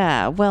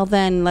 Gotcha. Well,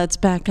 then let's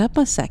back up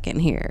a second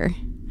here.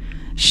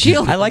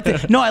 She'll. I like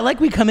that. No, I like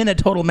we come in a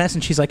total mess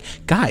and she's like,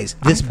 guys,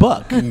 this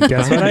book.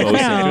 Guess what I Most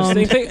found?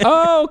 interesting thing.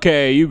 Oh,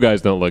 okay, you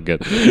guys don't look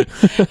good.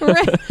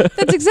 Right.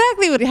 That's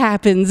exactly what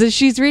happens. Is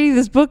she's reading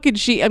this book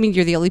and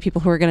you're the only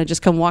people who are going to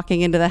just come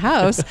walking into the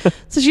house.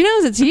 So she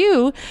knows it's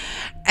you,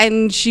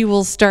 and she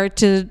will start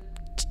to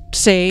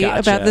say Gotcha.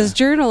 about this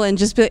journal and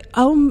just be like,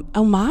 oh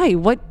my,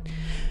 what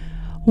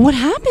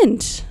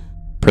happened?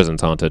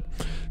 Prison's haunted.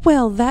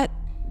 Well,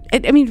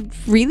 I mean,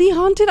 really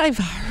haunted? I've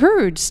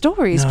heard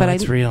stories, No, but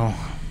it's real.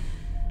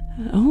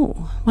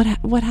 Oh,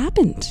 what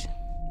happened?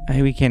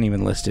 We can't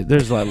even list it.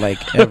 There's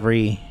like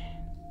every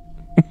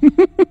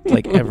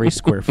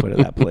square foot of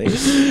that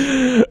place.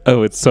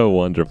 Oh, it's so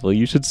wonderful.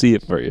 You should see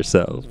it for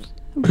yourself.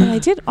 Well, I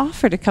did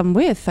offer to come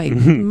with. I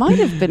might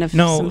have been of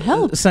No, some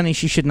help. Sonny,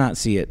 she should not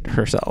see it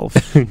herself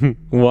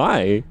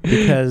Why?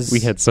 because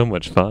We had so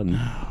much fun.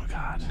 Oh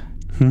God.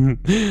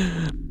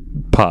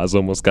 Paz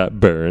almost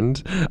got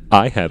burned.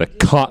 I had a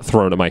cot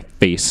thrown at my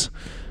face.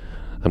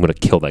 I'm going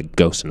to kill that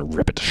ghost and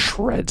rip it to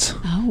shreds.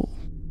 Oh.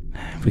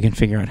 If we can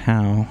figure out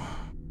how.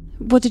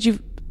 Well, did you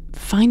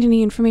find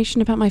any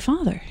information about my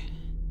father?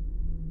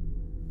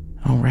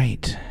 All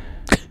right.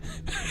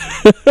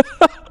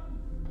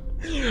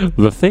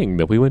 The thing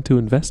that we went to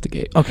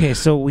investigate. Okay,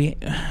 so we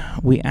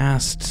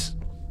asked.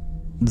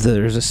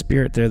 There's a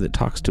spirit there that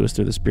talks to us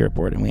through the spirit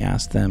board, and we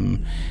asked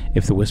them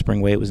if the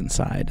Whispering Way was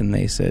inside, and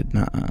they said,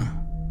 "Nuh-uh."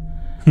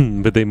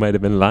 But they might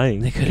have been lying.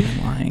 They could have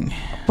been lying.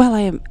 Well,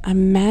 I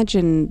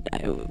imagine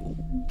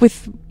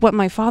with what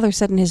my father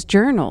said in his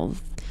journal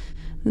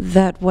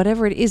that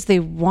whatever it is they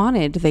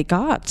wanted, they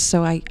got.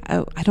 So I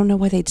don't know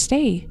why they'd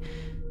stay.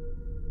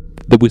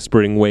 The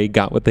Whispering Way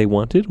got what they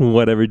wanted?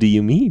 Whatever do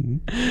you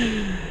mean?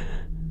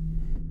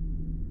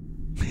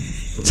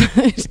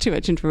 There's too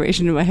much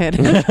information in my head.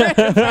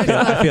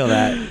 I feel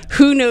that.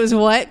 Who knows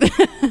what?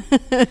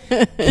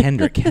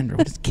 Kendra.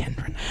 What is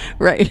Kendra know?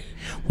 Right.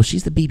 Well,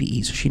 she's the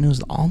BBE, so she knows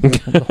the whole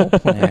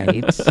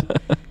plan.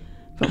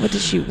 But what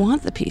does she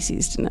want the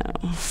PCs to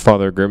know?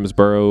 Father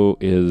Grimsborough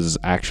is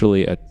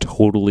actually a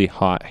totally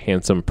hot,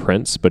 handsome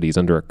prince, but he's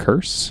under a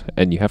curse,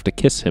 and you have to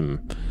kiss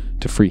him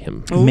to free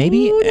him.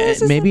 Maybe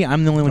this is maybe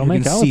I'm the only one Don't who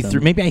make can out see with them.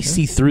 through. Maybe I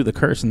see through the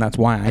curse, and that's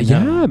why I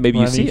know. Yeah, maybe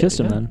Why you haven't see you kissed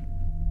it. him then?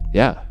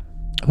 Yeah.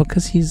 Well,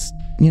 because he's,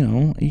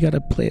 you got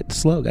to play it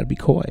slow, got to be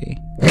coy.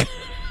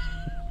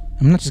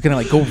 I'm not just gonna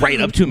like go right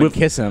up to him and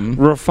kiss him.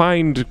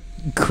 refined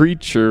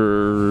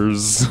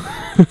creatures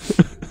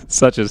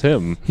such as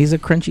him. He's a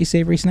crunchy,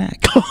 savory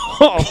snack.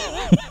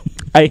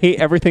 I hate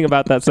everything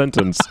about that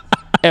sentence.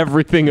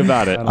 Everything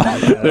about it.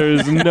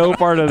 There's no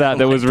part of that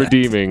was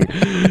redeeming.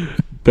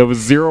 That was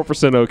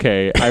 0%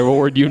 okay. I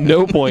award you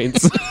no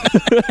points.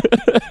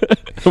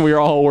 We are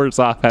all worse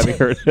off having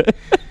heard it.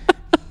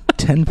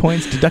 10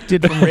 points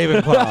deducted from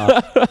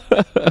Ravenclaw.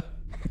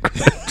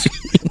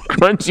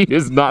 Crunchy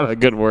is not a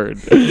good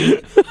word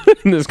in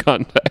this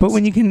context. But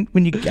when you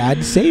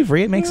add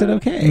savory, it makes it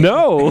okay.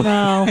 No.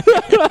 No.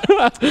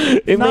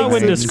 It Not makes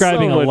when it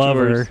describing so a much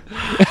lover.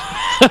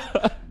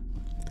 worse.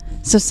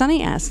 So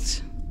Sunny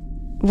asked,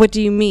 "What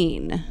do you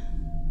mean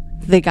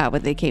they got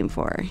what they came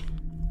for?"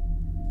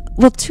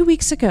 Well, 2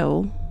 weeks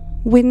ago,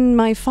 when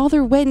my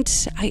father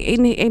went,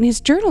 in his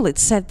journal it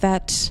said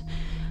that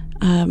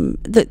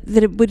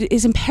it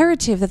is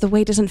imperative that the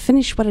way doesn't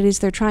finish what it is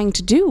they're trying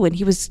to do, and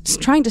he was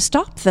trying to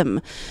stop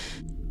them.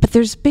 But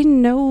there's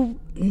been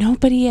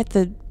nobody at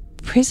the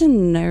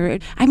prison, or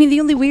the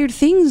only weird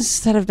things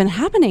that have been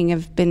happening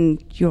have been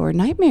your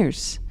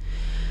nightmares.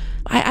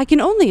 I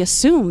can only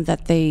assume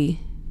that they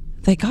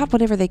got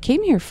whatever they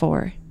came here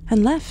for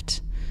and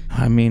left.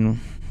 I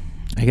mean,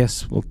 I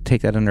guess we'll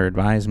take that under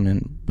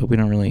advisement, but we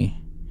don't really...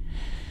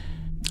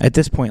 At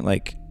this point,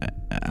 like,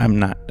 I'm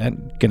not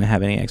going to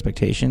have any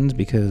expectations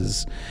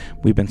because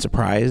we've been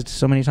surprised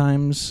so many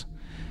times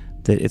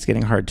that it's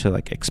getting hard to,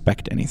 like,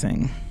 expect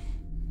anything.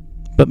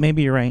 But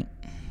maybe you're right.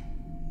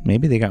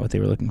 Maybe they got what they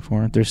were looking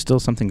for. There's still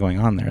something going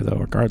on there, though,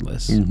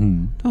 regardless.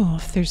 Mm-hmm. Oh,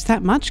 if there's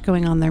that much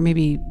going on there,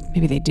 maybe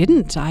they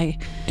didn't.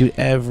 Dude,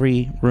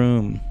 every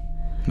room.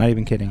 Not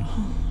even kidding.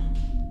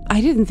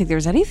 I didn't think there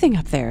was anything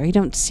up there. You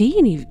don't see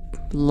any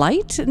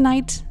light at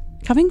night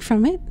coming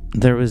from it.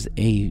 There was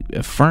a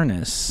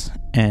furnace,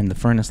 and the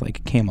furnace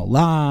like came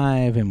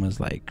alive and was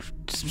like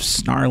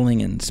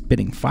snarling and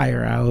spitting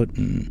fire out,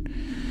 and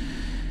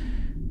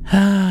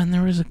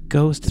there was a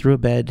ghost through a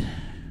bed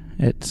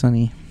at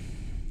Sunny.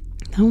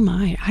 Oh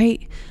my! I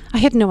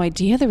had no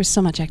idea there was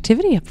so much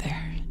activity up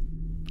there.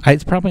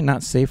 It's probably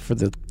not safe for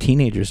the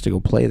teenagers to go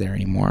play there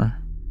anymore.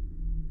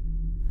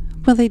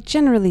 Well, they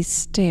generally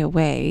stay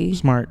away.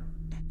 Smart.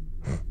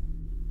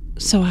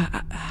 So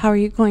how are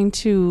you going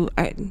to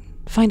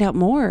find out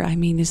more? I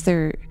mean,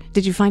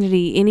 did you find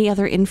any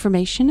other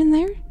information in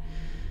there?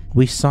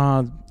 We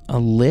saw a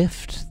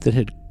lift that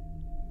had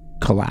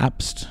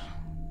collapsed,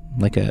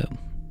 like a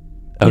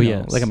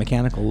like a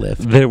mechanical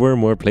lift. There were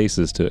more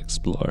places to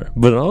explore,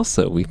 but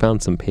also we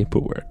found some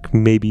paperwork.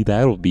 Maybe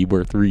that'll be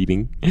worth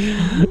reading.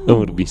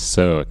 Oh, it'll be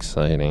so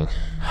exciting.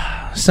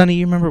 Sunny,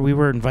 you remember we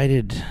were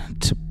invited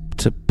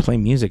to play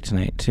music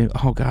tonight too?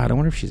 Oh God, I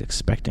wonder if she's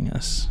expecting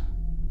us.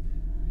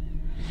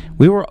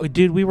 We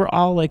were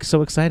all like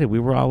so excited. We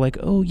were all like,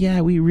 oh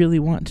yeah, we really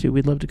want to.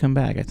 We'd love to come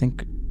back. I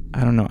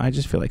don't know. I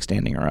just feel like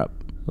standing her up.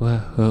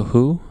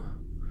 Who?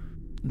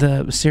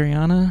 The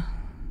Siriana,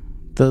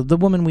 the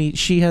woman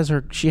she has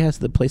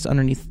the place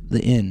underneath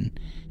the inn.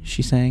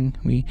 She sang.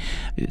 You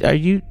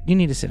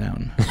need to sit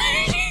down.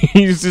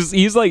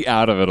 he's like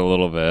out of it a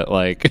little bit.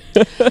 Like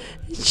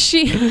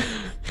she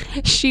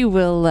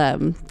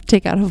will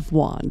take out a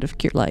wand of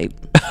cure light.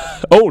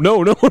 Oh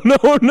no.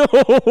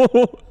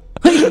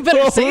 You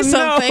better say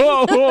something.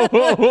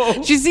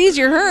 No. She sees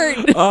you're hurt.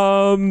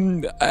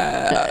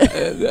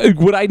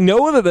 Would I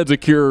know that that's a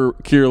cure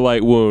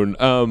light wound?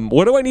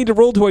 What do I need to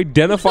roll to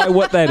identify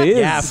what that is?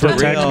 Yeah, for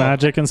Detect real.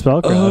 magic and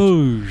spellcraft.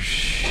 Oh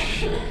shit.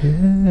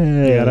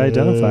 You gotta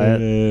identify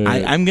it.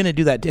 I'm gonna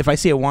do that. If I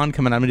see a wand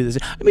coming, I'm gonna do this.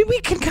 I mean, we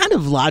can kind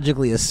of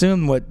logically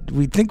assume what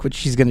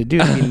she's gonna do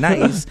to be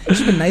nice.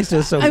 She's been nice to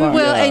us so far.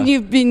 And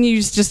you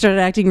just started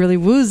acting really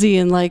woozy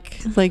and like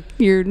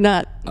you're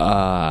not.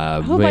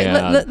 Man.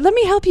 Let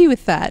me help you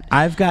with that.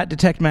 I've got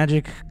detect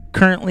magic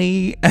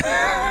currently.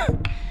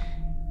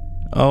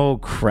 Oh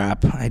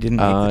crap! I didn't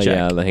make the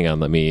check. Yeah, hang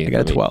on. I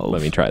got a 12.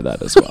 Let me try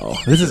that as well.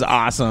 This is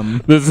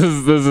awesome. This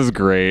is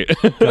great.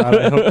 God,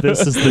 I hope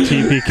this is the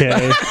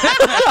TPK.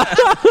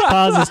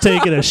 Paz is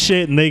taking a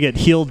shit and they get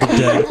healed to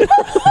death.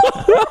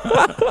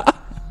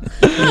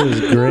 It was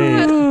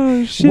great.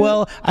 Oh, shit.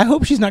 Well, I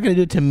hope she's not going to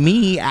do it to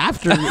me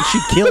after she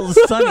kills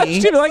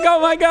Sunny. She'd be like, oh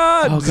my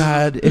god. Oh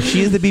God! If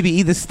she is the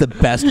BBE, this is the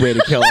best way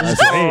to kill us.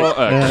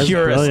 Yeah,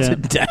 Cure us to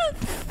brilliant.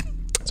 death.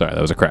 Sorry,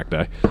 that was a crack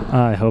die.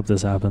 I hope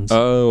this happens.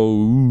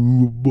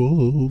 Oh,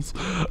 balls.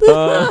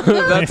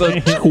 That's a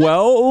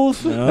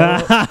 12?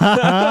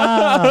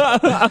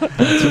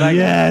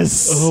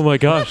 Yes. Oh my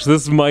gosh,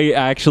 this might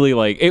actually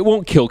it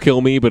won't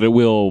kill me, but it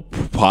will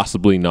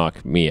possibly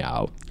knock me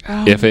out.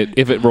 If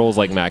it rolls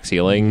like max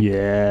healing.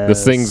 Yes.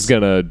 This thing's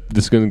gonna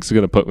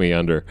put me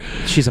under.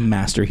 She's a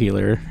master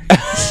healer.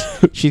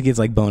 She gets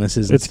like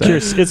bonuses. And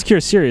It's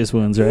cure serious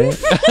wounds, right?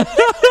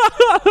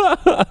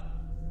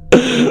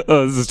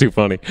 Oh, this is too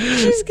funny.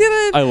 She's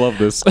gonna. I love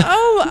this.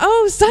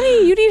 Oh,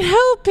 Sunny, you need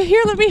help.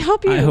 Here, let me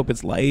help you. I hope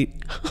it's light.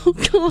 Oh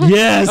God.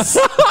 Yes.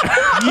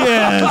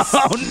 Yes.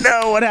 Oh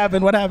no! What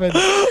happened? I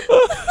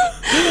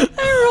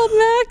rolled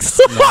max.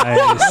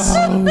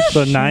 Nice.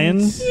 So 9.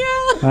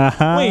 Yeah.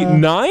 Wait, 9?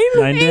 9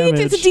 8, damage.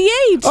 it's a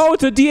D8. Oh,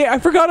 it's a D8. I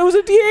forgot it was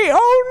a D8.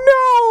 Oh,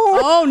 no.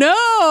 Oh,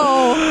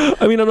 no.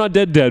 I mean, I'm not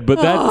dead, but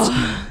that's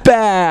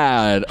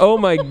bad. Oh,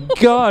 my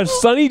gosh.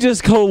 Sonny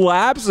just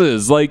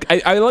collapses. Like,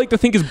 I like to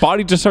think his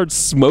body just starts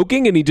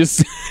smoking, and he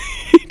just...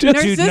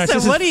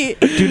 Narcissa, what do you...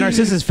 Dude,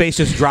 Narcissa's face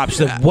just drops.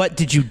 She's like, what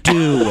did you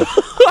do?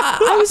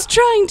 I was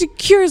trying to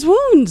cure his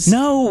wounds.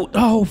 No.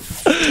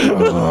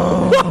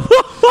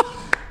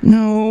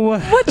 No.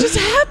 What just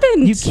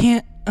happened? You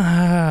can't.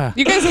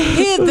 You guys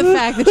hid the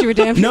fact that you were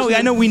damn. No,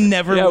 I know we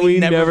never. Yeah, we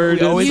never We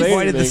did always say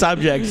avoided the anything.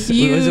 subject. We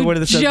You always avoided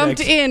the jumped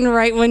subject. in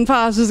right when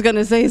Paz was going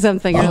to say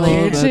something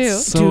earlier that's too.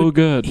 so Dude,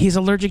 good. He's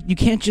allergic. You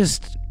can't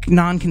just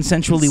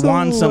non-consensually So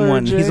wand someone.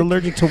 allergic. He's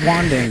allergic to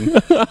wanding.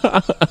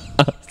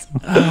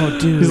 Oh,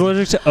 dude. He's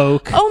allergic to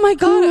oak. Oh my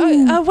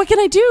god! What can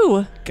I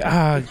do?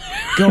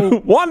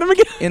 Go. Want him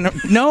again?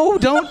 No,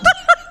 don't.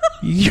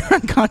 You're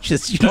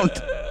unconscious. You don't.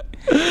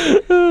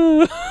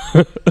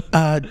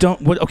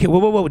 Don't. What, okay.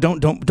 Whoa.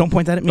 Don't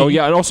point that at me. Oh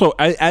yeah, and also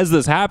as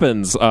this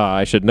happens,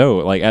 I should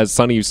note, like as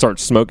Sonny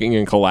starts smoking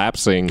and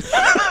collapsing,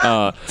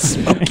 That's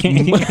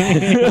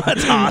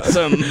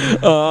awesome.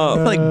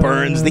 Like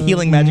burns. The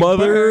healing magic.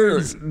 Mother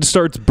burns.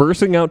 starts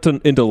bursting out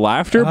into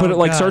laughter, but Oh, it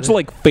like God. starts to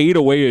like fade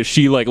away as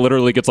she like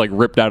literally gets like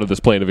ripped out of this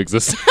plane of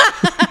existence.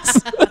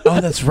 Oh,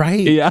 that's right.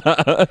 Yeah.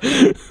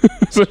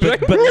 So she's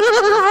like,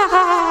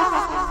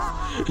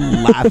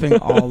 Laughing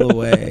all the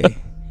way.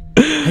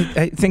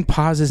 I think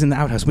Paz is in the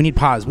outhouse. We need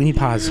Paz. Go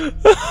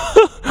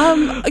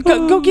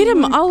Get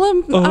him.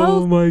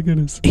 oh my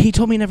goodness. He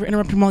told me never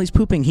interrupt him while he's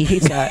pooping. He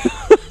hates that.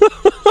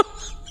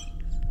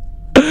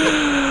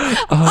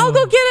 I'll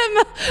go get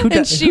him.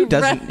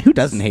 Who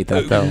doesn't hate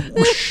that though?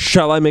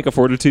 Shall I make a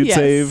fortitude Yes.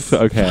 save?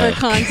 Or Okay.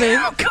 con save.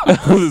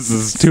 This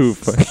is too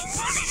funny.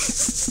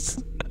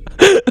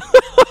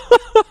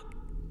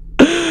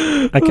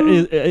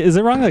 Is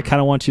it wrong that I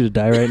kind of want you to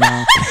die right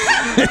now?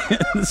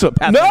 This is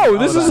what No,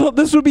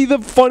 this would be the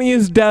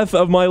funniest death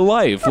of my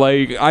life.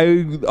 Like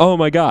oh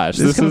my gosh,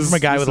 This is coming from a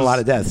guy with a lot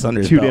of deaths under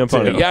his too belt, damn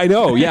funny. too. Yeah, I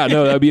know. Yeah,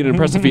 no, that'd be an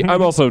impressive feat.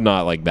 I'm also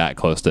not like that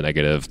close to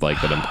negative. Like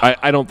that.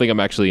 I don't think I'm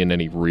actually in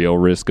any real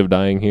risk of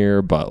dying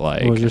here. But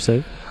like, What was your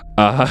save?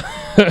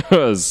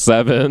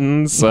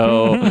 7.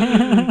 So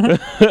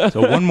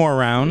So one more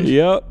round.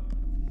 yep.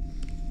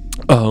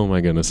 Oh my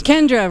goodness.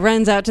 Kendra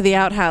runs out to the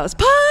outhouse.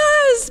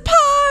 Pause.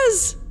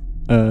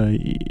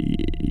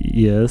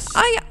 Yes.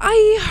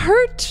 I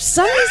hurt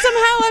Sonny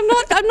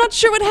somehow. I'm not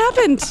sure what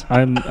happened.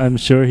 I'm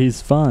sure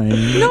he's fine.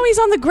 No, he's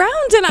on the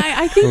ground, and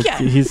I think.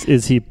 Okay,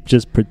 is he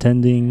just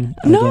pretending?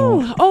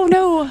 No. Oh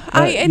no.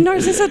 And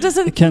Narcissa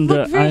doesn't look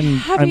Kendra, very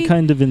happy. I'm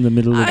kind of in the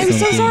middle of I'm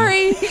something. so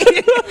sorry.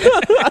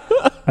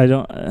 I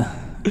don't.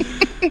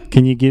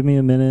 Can you give me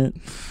a minute?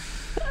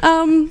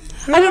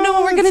 I don't know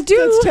what we're gonna do.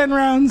 That's 10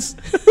 rounds.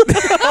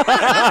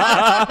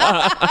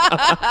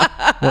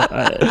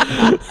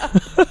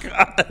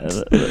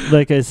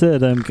 Like I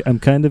said, I'm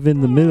kind of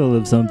in the middle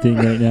of something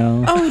right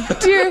now. Oh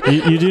dear.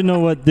 You do know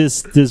what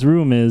this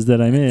room is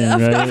that I'm in,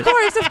 right? Of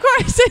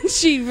course. And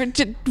she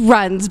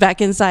runs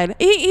back inside.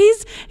 He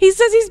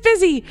says he's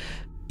busy.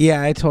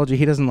 Yeah, I told you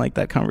he doesn't like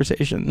that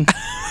conversation.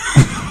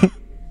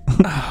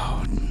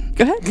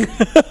 Go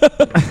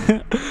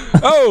ahead.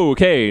 Oh,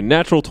 okay.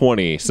 Natural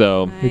 20.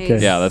 So Okay.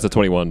 yeah, that's a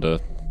 21 to. All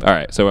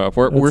right. So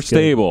we're good.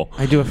 stable.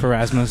 I do a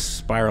Pharasma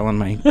spiral on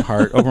my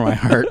heart, over my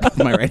heart, with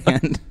my right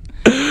hand.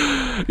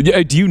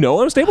 Yeah, do you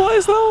know I'm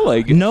stabilized though?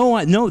 Like No,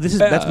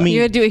 that's me You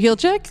gonna do a heel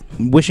check?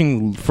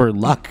 wishing for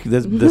luck.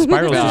 The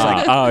spiral is just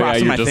like oh yeah, crossing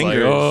you're my just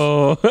fingers. like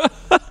oh.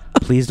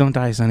 Please don't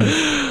die, Sonny.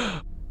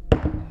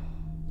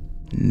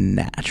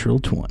 Natural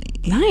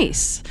 20.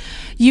 Nice.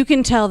 You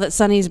can tell that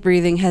Sonny's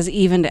breathing has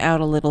evened out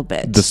a little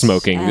bit. The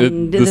smoking,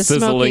 And the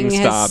smoking sizzling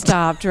has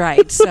stopped,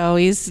 right. So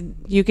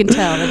you can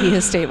tell that he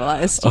has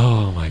stabilized.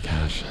 Oh my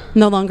gosh.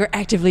 No longer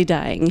actively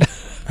dying.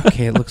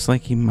 Okay, it looks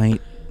like he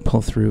might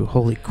pull through.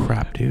 Holy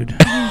crap, dude.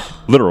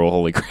 Literal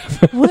holy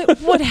crap.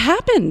 What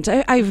happened?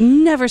 I've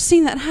never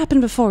seen that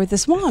happen before with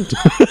this wand.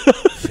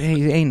 It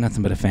ain't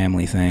nothing but a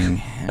family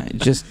thing.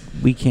 Just,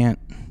 you can't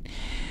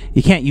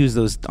use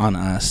those on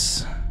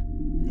us.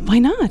 Why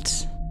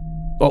not?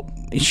 Oh,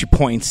 she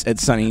points at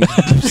Sonny's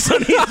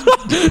body.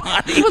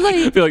 Well,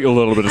 I feel like a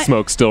little bit of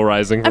smoke still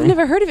rising. I've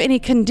never heard of any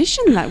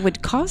condition that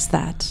would cause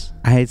that.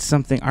 It's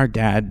something, our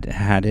dad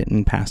had it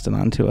and passed it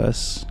on to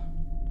us.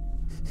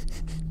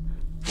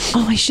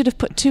 Oh, I should have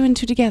put 2 and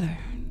 2 together.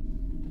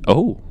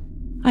 Oh.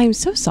 I am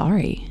so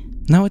sorry.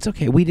 No, it's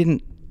okay. We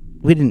didn't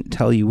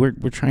tell you. We're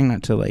trying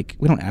not to, like,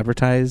 we don't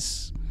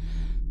advertise.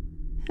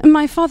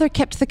 My father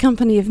kept the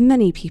company of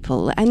many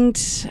people, and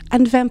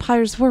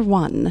vampires were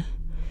one.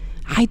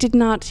 I did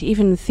not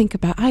even think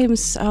about. I am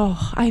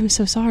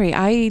so sorry.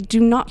 I do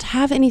not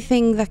have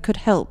anything that could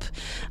help,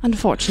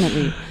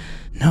 unfortunately.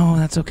 No,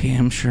 that's okay.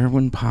 I'm sure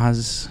when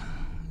Paz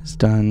is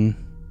done.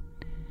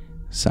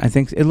 So I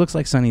think it looks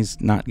like Sonny's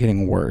not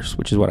getting worse,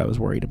 which is what I was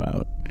worried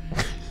about.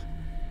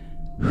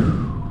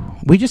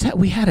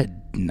 We had a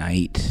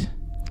night.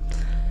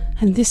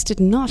 And this did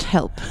not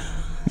help.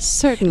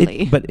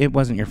 Certainly. But it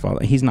wasn't your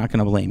fault. He's not going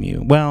to blame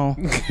you. Well,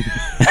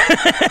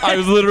 I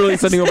was literally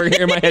sitting over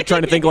here in my head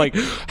trying to think, like,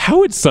 how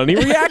would Sonny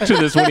react to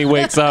this when he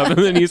wakes up? And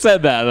then you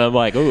said that, and I'm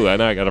like, ooh, I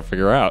know I got to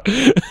figure out.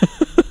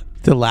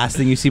 the last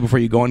thing you see before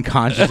you go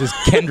unconscious is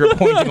Kendra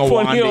pointing a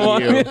wand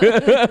at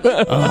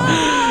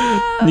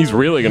you. He's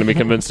really going to be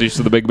convinced she's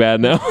the big bad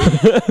now.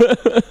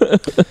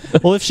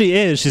 Well, if she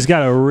is, she's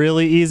got a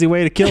really easy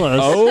way to kill us.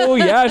 Oh,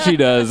 yeah, she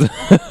does.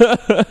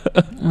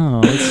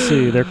 Oh, let's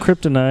see. Their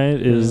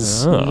kryptonite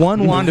is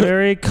One wand of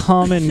very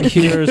common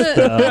cure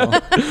spell.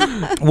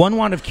 one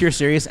wand of Cure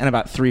Serious and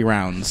about 3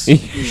 rounds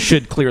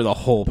should clear the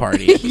whole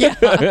party.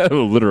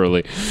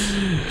 Literally.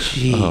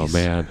 Jeez. Oh,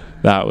 man.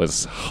 That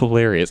was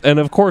hilarious. And,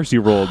 of course,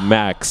 you rolled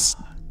max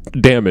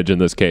damage in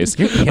this case.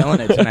 You're killing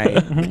it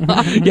tonight.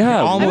 Yeah.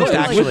 Almost with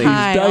actually. these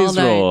High all dice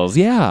night. rolls.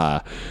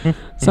 Yeah.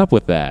 What's up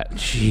with that?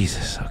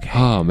 Jesus. Okay.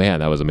 Oh, man.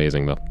 That was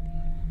amazing, though.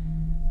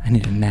 I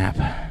need a nap.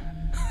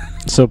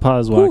 So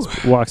Paz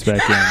walks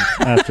back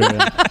in after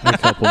a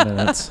couple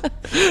minutes.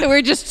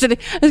 We're just sitting.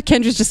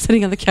 Kendra's just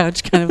sitting on the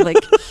couch, kind of like.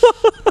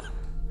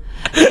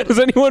 Has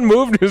anyone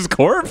moved his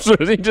corpse? Or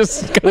is he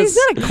just Well, he's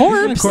not a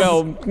corpse.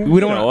 Well, we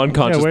don't know,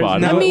 unconscious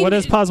body. no, what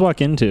does Paz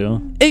walk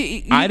into?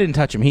 I didn't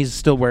touch him. He's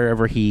still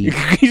wherever he.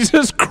 He's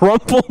just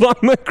crumpled on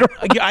the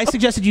ground. I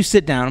suggested you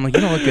sit down. I'm like, you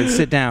don't look good.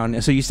 Sit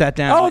down. So you sat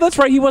down. Oh, that's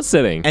right. He was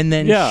sitting. And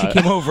then yeah. she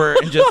came over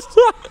and just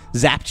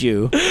zapped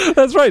you.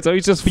 That's right. So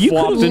he's just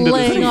flopped into the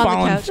laying seat. on the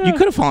Fallen- couch. You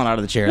could have fallen out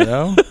of the chair,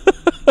 though.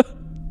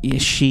 Yeah,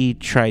 she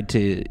tried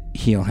to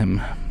heal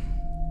him.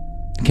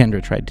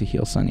 Kendra tried to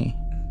heal Sonny.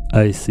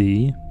 I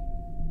see.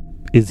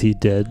 Is he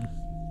dead?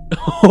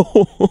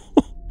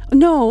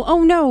 No.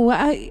 Oh no.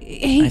 I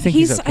think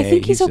he's okay. I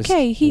think he's just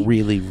okay. He.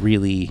 really,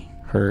 really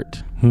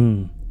hurt.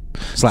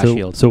 Slash So,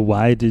 healed. so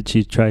why did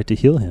she try to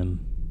heal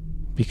him?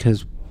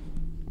 Because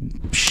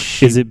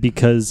Is it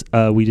because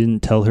we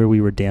didn't tell her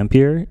we were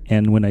Dampier,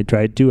 and when I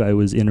tried to, I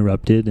was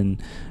interrupted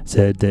and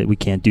said that we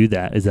can't do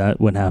that? Is that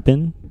what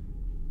happened?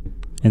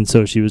 And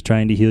so she was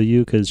trying to heal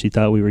you because she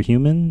thought we were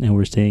human and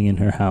we're staying in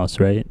her house,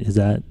 right? Is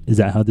that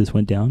how this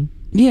went down?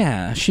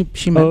 Yeah, she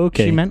meant,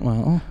 okay. she meant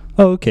well.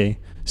 Oh, okay.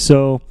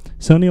 So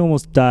Sonny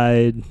almost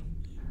died.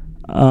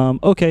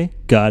 Okay,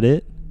 got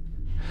it.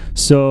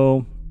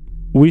 So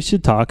we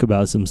should talk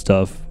about some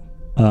stuff.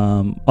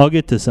 I'll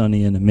get to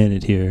Sonny in a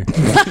minute here.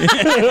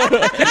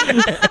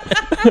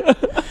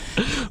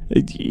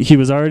 He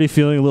was already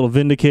feeling a little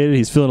vindicated.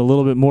 He's feeling a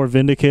little bit more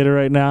vindicated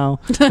right now.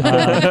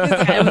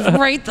 I was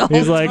right the whole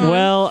He's like, time.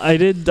 well,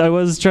 I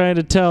was trying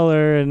to tell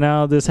her, and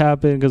now this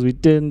happened because we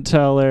didn't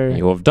tell her.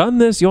 You have done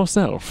this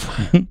yourself.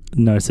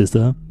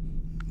 Narcissa,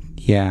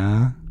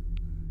 Yeah.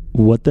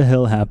 what the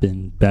hell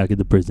happened back at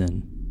the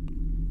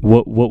prison?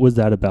 What was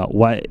that about?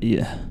 Why?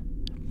 Yeah.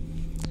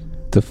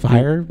 The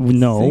fire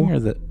No. thing or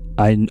the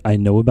I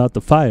know about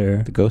the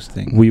fire. ghost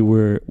thing? We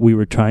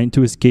were trying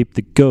to escape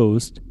the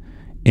ghost,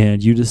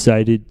 and you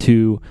decided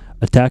to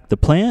attack the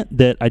plant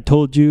that I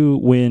told you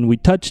when we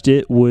touched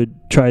it would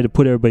try to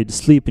put everybody to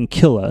sleep and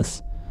kill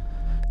us.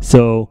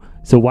 So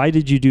why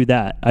did you do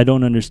that? I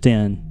don't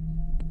understand.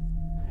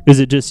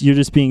 Is it just you're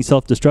just being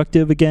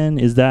self-destructive again?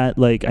 Is that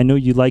like, I know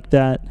you like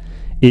that.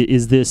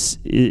 Is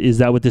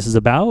that what this is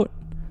about?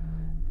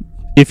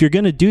 If you're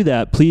going to do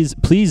that,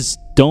 please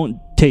don't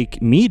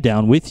take me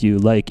down with you.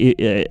 Like,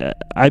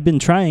 I've been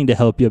trying to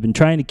help you. I've been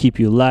trying to keep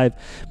you alive.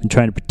 I've been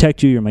trying to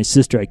protect you. You're my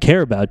sister. I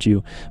care about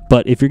you.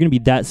 But if you're going to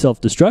be that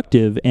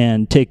self-destructive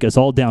and take us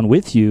all down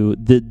with you,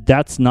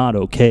 that's not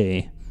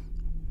okay.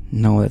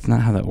 No, that's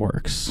not how that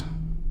works.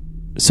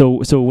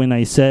 So when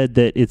I said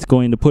that it's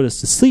going to put us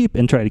to sleep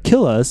and try to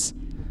kill us,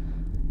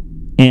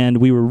 and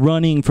we were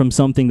running from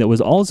something that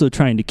was also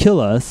trying to kill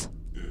us,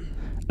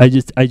 I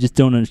just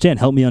don't understand.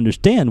 Help me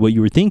understand what you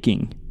were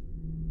thinking.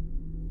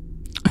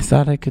 I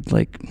thought I could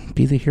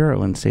be the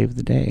hero and save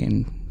the day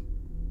and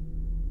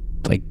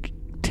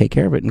take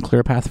care of it and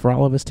clear a path for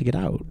all of us to get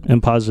out.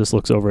 And Paz just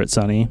looks over at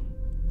Sonny.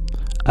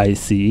 I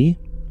see.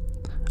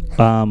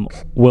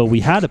 Well,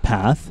 we had a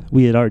path.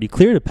 We had already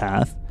cleared a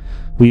path.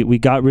 We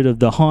got rid of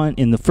the haunt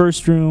in the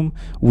first room.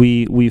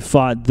 We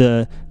fought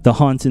the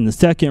haunts in the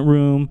second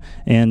room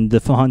and the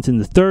haunts in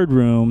the third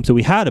room. So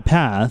we had a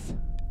path.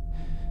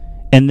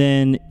 And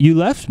then you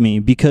left me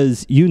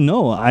because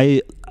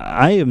I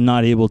am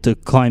not able to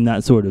climb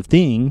that sort of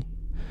thing.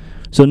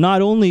 So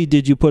not only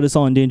did you put us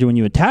all in danger when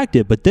you attacked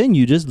it, but then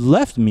you just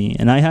left me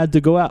and I had to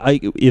go out.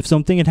 If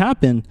something had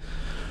happened,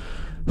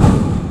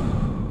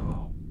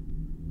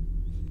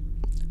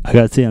 I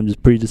gotta say I'm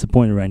just pretty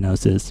disappointed right now,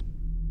 sis.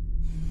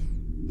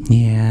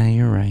 Yeah,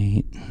 you're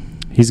right.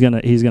 He's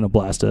gonna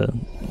blast a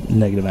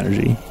negative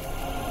energy.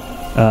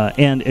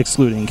 And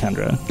excluding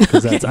Kendra,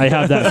 because I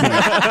have that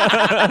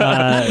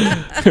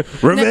feeling.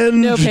 Revenge.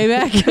 No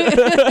payback.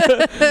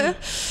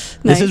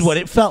 This is what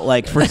it felt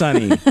like for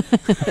Sonny.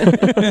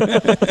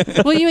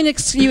 Well, you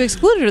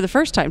excluded her the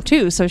first time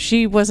too, so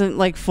she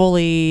wasn't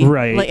fully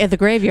Right. at the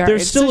graveyard.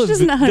 There's still so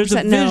she doesn't 100% there's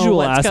a know visual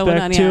what's going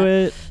on aspect to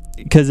it,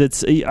 because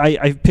it's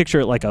I picture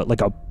it like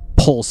a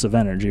pulse of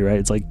energy, right?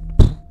 It's like,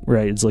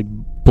 right? It's like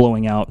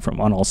blowing out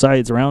from on all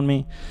sides around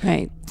me.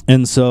 Right.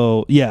 And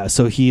so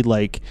so he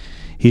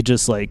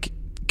just like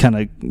kind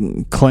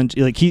of clenched,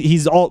 like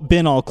he's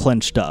been all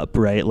clenched up,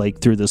 right, like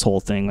through this whole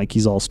thing, like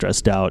he's all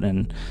stressed out,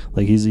 and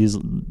like he's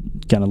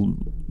kind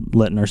of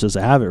letting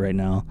Narcissa have it right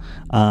now.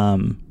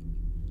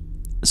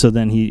 So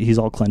then he's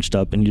all clenched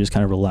up, and he just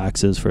kind of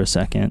relaxes for a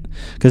second,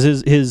 because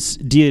his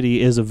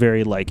deity is a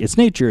very like, it's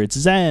nature, it's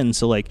Zen,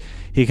 so like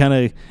he kind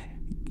of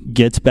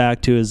gets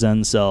back to his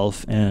Zen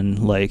self and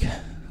like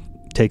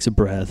takes a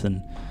breath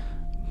and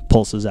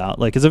pulses out.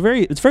 Like it's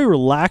very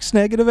relaxed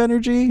negative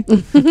energy. Like,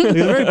 it's a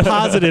very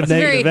positive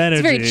negative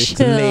energy. It's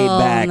very chill, laid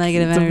back.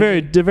 negative It's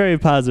energy. a very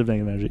positive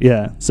negative energy.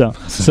 Yeah.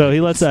 So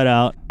he lets that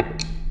out.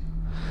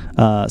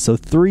 So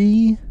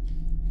 3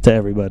 to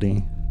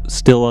everybody.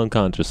 Still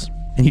unconscious.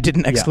 And you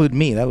didn't exclude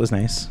me. That was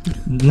nice.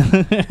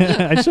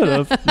 I should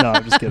have. No,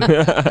 I'm just kidding.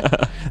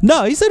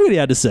 No, he said what he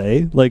had to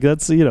say. Like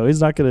that's,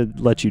 he's not going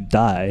to let you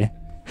die.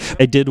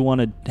 I did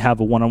want to have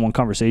a one-on-one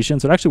conversation,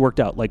 so it actually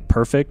worked out like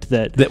perfect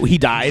that He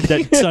died.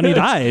 that Sunny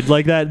died.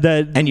 Like that.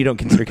 And you don't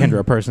consider Kendra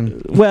a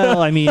person. Well,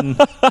 I mean,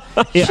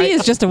 She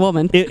is just a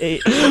woman.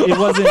 it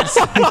wasn't.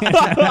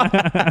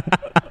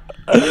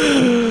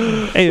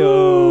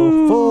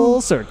 Ayo,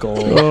 full circle.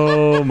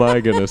 Oh my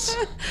goodness.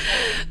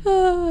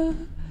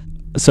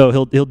 So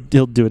he'll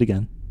do it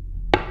again.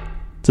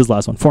 It's his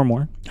last one. 4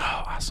 more.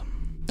 Oh,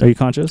 awesome. Are you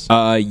conscious?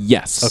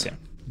 Yes. Okay.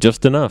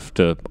 Just enough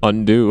to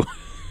undo.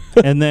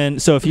 And then,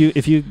 so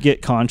if you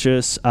get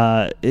conscious,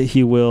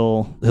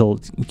 he'll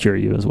cure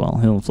you as well.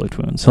 He'll inflict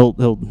wounds.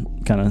 He'll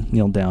kind of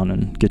kneel down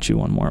and get you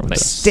one more with Nice.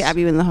 this. Stab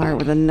you in the heart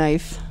with a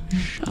knife.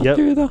 Yep.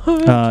 Through the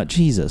heart.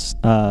 Jesus.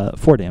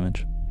 4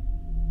 damage.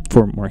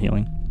 4 more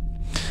healing.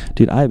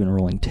 Dude, I've been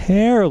rolling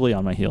terribly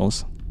on my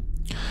heals,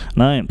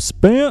 and I am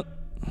spent.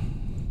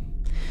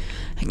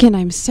 Again,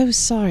 I'm so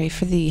sorry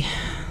for the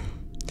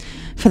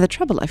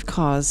trouble I've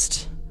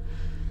caused.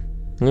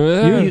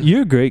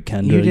 You're great,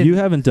 Kendra. You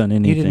haven't done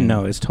anything. You didn't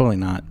know. It's totally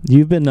not.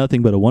 You've been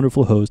nothing but a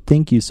wonderful host.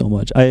 Thank you so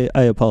much. I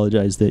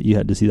apologize that you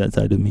had to see that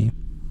side of me.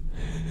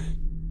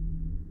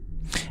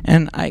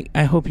 And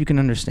I hope you can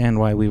understand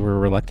why we were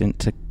reluctant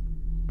to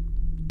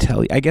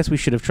tell you. I guess we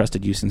should have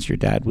trusted you since your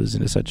dad was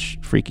into such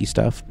freaky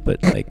stuff.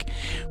 But like,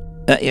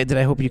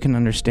 I hope you can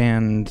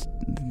understand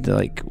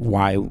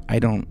why I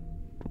don't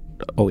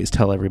always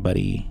tell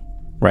everybody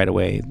right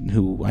away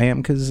who I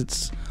am, because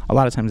it's a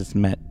lot of times it's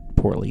met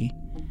poorly.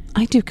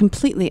 I do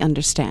completely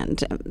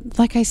understand.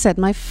 Like I said,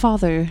 my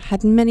father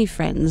had many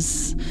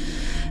friends,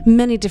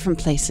 many different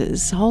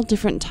places, all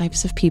different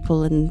types of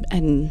people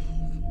and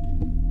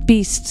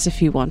beasts,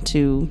 if you want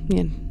to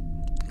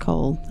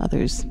call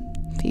others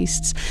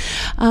beasts.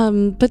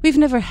 But we've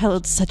never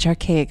held such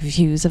archaic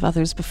views of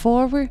others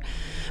before. We're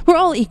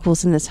all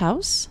equals in this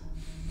house.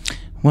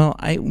 Well,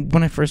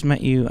 when I first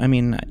met you, I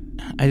mean,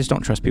 I just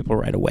don't trust people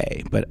right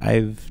away. But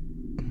I've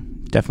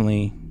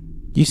definitely,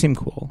 you seem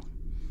cool.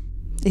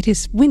 It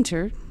is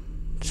winter.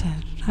 So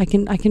I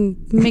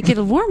can make it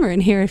warmer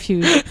in here if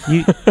you.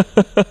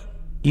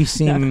 You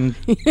seem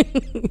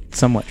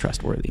somewhat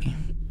trustworthy.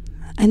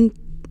 And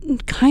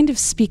kind of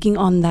speaking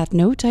on that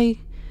note, I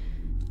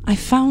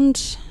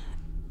found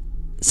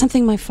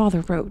something my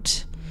father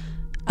wrote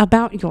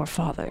about your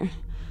father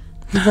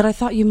that I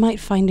thought you might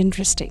find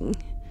interesting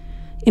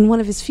in one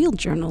of his field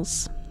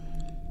journals.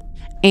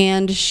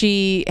 And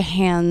she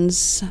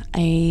hands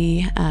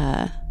a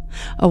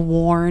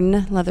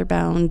worn,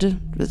 leather-bound,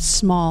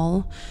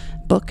 small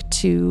book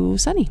to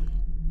Sunny.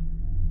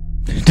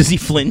 Does he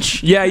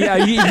flinch?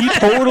 Yeah. He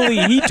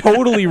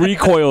totally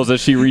recoils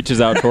as she reaches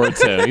out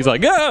towards him. He's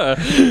like, ah.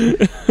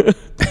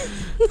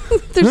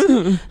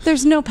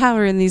 There's no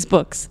power in these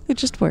books. They're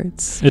just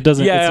words. It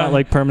doesn't. Yeah. It's not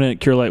like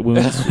permanent cure light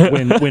wounds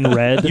when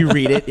read. You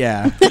read it,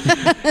 yeah.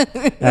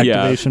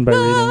 Activation by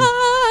reading.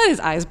 Ah, his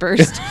eyes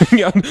burst.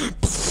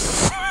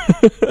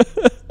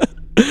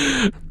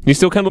 He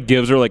still kind of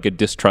gives her like a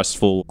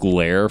distrustful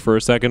glare for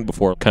a second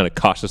before kind of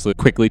cautiously,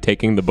 quickly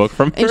taking the book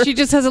from her. And she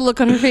just has a look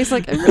on her face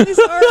like, I'm really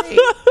sorry.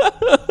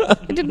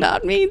 I did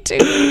not mean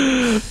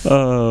to.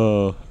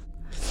 Oh.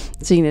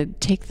 So you're going to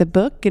take the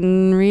book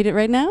and read it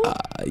right now?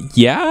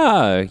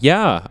 Yeah.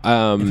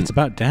 If it's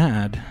about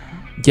Dad.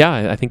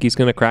 Yeah, I think he's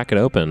gonna crack it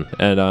open,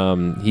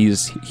 and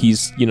he's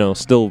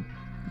still,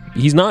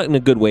 he's not in a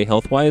good way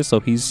health wise, so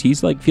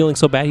he's like feeling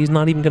so bad he's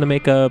not even gonna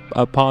make a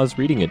pause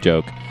reading it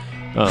joke.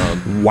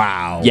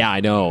 Wow. Yeah,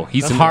 I know.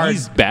 He's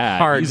bad.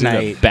 Hard he's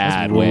night. in a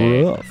bad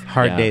way. Rough.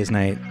 Hard Yeah. day's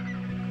night.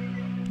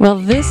 Well,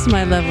 this,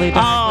 my lovely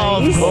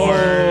darlings, is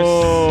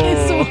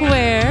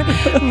where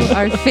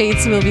our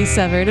fates will be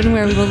severed and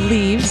where we will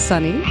leave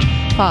Sunny,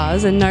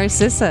 Paz, and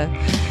Narcissa.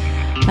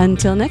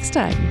 Until next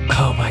time,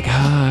 Oh my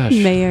gosh.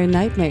 may your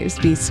nightmares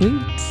be sweet.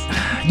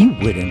 You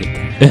would end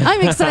it there.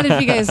 I'm excited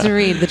for you guys to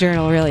read the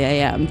journal, really I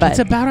am. But It's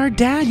about our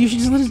dad. You should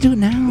just let us do it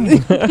now.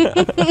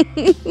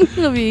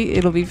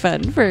 it'll be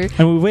fun for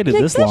And we waited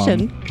next this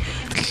session. long.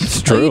 It's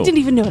Oh, true. you didn't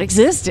even know it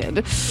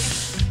existed.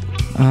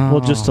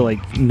 Well, just to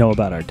like know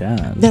about our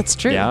dad. That's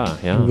true.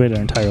 Yeah. We waited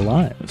our entire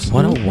lives.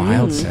 What a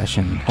wild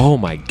session. Oh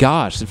my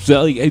gosh.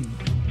 So, like,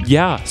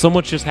 Yeah, so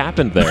much just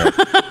happened there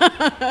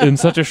in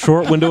such a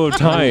short window of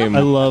time. I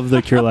love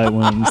the Cure Light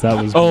Wounds.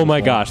 That was Oh my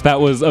wonderful. gosh, that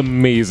was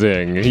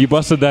amazing. You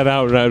busted that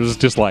out, and I was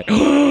just like,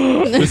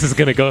 this is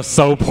going to go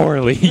so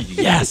poorly.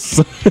 Yes.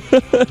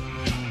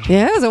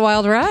 Yeah, it was a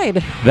wild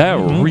ride. That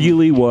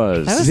really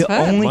was. That was The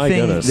fun. only My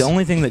thing, goodness. the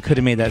only thing that could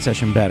have made that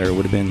session better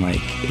would have been like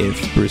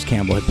if Bruce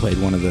Campbell had played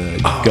one of the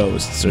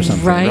ghosts or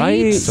something. Right?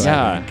 Right? That's what I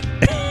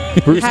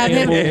Yeah. Bruce Have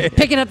him Campbell,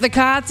 picking up the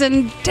cots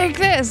and take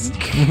this.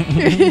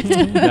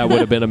 that would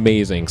have been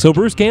amazing. So,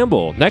 Bruce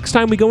Campbell, next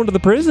time we go into the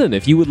prison,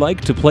 if you would like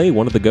to play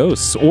one of the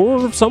ghosts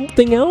or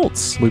something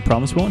else. We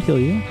promise we won't heal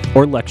you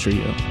or lecture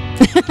you.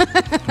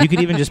 You could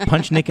even just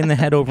punch Nick in the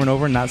head over and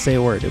over and not say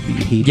a word.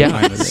 He'd be Yeah.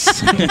 fine with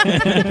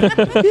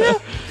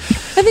it.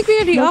 I think we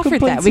already offered that.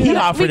 complaints. We He can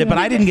offered it, but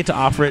I didn't get to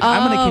offer it.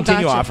 I'm going to Oh,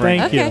 continue gotcha. offering.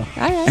 Thank Okay, you.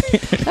 all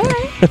right, all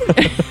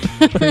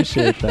right.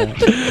 Appreciate that.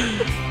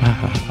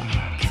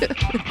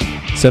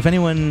 So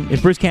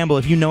if Bruce Campbell,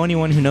 if you know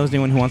anyone who knows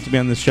anyone who wants to be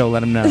on this show,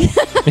 let him know.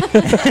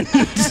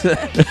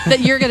 That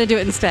you're going to do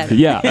it instead.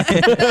 Yeah.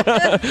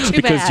 Too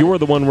Because bad. you're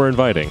the one we're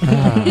inviting.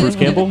 Bruce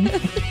Campbell,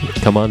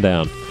 come on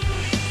down.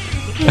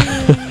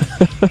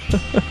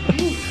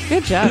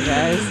 Good job,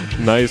 guys.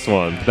 Nice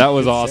one. That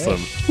was awesome.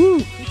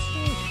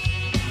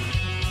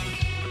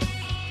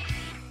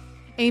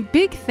 A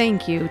big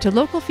thank you to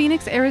local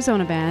Phoenix,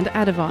 Arizona band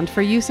Adavant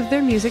for use of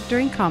their music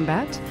during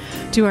combat,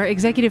 to our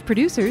executive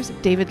producers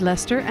David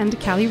Lester and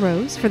Callie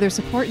Rose for their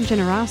support and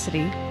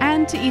generosity,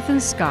 and to Ethan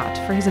Scott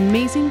for his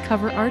amazing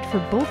cover art for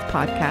both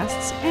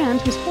podcasts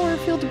and his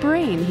horror-filled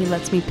brain he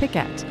lets me pick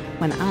at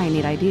when I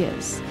need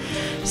ideas.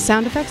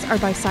 Sound effects are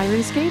by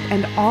Sirenscape,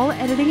 and all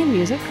editing and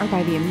music are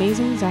by the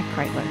amazing Zach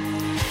Kreitler.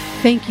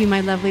 Thank you,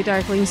 my lovely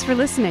darklings, for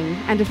listening,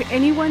 and if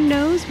anyone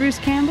knows Bruce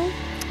Campbell,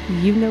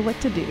 you know what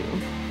to do.